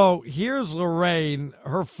 So here's Lorraine.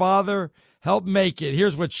 Her father helped make it.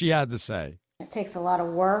 Here's what she had to say. It takes a lot of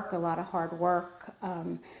work, a lot of hard work,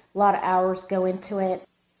 a lot of hours go into it.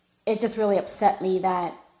 It just really upset me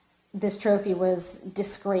that this trophy was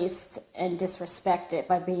disgraced and disrespected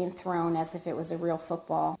by being thrown as if it was a real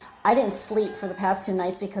football. I didn't sleep for the past 2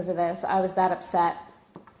 nights because of this. I was that upset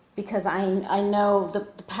because I know the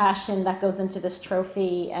passion that goes into this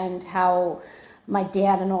trophy and how my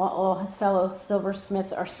dad and all his fellow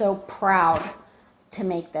silversmiths are so proud to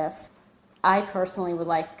make this. I personally would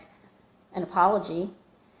like an apology,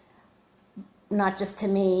 not just to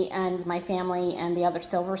me and my family and the other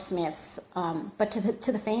silversmiths, but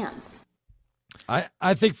to the fans.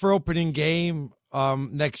 I think for opening game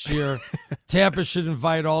next year, Tampa should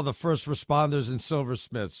invite all the first responders and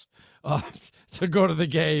silversmiths to go to the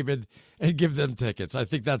game and give them tickets. I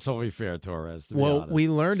think that's only fair, Torres, to be honest. We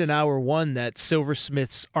learned in hour one that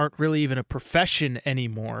silversmiths aren't really even a profession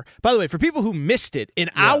anymore. By the way, for people who missed it, in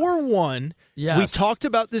hour one, we talked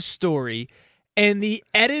about this story, and the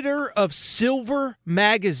editor of Silver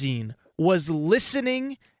Magazine was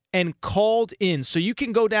listening and called in. So you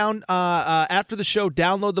can go down after the show,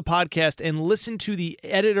 download the podcast, and listen to the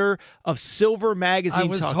editor of Silver Magazine. I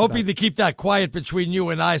was hoping to keep that quiet between you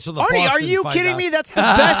and I, so the Artie, boss are didn't you find kidding out. me? That's the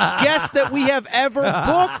best guest that we have ever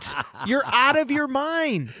booked. You're out of your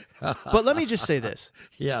mind. But let me just say this.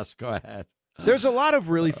 Yes, go ahead. There's a lot of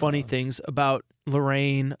really funny things about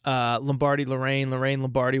Lorraine, Lombardi, Lorraine,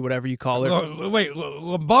 Lombardi, whatever you call her. Wait,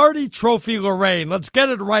 Lombardi Trophy Lorraine. Let's get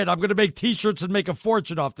it right. I'm going to make T-shirts and make a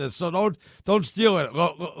fortune off this, so don't steal it.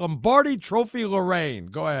 Lombardi Trophy Lorraine.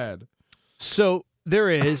 Go ahead. So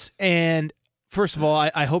there is, and first of all,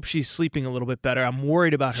 I hope she's sleeping a little bit better. I'm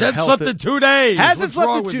worried about her She health. slept in 2 days. Hasn't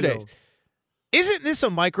slept in 2 days. Isn't this a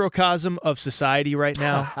microcosm of society right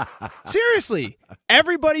now? Seriously.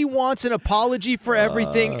 Everybody wants an apology for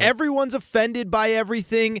everything. Everyone's offended by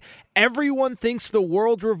everything. Everyone thinks the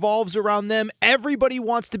world revolves around them. Everybody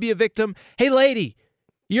wants to be a victim. Hey, lady,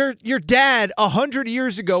 your dad 100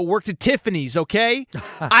 years ago worked at Tiffany's, okay?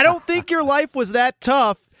 I don't think your life was that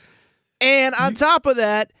tough. And on top of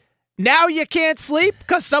that, now you can't sleep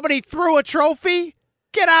because somebody threw a trophy?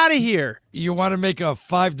 Get out of here. You want to make a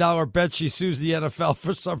 $5 bet she sues the NFL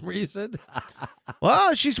for some reason?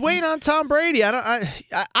 Well, she's waiting on Tom Brady. I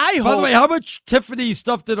hope. By the way, how much Tiffany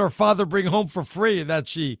stuff did her father bring home for free that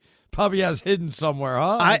she probably has hidden somewhere,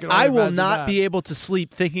 huh? I will not be able to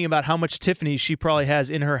sleep thinking about how much Tiffany she probably has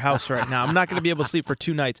in her house right now. I'm not going to be able to sleep for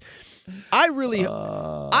 2 nights.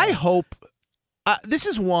 I hope. This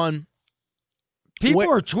is one.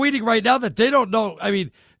 People are tweeting right now that they don't know. I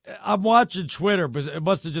mean, I'm watching Twitter, but it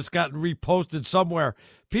must have just gotten reposted somewhere.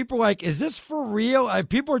 People are like, is this for real?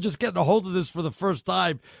 People are just getting a hold of this for the first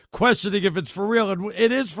time, questioning if it's for real. And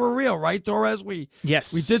it is for real, right, Torres?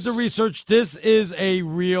 Yes. We did the research. This is a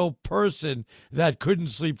real person that couldn't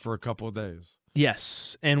sleep for a couple of days.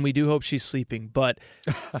 Yes, and we do hope she's sleeping. But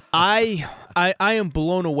I am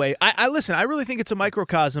blown away. I listen, I really think it's a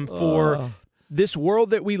microcosm for this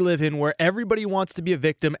world that we live in where everybody wants to be a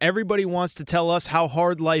victim. Everybody wants to tell us how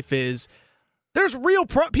hard life is. There's real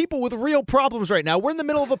people with real problems right now. We're in the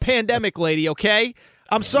middle of a pandemic, lady, okay?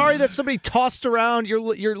 I'm sorry that somebody tossed around your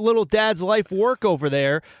little dad's life work over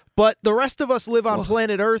there, but the rest of us live on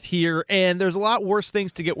planet Earth here, and there's a lot worse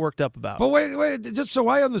things to get worked up about. But wait, just so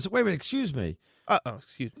I understand. Wait a minute, excuse me.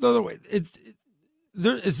 Excuse me. No, wait. Is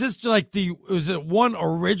this like is it one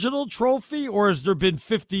original trophy, or has there been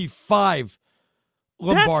 55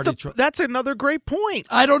 Lombardi trophies? That's another great point.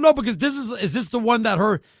 I don't know, because is this the one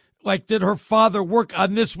that did her father work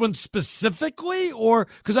on this one specifically, or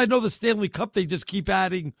because I know the Stanley Cup, they just keep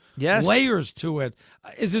adding layers to it.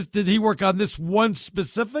 Did he work on this one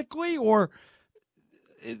specifically, or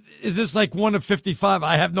is this like one of 55?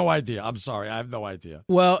 I have no idea. I'm sorry, I have no idea.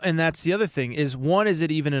 Well, and that's the other thing is, one, is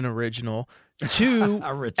it even an original? Two,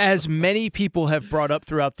 as many people have brought up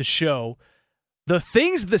throughout the show, the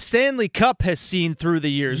things the Stanley Cup has seen through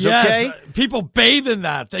the years, okay? People bathe in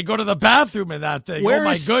that. They go to the bathroom in that thing.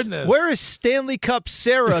 My goodness. Where is Stanley Cup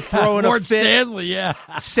Sarah throwing a fit? Stanley, yeah.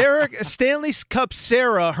 Stanley Cup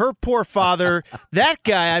Sarah, her poor father, that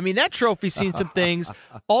guy, I mean, that trophy's seen some things.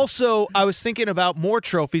 Also, I was thinking about more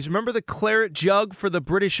trophies. Remember the claret jug for the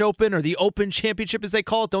British Open, or the Open Championship as they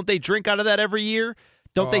call it? Don't they drink out of that every year?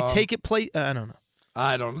 Don't they take it I don't know.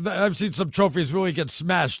 I don't know. I've seen some trophies really get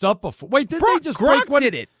smashed up before. Wait, did they just Gronk break one?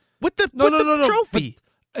 Did it with the trophy?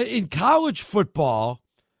 But in college football,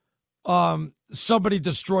 somebody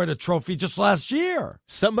destroyed a trophy just last year.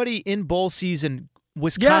 Somebody in bowl season,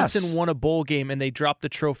 Wisconsin won a bowl game, and they dropped the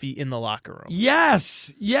trophy in the locker room.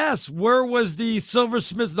 Yes. Where was the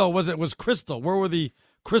silversmiths? No, it was Crystal. Where were the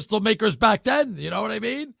crystal makers back then? You know what I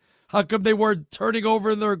mean? How come they weren't turning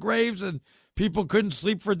over in their graves and people couldn't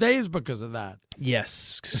sleep for days because of that?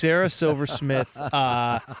 Yes, Sarah Silversmith.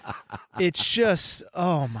 It's just,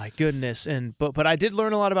 oh my goodness! But I did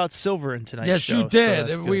learn a lot about silver in tonight's show. Yes, you did.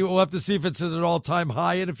 So we will have to see if it's at an all-time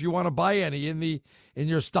high, and if you want to buy any in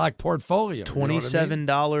your stock portfolio.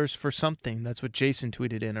 $27 for something. That's what Jason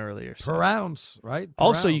tweeted in earlier. So. Per ounce, right?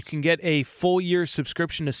 You can get a full-year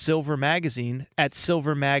subscription to Silver Magazine at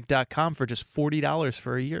silvermag.com for just $40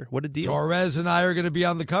 for a year. What a deal! Torres and I are going to be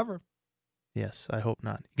on the cover. Yes, I hope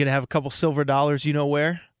not. You're going to have a couple silver dollars, you know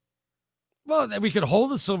where? Well, then we could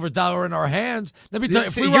hold a silver dollar in our hands. Let me tell you,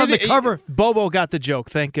 if we were on the cover. Bobo got the joke,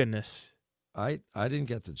 thank goodness. I didn't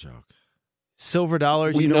get the joke. Silver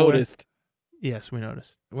dollars, we you know noticed. Yes, we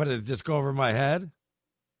noticed. What, did it just go over my head?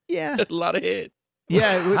 Yeah. A lot of hit.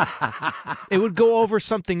 Yeah, it would go over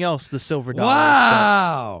something else, the silver dollars.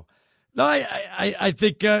 Wow. No, I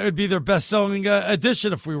think it would be their best-selling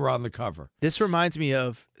edition if we were on the cover. This reminds me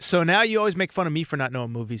of, so now you always make fun of me for not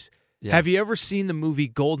knowing movies. Yeah. Have you ever seen the movie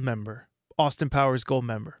Goldmember? Austin Powers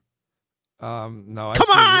Goldmember? No.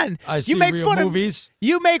 Come on! I see you make real fun movies.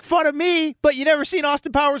 You make fun of me, but you never seen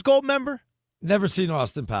Austin Powers Goldmember? Never seen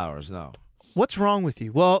Austin Powers, no. What's wrong with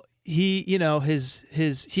you? Well, he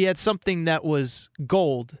had something that was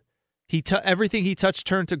gold. Everything he touched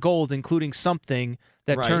turned to gold, including something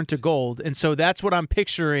that turned to gold. And so that's what I'm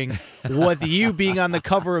picturing with you being on the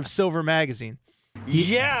cover of Silver Magazine.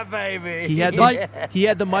 Yeah, baby. He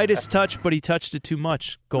had the Midas touch, but he touched it too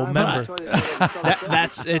much. Goldmember.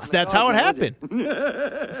 That's how it happened.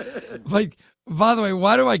 Like, by the way,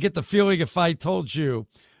 why do I get the feeling if I told you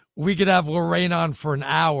we could have Lorraine on for an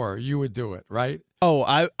hour, you would do it, right? Oh,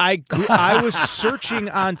 I was searching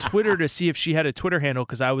on Twitter to see if she had a Twitter handle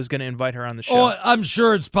because I was going to invite her on the show. Oh, I'm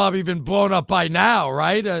sure it's probably been blown up by now,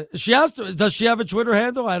 right? She has to. Does she have a Twitter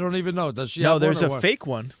handle? I don't even know. Does she? No, have there's one a fake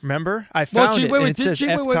one. Remember, I found it. And it says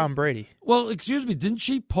F. Tom Brady. Well, excuse me. Didn't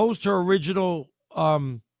she post her original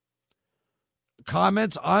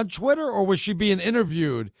comments on Twitter, or was she being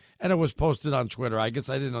interviewed and it was posted on Twitter? I guess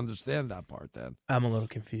I didn't understand that part then. I'm a little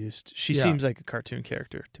confused. She seems like a cartoon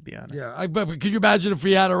character, to be honest. Yeah, but can you imagine if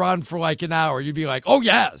we had her on for like an hour? You'd be like, oh,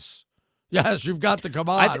 yes, you've got to come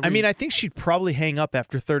on. I mean, I think she'd probably hang up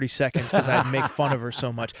after 30 seconds because I'd make fun of her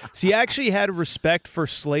so much. See, I actually had respect for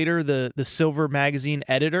Slater, the Silver Magazine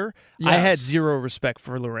editor. Yes. I had zero respect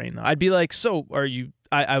for Lorraine, though. I'd be like, so are you...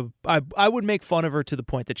 I would make fun of her to the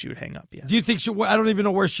point that she would hang up. Yeah. Do you think I don't even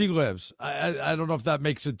know where she lives. I don't know if that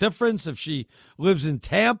makes a difference. If she lives in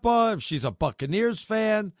Tampa, if she's a Buccaneers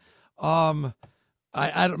fan, wouldn't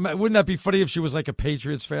that be funny if she was like a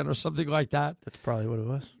Patriots fan or something like that? That's probably what it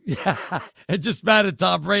was. Yeah, and just mad at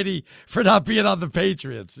Tom Brady for not being on the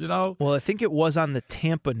Patriots. You know. Well, I think it was on the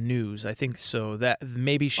Tampa News. I think so. That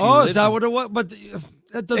maybe she. Oh, is that what it was? But.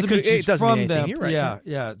 That doesn't mean she's from them. Right.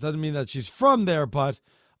 Yeah. It doesn't mean that she's from there, but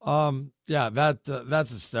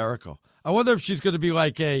that's hysterical. I wonder if she's going to be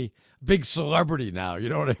like a big celebrity now. You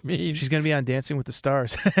know what I mean? She's going to be on Dancing with the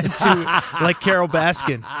Stars, like Carol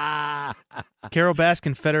Baskin. Carol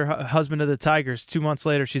Baskin fed her husband to the Tigers. 2 months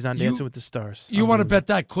later, she's on Dancing with the Stars. You want to bet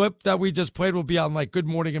that clip that we just played will be on like Good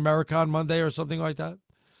Morning America on Monday or something like that?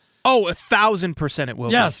 Oh, 1,000% it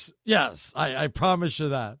will. Yes. I promise you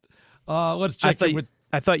that. Let's check in with.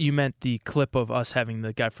 I thought you meant the clip of us having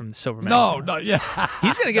the guy from the Silver Magazine. No, yeah.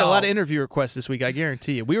 He's going to get a lot of interview requests this week, I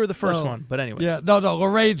guarantee you. We were the first one, but anyway. Yeah, no,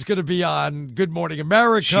 Lorraine's going to be on Good Morning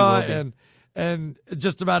America and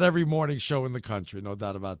just about every morning show in the country, no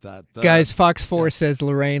doubt about that. Guys, Fox 4 says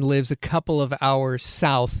Lorraine lives a couple of hours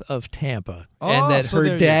south of Tampa, and that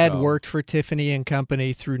her dad worked for Tiffany &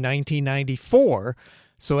 Company through 1994.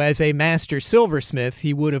 So as a master silversmith,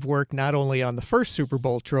 he would have worked not only on the first Super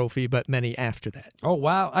Bowl trophy, but many after that. Oh,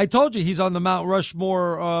 wow. I told you he's on the Mount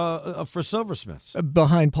Rushmore for silversmiths.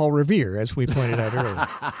 Behind Paul Revere, as we pointed out earlier.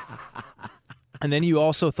 And then you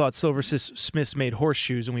also thought silversmiths made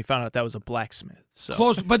horseshoes, and we found out that was a blacksmith. So.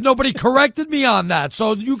 Close, but nobody corrected me on that.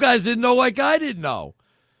 So you guys didn't know like I didn't know.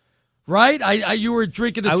 Right? You were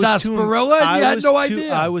drinking a sarsaparilla and you had no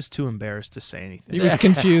idea. I was too embarrassed to say anything. He was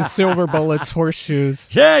confused. Silver bullets,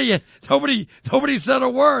 horseshoes. Yeah. Nobody said a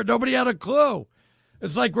word. Nobody had a clue.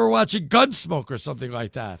 It's like we're watching Gunsmoke or something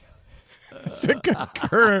like that. It's a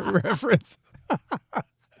concurrent reference.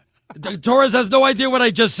 Torres has no idea what I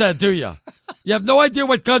just said, do you? You have no idea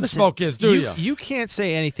what Gunsmoke is, do you? You can't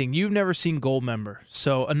say anything. You've never seen Goldmember,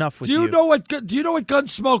 so enough with you. Do you know what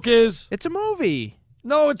Gunsmoke is? It's a movie.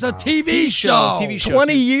 No, it's a TV show.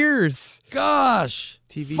 20 years. Gosh.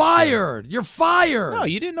 TV fired. Show. You're fired. No,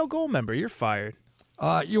 you didn't know Goldmember. You're fired.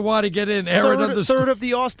 You want to get in Aaron third of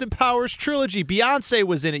the Austin Powers trilogy. Beyonce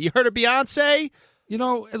was in it. You heard of Beyonce? You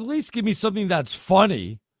know, at least give me something that's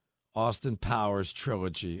funny. Austin Powers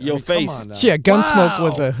trilogy. Your face. Come on now. Yeah, Gunsmoke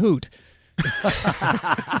was a hoot.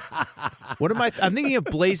 What am I? I'm thinking of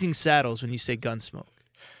Blazing Saddles when you say Gunsmoke.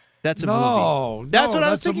 That's a movie. That's what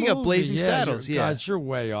I was thinking of, Blazing Saddles. God, you're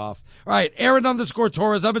way off. All right,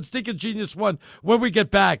 Aaron_Torres. I've been Stinking Genius 1. When we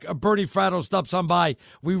get back, Bernie Fratto stops on by.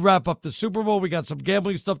 We wrap up the Super Bowl. We got some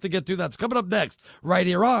gambling stuff to get to. That's coming up next, right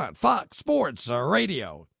here on Fox Sports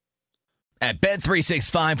Radio. At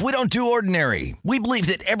Bet365, we don't do ordinary. We believe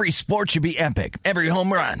that every sport should be epic. Every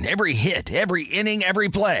home run, every hit, every inning, every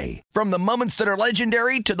play. From the moments that are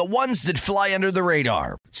legendary to the ones that fly under the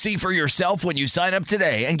radar. See for yourself when you sign up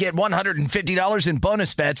today and get $150 in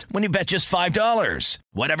bonus bets when you bet just $5.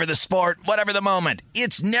 Whatever the sport, whatever the moment,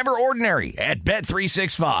 it's never ordinary at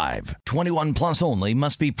Bet365. 21 plus only.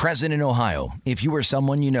 Must be present in Ohio. If you or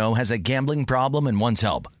someone you know has a gambling problem and wants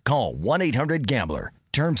help, call 1-800-GAMBLER.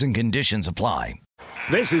 Terms and conditions apply.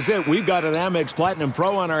 This is it. We've got an Amex Platinum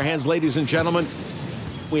Pro on our hands, ladies and gentlemen.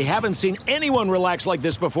 We haven't seen anyone relax like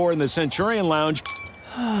this before in the Centurion Lounge.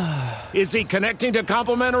 Is he connecting to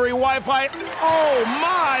complimentary Wi-Fi? Oh,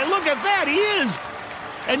 my. Look at that. He is.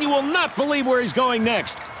 And you will not believe where he's going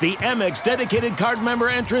next. The Amex dedicated card member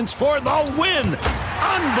entrance for the win.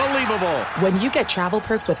 Unbelievable. When you get travel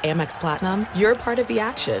perks with Amex Platinum, you're part of the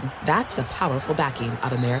action. That's the powerful backing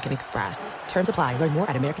of American Express. Terms apply. Learn more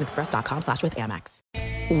at americanexpress.com/withAmex.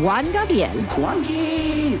 Juan Gabriel.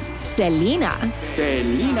 Juanquis. Selena.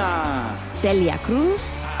 Selena. Celia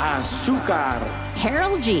Cruz. Azúcar.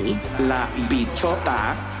 Harold G. La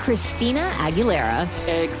Bichota. Christina Aguilera.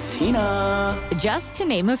 Ex-Tina. Just to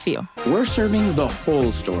name a few. We're serving the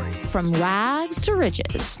whole story. From rags to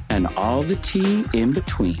riches. And all the tea in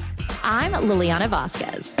between. I'm Liliana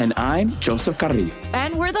Vasquez. And I'm Joseph Carrillo.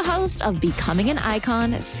 And we're the host of Becoming an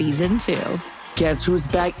Icon Season 2. Guess who's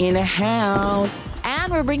back in the house?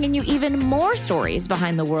 And we're bringing you even more stories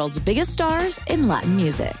behind the world's biggest stars in Latin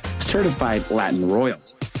music. Certified Latin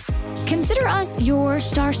royalty. Consider us your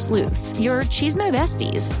star sleuths, your chisme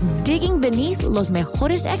besties, digging beneath los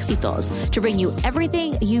mejores éxitos to bring you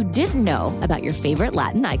everything you didn't know about your favorite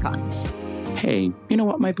Latin icons. Hey, you know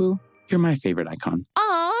what, my boo? You're my favorite icon.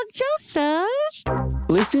 Aw, Joseph.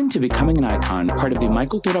 Listen to Becoming an Icon, part of the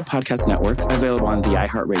Michael Dura Podcast Network, available on the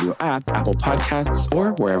iHeartRadio app, Apple Podcasts,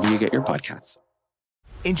 or wherever you get your podcasts.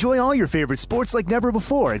 Enjoy all your favorite sports like never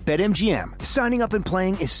before at BetMGM. Signing up and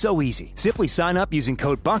playing is so easy. Simply sign up using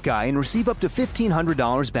code Buckeye and receive up to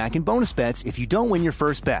 $1,500 back in bonus bets if you don't win your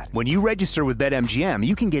first bet. When you register with BetMGM,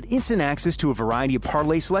 you can get instant access to a variety of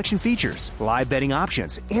parlay selection features, live betting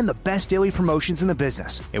options, and the best daily promotions in the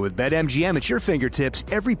business. And with BetMGM at your fingertips,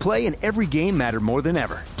 every play and every game matter more than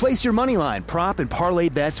ever. Place your moneyline, prop, and parlay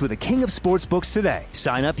bets with the king of sportsbooks today.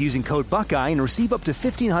 Sign up using code Buckeye and receive up to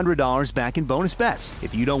 $1,500 back in bonus bets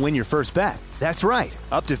if you don't win your first bet. That's right,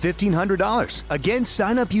 up to $1,500. Again,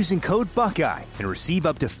 sign up using code Buckeye and receive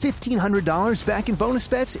up to $1,500 back in bonus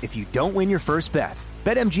bets if you don't win your first bet.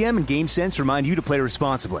 BetMGM and GameSense remind you to play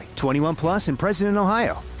responsibly. 21 plus and present in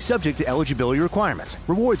Ohio. Subject to eligibility requirements.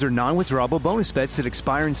 Rewards are non-withdrawable bonus bets that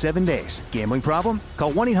expire in 7 days. Gambling problem?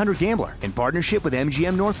 Call 1-800-GAMBLER in partnership with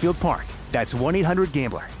MGM Northfield Park. That's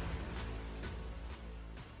 1-800-GAMBLER.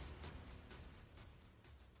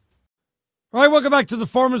 All right, welcome back to the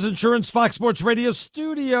Farmers Insurance Fox Sports Radio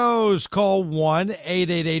studios. Call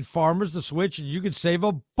 1-888-FARMERS to switch, and you can save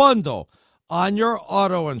a bundle on your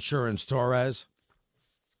auto insurance, Torres.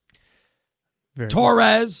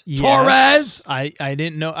 Torres. Yes. I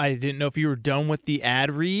didn't know if you were done with the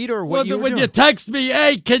ad read or what you were when doing. you text me,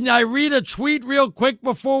 hey, can I read a tweet real quick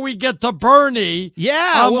before we get to Bernie?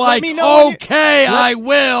 Yeah, I'm well, like, let me know okay, I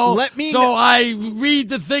will. Let me so know. I read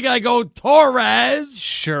the thing. I go, Torres.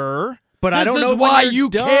 Sure. But I don't know This is why you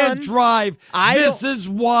done. can't drive. This is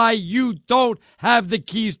why you don't have the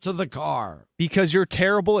keys to the car. Because you're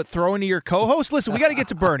terrible at throwing to your co-host? Listen, we got to get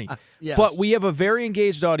to Bernie. Yes. But we have a very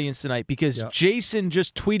engaged audience tonight because Jason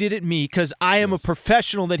just tweeted at me because I am a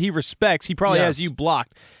professional that he respects. He probably has you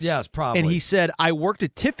blocked. Yes, probably. And he said, I worked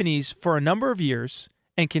at Tiffany's for a number of years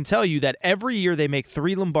and can tell you that every year they make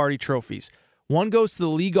 3 Lombardi trophies. One goes to the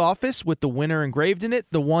league office with the winner engraved in it.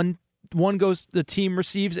 The one goes the team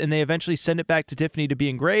receives, and they eventually send it back to Tiffany to be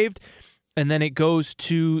engraved. And then it goes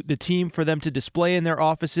to the team for them to display in their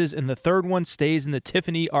offices, and the third one stays in the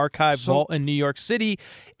Tiffany Archive Vault in New York City.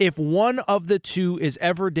 If one of the two is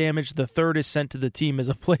ever damaged, the third is sent to the team as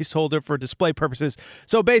a placeholder for display purposes.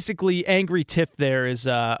 So basically, Angry Tiff there is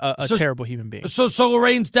a terrible human being. So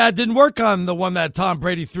Lorraine's dad didn't work on the one that Tom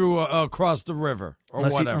Brady threw across the river or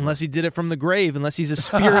whatever. Unless he did it from the grave, unless he's a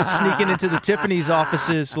spirit sneaking into the Tiffany's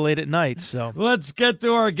offices late at night. So let's get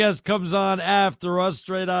to our guest comes on after us,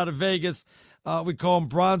 straight out of Vegas. We call him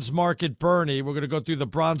Bronze Market Bernie. We're going to go through the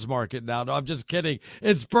Bronze Market now. No, I'm just kidding.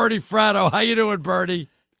 It's Bernie Fratto. How you doing, Bernie?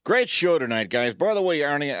 Great show tonight, guys. By the way,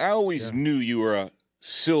 Arnie, I always knew you were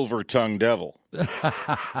silver-tongued devil.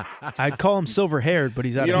 I'd call him silver-haired, but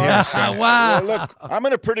he's out of hair. So. Wow. Well, look, I'm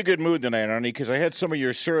in a pretty good mood tonight, Arnie, because I had some of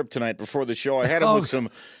your syrup tonight before the show. I had him with some.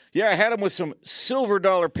 Yeah, I had him with some silver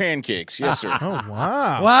dollar pancakes. Yes, sir. Oh,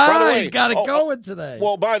 wow. Wow, he's got it going today.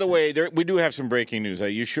 Well, by the way, we do have some breaking news.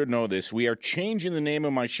 You should know this. We are changing the name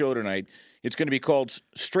of my show tonight. It's going to be called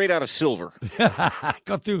Straight Outta Silver.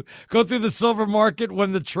 Go through the silver market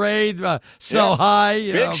when the trade sell high.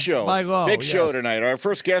 Big show. Big show tonight. Our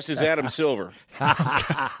first guest is Adam Silver.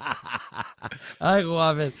 I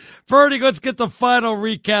love it. Bernie, let's get the final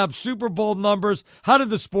recap. Super Bowl numbers. How did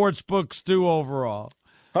the sports books do overall?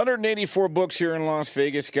 184 books here in Las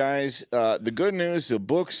Vegas, guys. The good news, the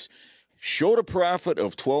books showed a profit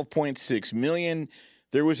of $12.6 million.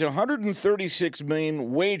 There was $136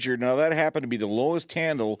 million wagered. Now, that happened to be the lowest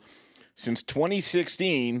handle since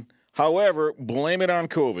 2016. However, blame it on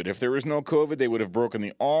COVID. If there was no COVID, they would have broken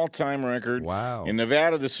the all-time record. Wow. In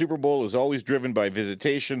Nevada, the Super Bowl is always driven by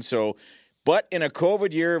visitation. But in a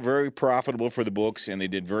COVID year, very profitable for the books, and they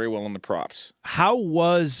did very well in the props. How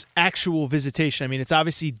was actual visitation? I mean, it's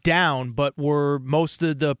obviously down, but were most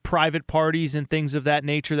of the private parties and things of that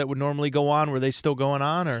nature that would normally go on, were they still going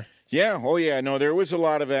on, or? Yeah. Oh, yeah. No, there was a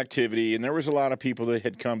lot of activity, and there was a lot of people that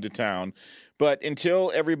had come to town. But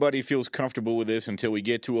until everybody feels comfortable with this, until we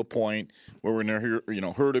get to a point where we're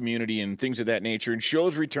in herd immunity and things of that nature, and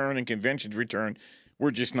shows return and conventions return,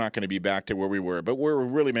 we're just not going to be back to where we were. But we're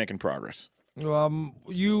really making progress.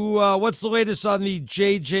 What's the latest on the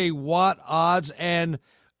J.J. Watt odds, and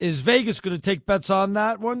is Vegas going to take bets on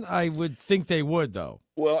that one? I would think they would, though.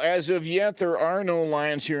 Well, as of yet, there are no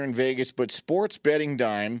lines here in Vegas, but Sports Betting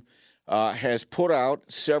Dime has put out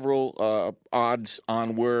several odds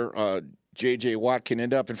on where J.J. Watt can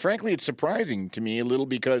end up. And frankly, it's surprising to me a little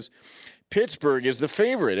because Pittsburgh is the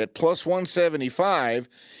favorite at plus 175.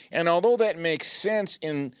 And although that makes sense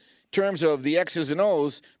in terms of the X's and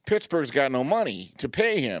O's, Pittsburgh's got no money to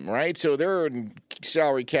pay him, right? So they're in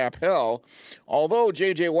salary cap hell. Although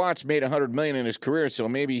J.J. Watt's made $100 million in his career, so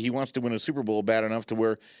maybe he wants to win a Super Bowl bad enough to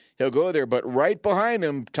where he'll go there. But right behind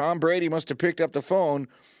him, Tom Brady must have picked up the phone.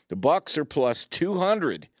 The Bucs are plus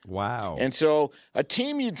 200. Wow. And so a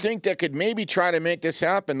team you'd think that could maybe try to make this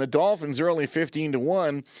happen, the Dolphins are only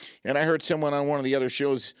 15-1. And I heard someone on one of the other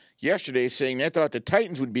shows yesterday saying they thought the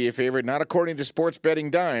Titans would be a favorite, not according to Sports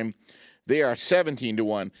Betting Dime. They are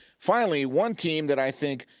 17-1. Finally, one team that I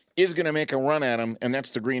think is going to make a run at them, and that's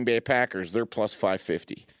the Green Bay Packers. They're plus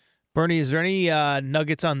 550. Bernie, is there any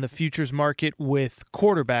nuggets on the futures market with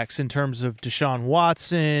quarterbacks in terms of Deshaun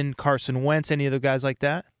Watson, Carson Wentz, any of the guys like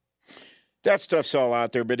that? That stuff's all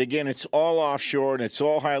out there, but again, it's all offshore and it's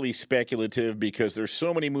all highly speculative because there's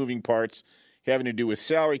so many moving parts having to do with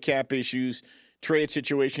salary cap issues, trade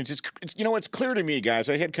situations. It's clear to me, guys.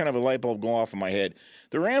 I had kind of a light bulb go off in my head.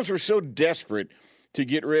 The Rams were so desperate to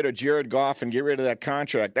get rid of Jared Goff and get rid of that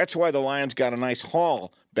contract. That's why the Lions got a nice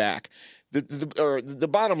haul back. The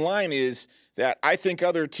bottom line is that I think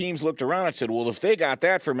other teams looked around and said, well, if they got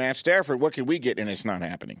that for Matt Stafford, what can we get? And it's not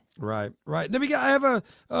happening. Right. I have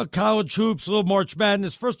a college hoops, a little March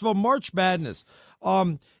Madness. First of all, March Madness.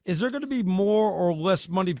 Is there going to be more or less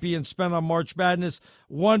money being spent on March Madness?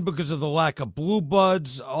 One, because of the lack of blue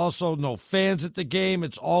bloods, also no fans at the game.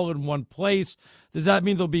 It's all in one place. Does that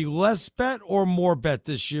mean there'll be less bet or more bet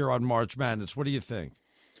this year on March Madness? What do you think?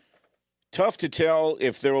 Tough to tell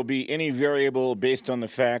if there will be any variable based on the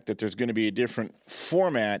fact that there's going to be a different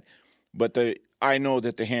format, but I know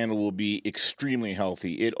that the handle will be extremely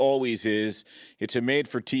healthy. It always is. It's a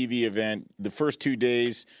made-for-TV event. The first 2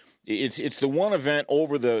 days, it's the one event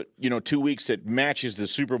over the 2 weeks that matches the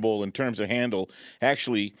Super Bowl in terms of handle,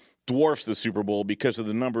 actually dwarfs the Super Bowl because of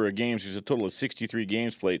the number of games. There's a total of 63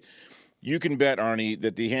 games played. You can bet, Arnie,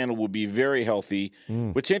 that the handle will be very healthy.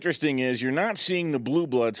 What's interesting is you're not seeing the Blue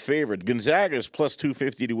Bloods favored. Gonzaga's plus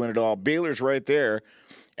 250 to win it all. Baylor's right there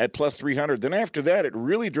at plus 300. Then after that, it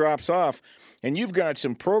really drops off. And you've got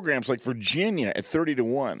some programs like Virginia at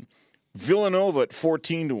 30-1. Villanova at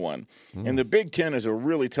 14-1. And the Big Ten is a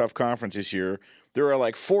really tough conference this year. There are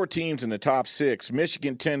like 4 teams in the top 6.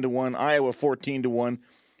 Michigan 10-1, Iowa 14-1,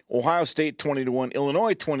 Ohio State 20-1,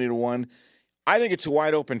 Illinois 20-1. I think it's a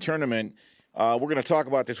wide-open tournament. We're going to talk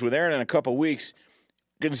about this with Aaron in a couple weeks.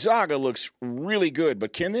 Gonzaga looks really good,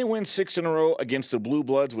 but can they win 6 in a row against the Blue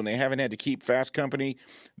Bloods when they haven't had to keep fast company?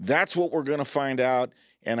 That's what we're going to find out,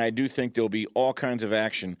 and I do think there'll be all kinds of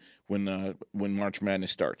action when March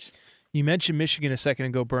Madness starts. You mentioned Michigan a second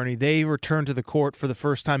ago, Bernie. They returned to the court for the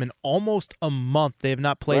first time in almost a month. They have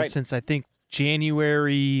not played since, I think,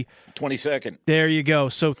 January 22nd. There you go.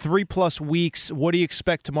 So 3+ weeks. What do you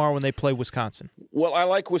expect tomorrow when they play Wisconsin? Well, I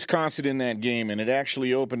like Wisconsin in that game, and it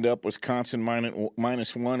actually opened up Wisconsin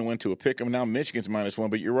 -1, went to a pick 'em. Now Michigan's -1,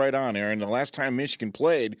 but you're right on, Aaron. The last time Michigan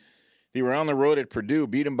played, they were on the road at Purdue,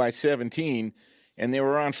 beat them by 17, and they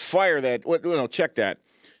were on fire check that.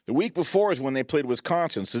 The week before is when they played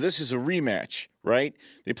Wisconsin, so this is a rematch, right?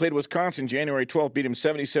 They played Wisconsin January 12th, beat them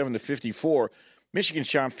 77-54. Michigan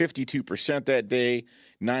shot 52% that day,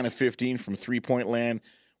 9 of 15 from three-point land.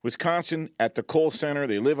 Wisconsin at the Kohl Center,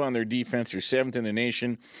 they live on their defense. They're 7th in the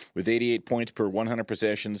nation with 88 points per 100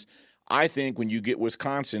 possessions. I think when you get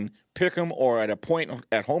Wisconsin, pick them or at a point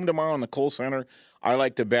at home tomorrow in the Kohl Center, I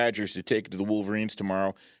like the Badgers to take it to the Wolverines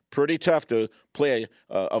tomorrow. Pretty tough to play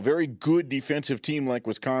a very good defensive team like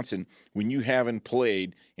Wisconsin when you haven't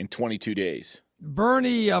played in 22 days.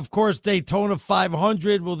 Bernie, of course, Daytona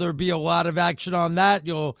 500. Will there be a lot of action on that?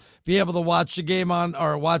 You'll be able to watch the game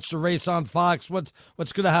watch the race on Fox. What's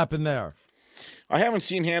going to happen there? I haven't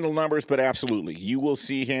seen handle numbers, but absolutely. You will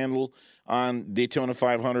see handle on Daytona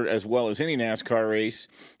 500 as well as any NASCAR race.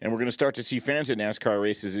 And we're going to start to see fans at NASCAR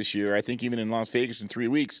races this year. I think even in Las Vegas in 3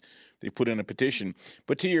 weeks, they've put in a petition.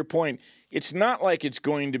 But to your point, it's not like it's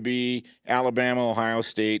going to be Alabama, Ohio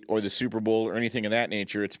State, or the Super Bowl or anything of that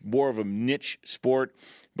nature. It's more of a niche sport.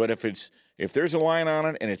 But if there's a line on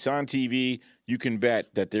it and it's on TV, you can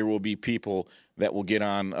bet that there will be people that will get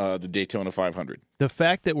on the Daytona 500. The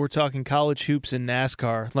fact that we're talking college hoops and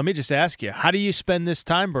NASCAR, let me just ask you, how do you spend this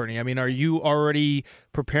time, Bernie? I mean, are you already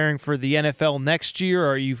preparing for the NFL next year?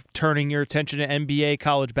 Are you turning your attention to NBA,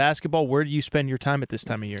 college basketball? Where do you spend your time at this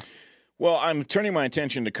time of year? Well, I'm turning my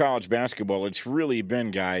attention to college basketball. It's really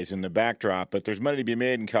been, guys, in the backdrop, but there's money to be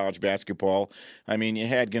made in college basketball. I mean, you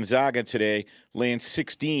had Gonzaga today laying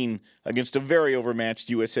 16 against a very overmatched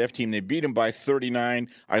USF team. They beat them by 39.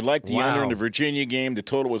 I like the under in the Virginia game. The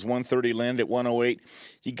total was 130, landed at 108.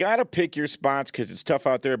 You got to pick your spots because it's tough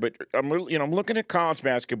out there. But I'm looking at college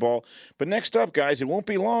basketball. But next up, guys, it won't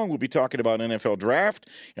be long. We'll be talking about NFL draft,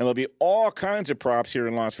 and there'll be all kinds of props here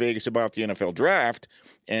in Las Vegas about the NFL draft.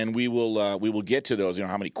 And we will get to those.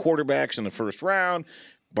 How many quarterbacks in the first round,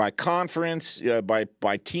 by conference,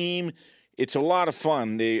 by team. It's a lot of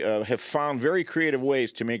fun. They have found very creative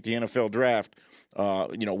ways to make the NFL draft,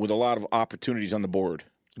 with a lot of opportunities on the board.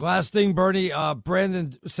 Last thing, Bernie,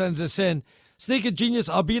 Brandon sends us in. Sneaker Genius,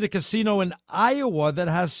 I'll be at a casino in Iowa that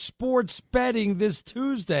has sports betting this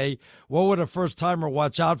Tuesday. What would a first-timer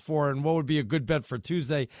watch out for, and what would be a good bet for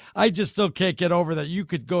Tuesday? I just still can't get over that you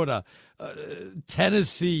could go to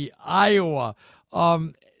Tennessee, Iowa,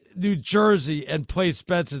 New Jersey, and place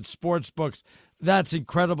bets at sports books. That's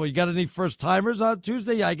incredible. You got any first-timers on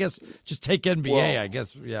Tuesday? Yeah, I guess just take NBA, I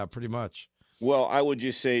guess. Yeah, pretty much. Well, I would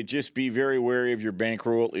just say just be very wary of your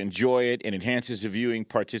bankroll. Enjoy it. It enhances the viewing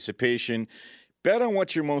participation. Bet on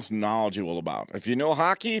what you're most knowledgeable about. If you know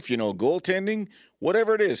hockey, if you know goaltending,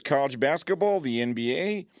 whatever it is, college basketball, the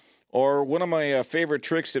NBA, or one of my favorite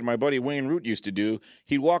tricks that my buddy Wayne Root used to do,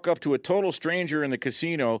 he'd walk up to a total stranger in the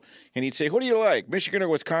casino, and he'd say, "Who do you like, Michigan or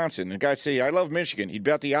Wisconsin?" And the guy'd say, "I love Michigan." He'd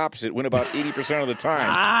bet the opposite, win about 80% of the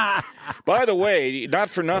time. By the way, not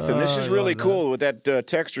for nothing, this is really cool what that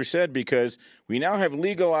texter said, because we now have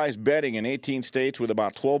legalized betting in 18 states with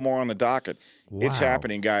about 12 more on the docket. Wow. It's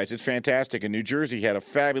happening, guys. It's fantastic. And New Jersey had a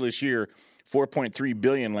fabulous year, $4.3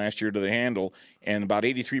 billion last year to the handle, and about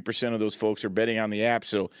 83% of those folks are betting on the app.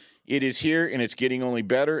 So it is here, and it's getting only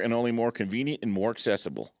better and only more convenient and more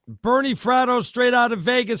accessible. Bernie Fratto, straight out of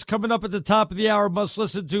Vegas, coming up at the top of the hour. Must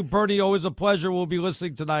listen to. Bernie, always a pleasure. We'll be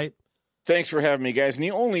listening tonight. Thanks for having me, guys. And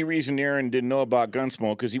the only reason Aaron didn't know about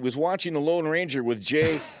Gunsmoke because he was watching The Lone Ranger with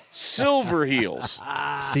Jay Silverheels.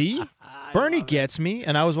 See? Bernie gets me,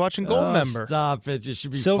 and I was watching Goldmember. Stop it. You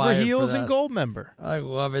should be fired for Silverheels that. and Goldmember. I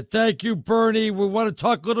love it. Thank you, Bernie. We want to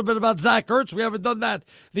talk a little bit about Zach Ertz. We haven't done that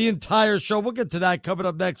the entire show. We'll get to that coming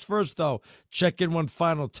up next. First, though, check in one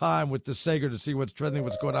final time with the Sager to see what's trending,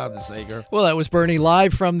 what's going on in the Sager. Well, that was Bernie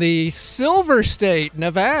live from the Silver State,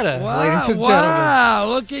 Nevada, ladies and gentlemen. Wow,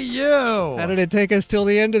 look at you. How did it take us till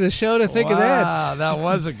the end of the show to think of that? Wow, that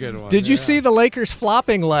was a good one. Did you see the Lakers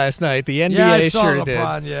flopping last night? The NBA sure did.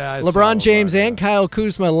 LeBron James and Kyle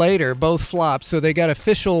Kuzma later both flopped, so they got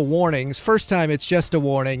official warnings. First time it's just a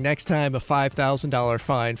warning. Next time a $5,000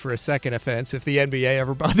 fine for a second offense if the NBA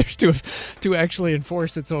ever bothers to actually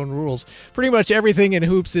enforce its own rules. Pretty much everything in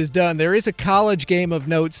hoops is done. There is a college game of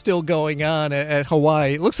note still going on at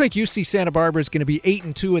Hawaii. It looks like UC Santa Barbara is going to be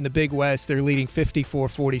 8-2 in the Big West. They're leading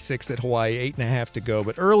 54-46 at Hawaii, 8.5 to go.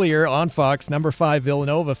 But earlier on Fox, number 5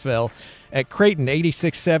 Villanova fell at Creighton,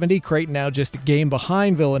 86-70. Creighton now just a game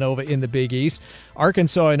behind Villanova in the Big East.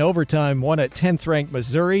 Arkansas in overtime won at 10th-ranked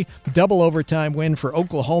Missouri. Double overtime win for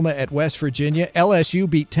Oklahoma at West Virginia. LSU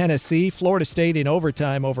beat Tennessee. Florida State in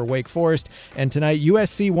overtime over Wake Forest. And tonight,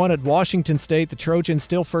 USC won at Washington State. The Trojans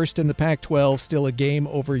still first in the Pac-12, still a game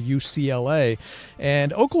over UCLA.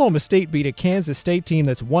 And Oklahoma State beat a Kansas State team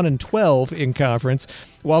that's 1-12 in conference,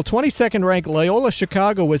 while 22nd-ranked Loyola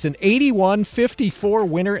Chicago was an 81-54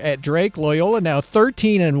 winner at Drake. Loyola now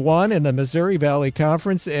 13-1 in the Missouri Valley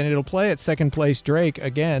Conference, and it'll play at second-place Drake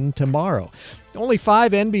again tomorrow. Only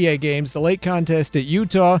 5 NBA games. The late contest at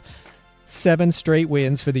Utah, 7 straight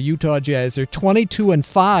wins for the Utah Jazz. They're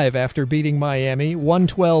 22-5 after beating Miami,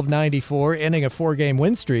 112-94, ending a 4-game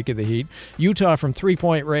win streak of the Heat. Utah from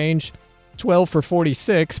three-point range, 12 for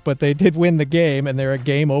 46, but they did win the game, and they're a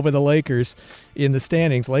game over the Lakers in the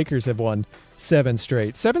standings. Lakers have won 7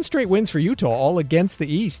 straight. 7 straight wins for Utah, all against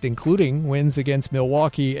the East, including wins against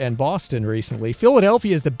Milwaukee and Boston recently.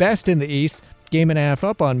 Philadelphia is the best in the East, game and a half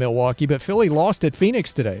up on Milwaukee, but Philly lost at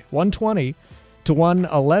Phoenix today,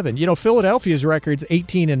 120-111. You know, Philadelphia's record's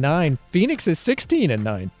 18-9. Phoenix is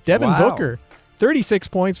 16-9. Devin Booker, 36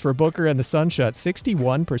 points for Booker, and the Sun shot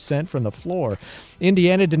 61% from the floor.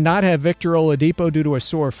 Indiana did not have Victor Oladipo due to a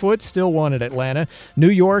sore foot, still won at Atlanta. New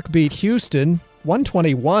York beat Houston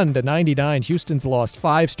 121-99. Houston's lost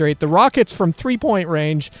 5 straight. The Rockets from three-point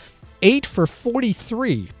range, 8 for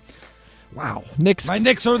 43. Wow. My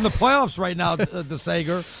Knicks are in the playoffs right now,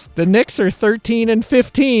 DeSager. The Knicks are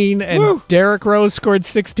 13-15, and Woo! Derrick Rose scored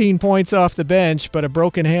 16 points off the bench, but a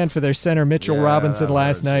broken hand for their center Mitchell Robinson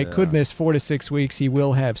last night. Could miss 4 to 6 weeks. He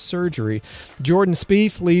will have surgery. Jordan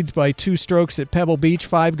Spieth leads by 2 strokes at Pebble Beach.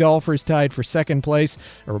 5 golfers tied for second place.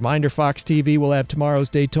 A reminder, Fox TV will have tomorrow's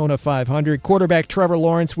Daytona 500. Quarterback Trevor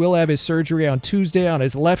Lawrence will have his surgery on Tuesday on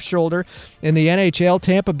his left shoulder. In the NHL,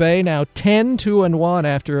 Tampa Bay now 10-2-1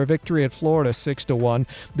 after a victory at Florida 6-1.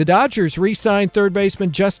 The Dodgers re-signed third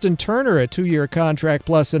baseman Justin Turner, a 2-year contract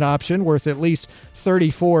plus an option worth at least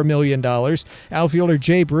 $34 million. Outfielder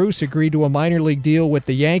Jay Bruce agreed to a minor league deal with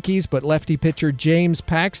the Yankees, but lefty pitcher James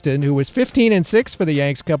Paxton, who was 15-6 for the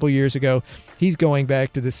Yanks a couple years ago, he's going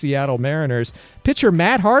back to the Seattle Mariners. Pitcher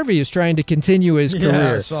Matt Harvey is trying to continue his career.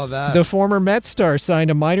 Yeah, I saw that. The former Mets star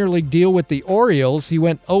signed a minor league deal with the Orioles. He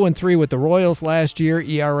went 0-3 with the Royals last year,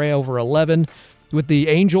 ERA over 11. With the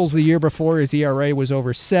Angels the year before, his ERA was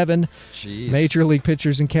over 7. Jeez. Major league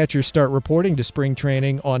pitchers and catchers start reporting to spring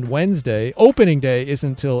training on Wednesday. Opening day isn't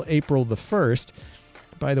until April the 1st.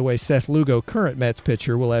 By the way, Seth Lugo, current Mets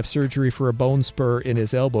pitcher, will have surgery for a bone spur in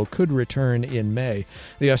his elbow, could return in May.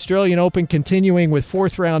 The Australian Open continuing with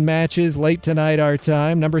 4th-round matches late tonight our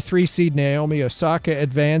time. Number 3 seed Naomi Osaka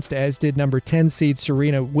advanced, as did number 10 seed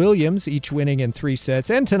Serena Williams, each winning in 3 sets.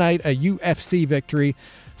 And tonight, a UFC victory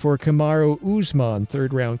for Kamaru Usman,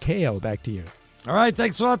 3rd-round KO. Back to you. All right,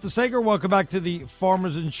 thanks a lot, DeSager. Welcome back to the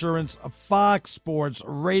Farmers Insurance Fox Sports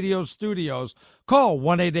Radio Studios. Call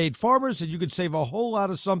 1-888-FARMERS, and you could save a whole lot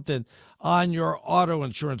of something on your auto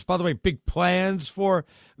insurance. By the way, big plans for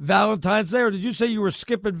Valentine's Day, or did you say you were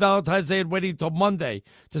skipping Valentine's Day and waiting until Monday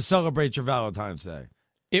to celebrate your Valentine's Day?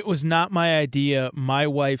 It was not my idea. My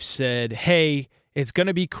wife said, hey, it's going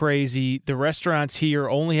to be crazy. The restaurants here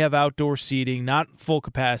only have outdoor seating, not full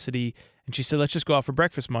capacity. And she said, let's just go out for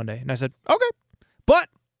breakfast Monday. And I said, okay. But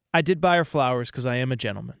I did buy her flowers because I am a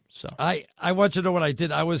gentleman. So I want you to know what I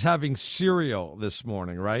did. I was having cereal this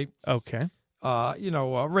morning, right? Okay.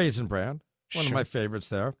 Raisin Bran, one of my favorites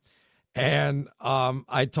there. And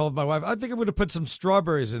I told my wife, I think I'm going to put some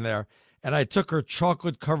strawberries in there. And I took her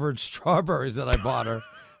chocolate-covered strawberries that I bought her.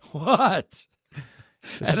 What?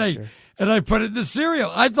 And I put it in the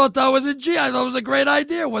cereal. I thought that was I thought it was a great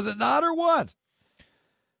idea. Was it not, or what?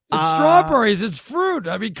 It's strawberries. It's fruit.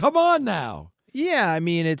 I mean, come on now. Yeah, I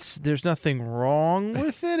mean, there's nothing wrong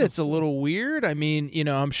with it. It's a little weird. I mean,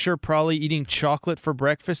 I'm sure probably eating chocolate for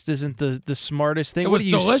breakfast isn't the smartest thing. It was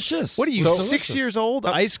delicious. What are you, 6 years old?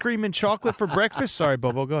 Ice cream and chocolate for breakfast? Sorry,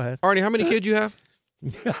 Bobo, go ahead. Arnie, how many kids you have?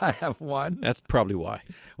 I have 1. That's probably why.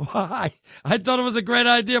 Why? I thought it was a great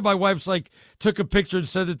idea. My wife's took a picture and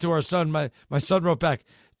sent it to our son. My son wrote back,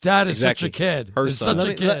 Dad is such a kid. Her son. Such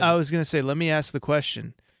a kid. I was going to say, let me ask the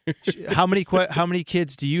question. How many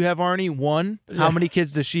kids do you have, Arnie? 1. How many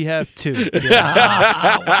kids does she have? 2.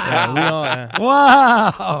 Yeah.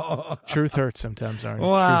 Wow. Truth hurts sometimes, Arnie.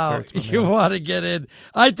 Wow. Truth hurts, you want to get in.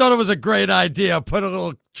 I thought it was a great idea. Put a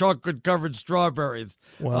little chocolate-covered strawberries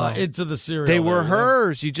into the cereal. They were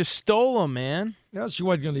hers. You just stole them, man. Yeah, she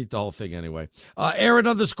wasn't going to eat the whole thing anyway.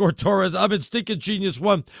 Aaron_Torres, I'm in Stinking Genius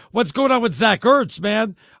 1. What's going on with Zach Ertz,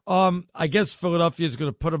 man? I guess Philadelphia is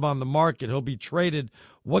going to put him on the market. He'll be traded.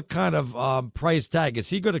 What kind of price tag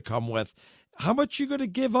is he going to come with? How much you going to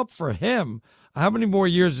give up for him? how many more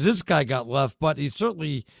years has this guy got left? But he's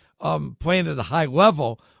certainly playing at a high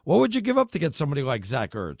level. What would you give up to get somebody like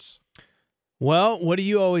Zach Ertz? Well, what do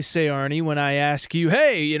you always say, Arnie, when I ask you,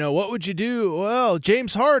 hey, what would you do? Well,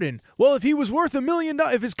 James Harden. Well, if he was worth $1 million,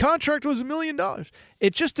 if his contract was $1 million,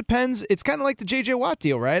 it just depends. It's kind of like the J.J. Watt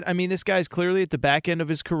deal, right? I mean, this guy's clearly at the back end of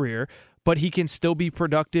his career, but he can still be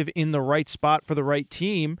productive in the right spot for the right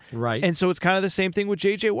team. Right. And so it's kind of the same thing with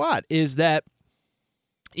J.J. Watt, is that,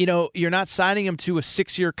 you're not signing him to a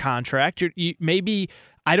 6-year contract. Maybe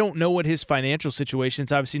I don't know what his financial situation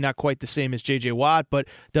is. Obviously not quite the same as J.J. Watt, but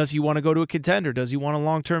does he want to go to a contender? Does he want a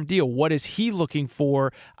long-term deal? What is he looking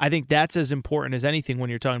for? I think that's as important as anything when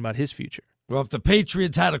you're talking about his future. Well, if the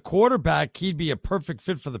Patriots had a quarterback, he'd be a perfect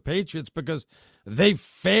fit for the Patriots because they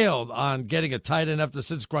failed on getting a tight end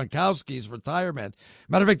since Gronkowski's retirement.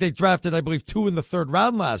 Matter of fact, they drafted, I believe, 2 in the 3rd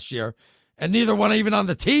round last year, and neither one even on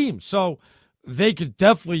the team. So they could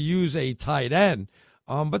definitely use a tight end.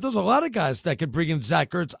 But there's a lot of guys that could bring in Zach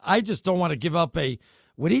Ertz. I just don't want to give up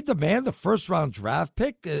would he demand the 1st-round draft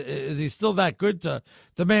pick? Is he still that good to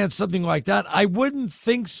demand something like that? I wouldn't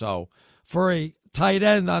think so for a tight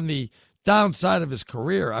end on the downside of his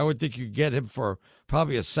career. I would think you could get him for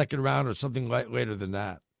probably a 2nd round or something later than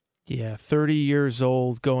that. Yeah, 30 years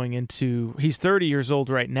old he's 30 years old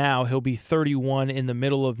right now. He'll be 31 in the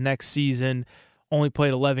middle of next season. Only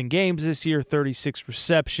played 11 games this year, 36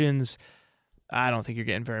 receptions. I don't think you're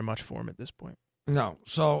getting very much for him at this point. No.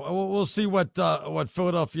 So we'll see what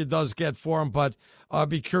Philadelphia does get for him, but I'll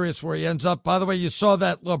be curious where he ends up. By the way, you saw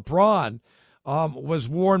that LeBron was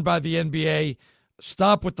warned by the NBA,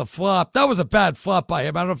 stop with the flop. That was a bad flop by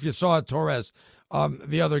him. I don't know if you saw it, Torres,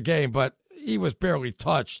 the other game, but he was barely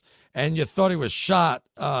touched. And you thought he was shot,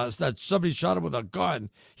 that somebody shot him with a gun.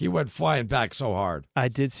 He went flying back so hard. I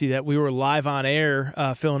did see that. We were live on air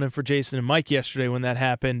filling in for Jason and Mike yesterday when that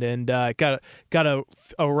happened, and got a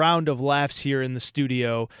round of laughs here in the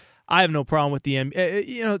studio. I have no problem with the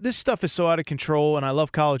NBA. This stuff is so out of control, and I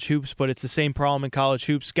love college hoops, but it's the same problem in college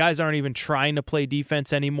hoops. Guys aren't even trying to play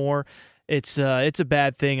defense anymore. It's a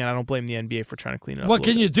bad thing, and I don't blame the NBA for trying to clean it up. What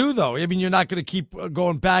can you do, though? I mean, you're not going to keep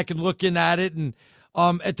going back and looking at it, and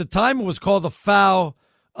at the time, it was called a foul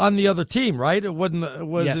on the other team, right? It wasn't.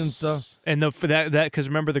 Yes. And for that because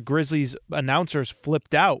remember the Grizzlies announcers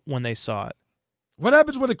flipped out when they saw it. What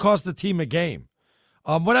happens when it costs the team a game?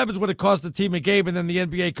 What happens when it costs the team a game and then the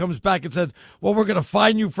NBA comes back and said, "Well, we're going to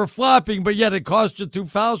fine you for flopping, but yet it cost you 2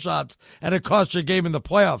 foul shots and it cost you a game in the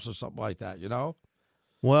playoffs or something like that."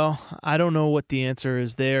 Well, I don't know what the answer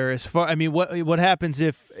is there. What happens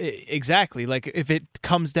if exactly if it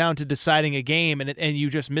comes down to deciding a game and you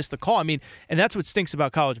just miss the call? I mean, and that's what stinks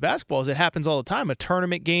about college basketball is it happens all the time. A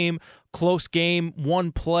tournament game, close game,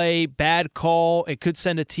 one play, bad call, it could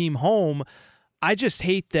send a team home. I just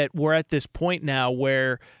hate that we're at this point now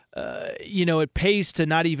where it pays to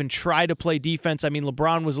not even try to play defense. I mean,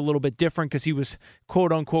 LeBron was a little bit different because he was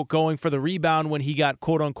quote unquote going for the rebound when he got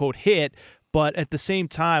quote unquote hit. But at the same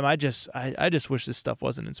time, I just wish this stuff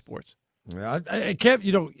wasn't in sports. Yeah, I can't.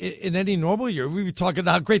 In any normal year, we'd be talking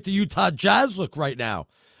about how great the Utah Jazz look right now.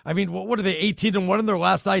 I mean, what are they, 18-1 in their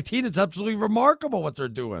last 19? It's absolutely remarkable what they're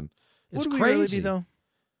doing. It's crazy. Really be, though?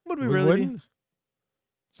 Would we really be?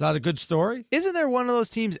 It's not a good story? Isn't there one of those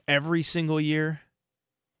teams every single year?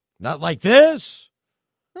 Not like this.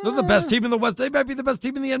 They're the best team in the West. They might be the best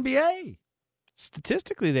team in the NBA.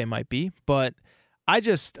 Statistically, they might be, but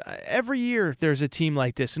every year there's a team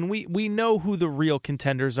like this, and we know who the real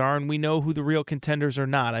contenders are, and we know who the real contenders are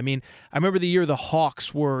not. I mean, I remember the year the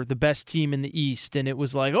Hawks were the best team in the East, and it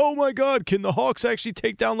was like, oh my God, can the Hawks actually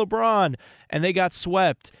take down LeBron? And they got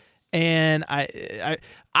swept. And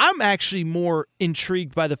I'm actually more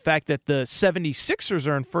intrigued by the fact that the 76ers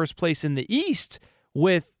are in first place in the East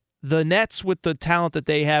with the Nets, with the talent that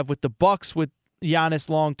they have, with the Bucks, with Giannis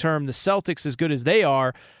long-term, the Celtics as good as they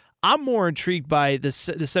are. I'm more intrigued by the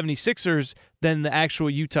 76ers than the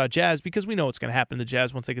actual Utah Jazz because we know what's going to happen to the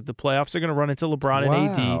Jazz once they get to the playoffs. They're going to run into LeBron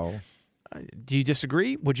and AD. Do you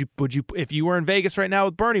disagree? Would you if you were in Vegas right now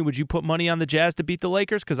with Bernie, would you put money on the Jazz to beat the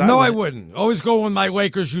Lakers? I wouldn't. Always go with my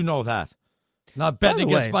Lakers. You know that. Not betting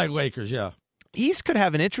against my Lakers. Yeah. East could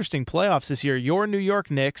have an interesting playoffs this year. Your New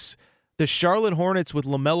York Knicks, the Charlotte Hornets with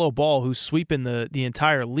LaMelo Ball, who's sweeping the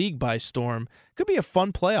entire league by storm. Could be a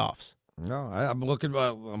fun playoffs. No, I'm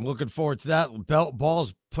looking forward to that.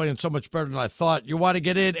 Ball's playing so much better than I thought. You want to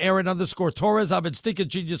get in, Aaron_Torres. I've been Stinking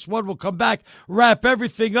Genius 1. We'll come back, wrap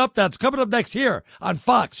everything up. That's coming up next here on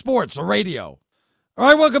Fox Sports Radio. All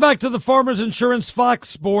right, welcome back to the Farmers Insurance Fox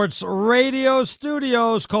Sports Radio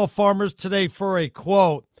studios. Call Farmers today for a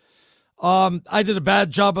quote. I did a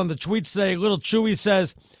bad job on the tweets today. Little Chewy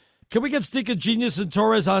says, Can we get Stinker Genius and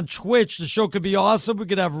Torres on Twitch? The show could be awesome. We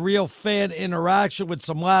could have real fan interaction with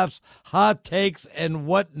some laughs, hot takes, and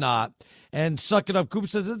whatnot. And Suck It Up Coop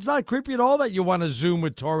says it's not creepy at all that you want to Zoom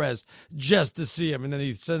with Torres just to see him. And then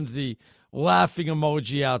he sends the laughing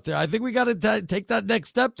emoji out there. I think we got to take that next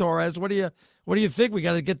step, Torres. What do you think? We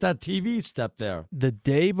got to get that TV step there. The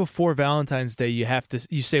day before Valentine's Day,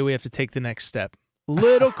 you say we have to take the next step.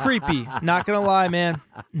 Little creepy. Not gonna lie, man.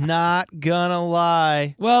 Not gonna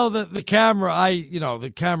lie. Well, the camera,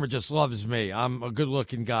 the camera just loves me. I'm a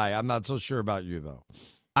good-looking guy. I'm not so sure about you, though.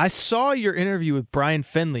 I saw your interview with Brian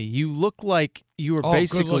Finley. You look like you were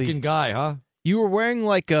basically good-looking guy, huh? You were wearing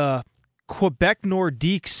like a Quebec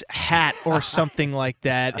Nordiques hat or something like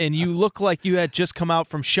that, and you look like you had just come out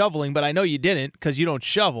from shoveling, but I know you didn't because you don't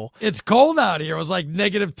shovel. It's cold out here. It was like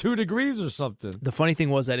 -2 degrees or something. The funny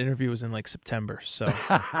thing was that interview was in like September, so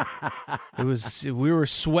we were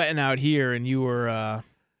sweating out here, and you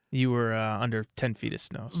were under 10 feet of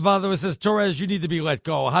snow. Father says, Torres, you need to be let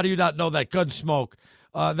go. How do you not know that Gunsmoke?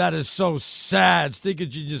 That is so sad. Stinker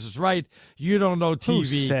Genius is right. You don't know TV. Who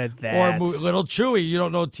said that? Or Little Chewy, you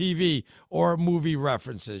don't know TV or movie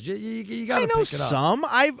references. You got to pick it up. I know some.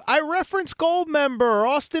 I reference Goldmember,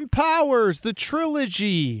 Austin Powers, the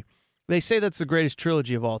trilogy. They say that's the greatest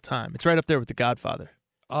trilogy of all time. It's right up there with The Godfather.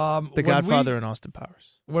 The Godfather and Austin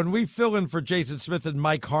Powers. When we fill in for Jason Smith and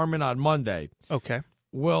Mike Harmon on Monday, okay.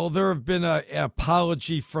 Well, there have been an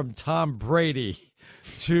apology from Tom Brady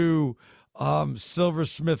to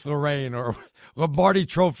Silversmith Lorraine or Lombardi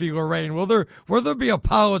Trophy Lorraine. Will there be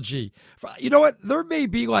apology? You know what? There may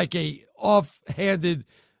be like a offhanded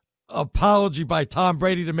apology by Tom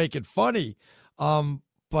Brady to make it funny.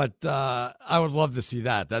 But I would love to see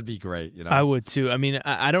that. That'd be great. You know, I would too. I mean,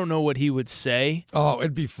 I don't know what he would say. Oh,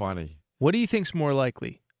 it'd be funny. What do you think's more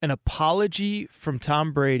likely? An apology from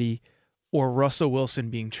Tom Brady or Russell Wilson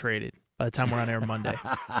being traded by the time we're on air Monday?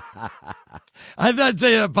 I'd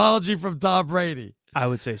say an apology from Tom Brady. I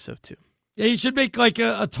would say so, too. Yeah, he should make like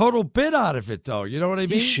a total bit out of it, though. You know what I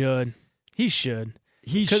mean? He should.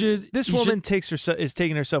 This he woman is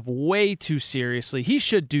taking herself way too seriously. He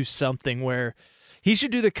should do something where he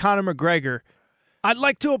should do the Conor McGregor. I'd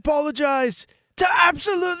like to apologize to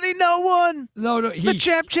absolutely no one. No. The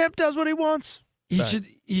champ does what he wants.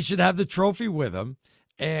 He should have the trophy with him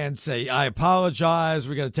and say, I apologize.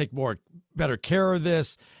 We're going to take better care of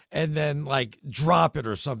this. And then like drop it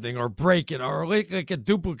or something, or break it, or like a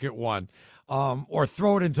duplicate one, or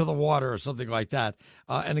throw it into the water or something like that,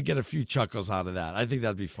 and get a few chuckles out of that. I think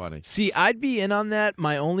that'd be funny. See, I'd be in on that.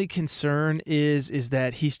 My only concern is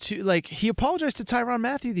that he's too he apologized to Tyrann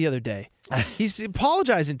Mathieu the other day. He's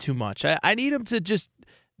apologizing too much. I need him to just,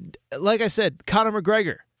 like I said, Conor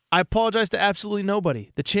McGregor. I apologize to absolutely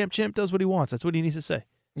nobody. The champ does what he wants. That's what he needs to say.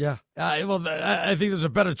 Yeah, well, I think there's a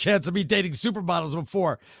better chance of me dating supermodels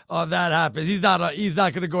before that happens. He's not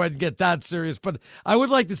going to go ahead and get that serious, but I would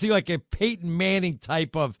like to see like a Peyton Manning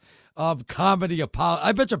type of comedy apology.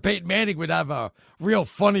 I bet you Peyton Manning would have a real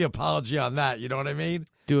funny apology on that. You know what I mean?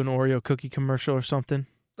 Do an Oreo cookie commercial or something.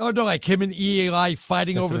 Oh no, like him and Eli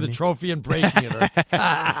fighting over the trophy and breaking it.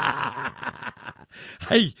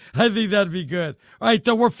 I think that'd be good. All right,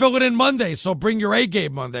 so we're filling in Monday, so bring your A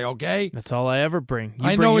game Monday, okay? That's all I ever bring.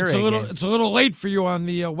 I know it's a little late for you on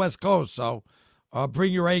the West Coast, so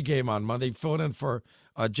bring your A game on Monday. Fill it in for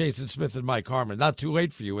Jason Smith and Mike Harmon. Not too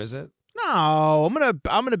late for you, is it? No, I'm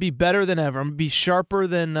gonna be better than ever. I'm gonna be sharper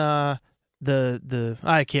than I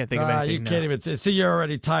can't think of anything. You can't even see. You're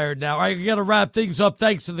already tired now. All right, we got to wrap things up.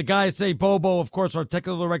 Thanks to the guys today, Bobo, of course, our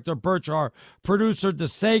technical director Birch, our producer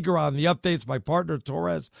DeSager on the updates. My partner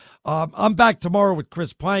Torres. I'm back tomorrow with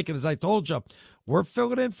Chris Plank, and as I told you, we're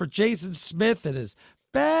filling in for Jason Smith and his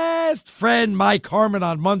best friend Mike Harmon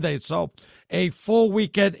on Monday. So a full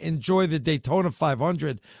weekend. Enjoy the Daytona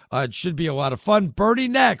 500. It should be a lot of fun. Bernie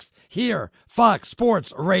next here, Fox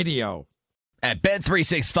Sports Radio. At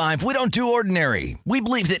Bet365, we don't do ordinary. We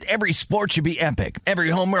believe that every sport should be epic.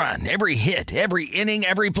 Every home run, every hit, every inning,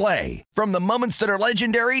 every play. From the moments that are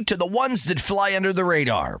legendary to the ones that fly under the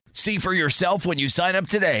radar. See for yourself when you sign up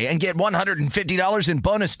today and get $150 in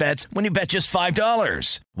bonus bets when you bet just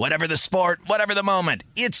 $5. Whatever the sport, whatever the moment,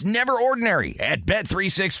 it's never ordinary at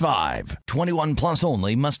Bet365. 21 plus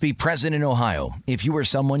only. Must be present in Ohio. If you or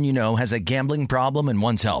someone you know has a gambling problem and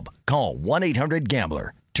wants help, call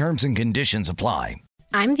 1-800-GAMBLER. Terms and conditions apply.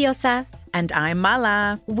 I'm Diosa. And I'm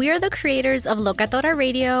Mala. We're the creators of Locatora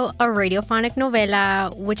Radio, a radiophonic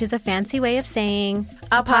novela, which is a fancy way of saying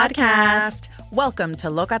a podcast. Welcome to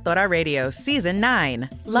Locatora Radio Season 9.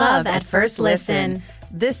 Love at First Listen.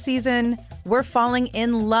 This season, we're falling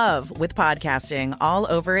in love with podcasting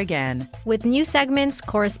all over again. With new segments,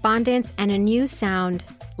 correspondence, and a new sound.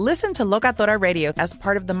 Listen to Locatora Radio as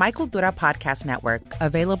part of the My Cultura Podcast Network.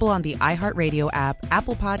 Available on the iHeartRadio app,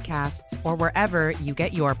 Apple Podcasts, or wherever you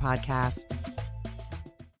get your podcasts.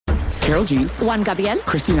 Karol G, Juan Gabriel,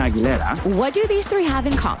 Christina Aguilera. What do these three have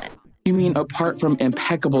in common? You mean apart from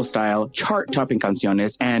impeccable style, chart-topping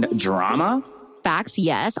canciones, and drama? Facts,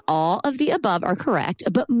 yes, all of the above are correct,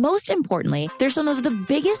 but most importantly, they're some of the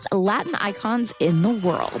biggest Latin icons in the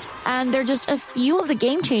world. And they're just a few of the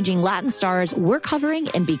game-changing Latin stars we're covering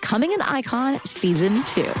in Becoming an Icon Season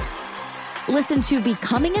 2. Listen to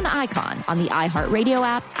Becoming an Icon on the iHeartRadio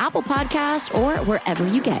app, Apple Podcasts, or wherever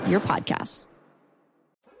you get your podcasts.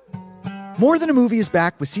 More Than a Movie is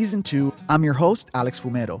back with Season 2. I'm your host, Alex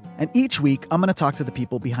Fumero, and each week I'm going to talk to the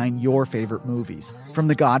people behind your favorite movies. From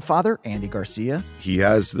The Godfather, Andy Garcia. He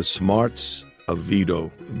has the smarts of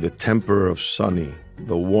Vito, the temper of Sonny,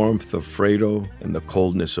 the warmth of Fredo, and the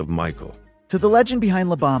coldness of Michael. To the legend behind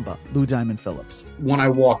La Bamba, Lou Diamond Phillips. When I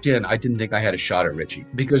walked in, I didn't think I had a shot at Richie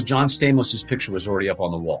because John Stamos' picture was already up on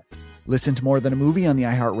the wall. Listen to More Than a Movie on the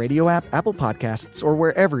iHeartRadio app, Apple Podcasts, or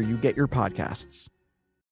wherever you get your podcasts.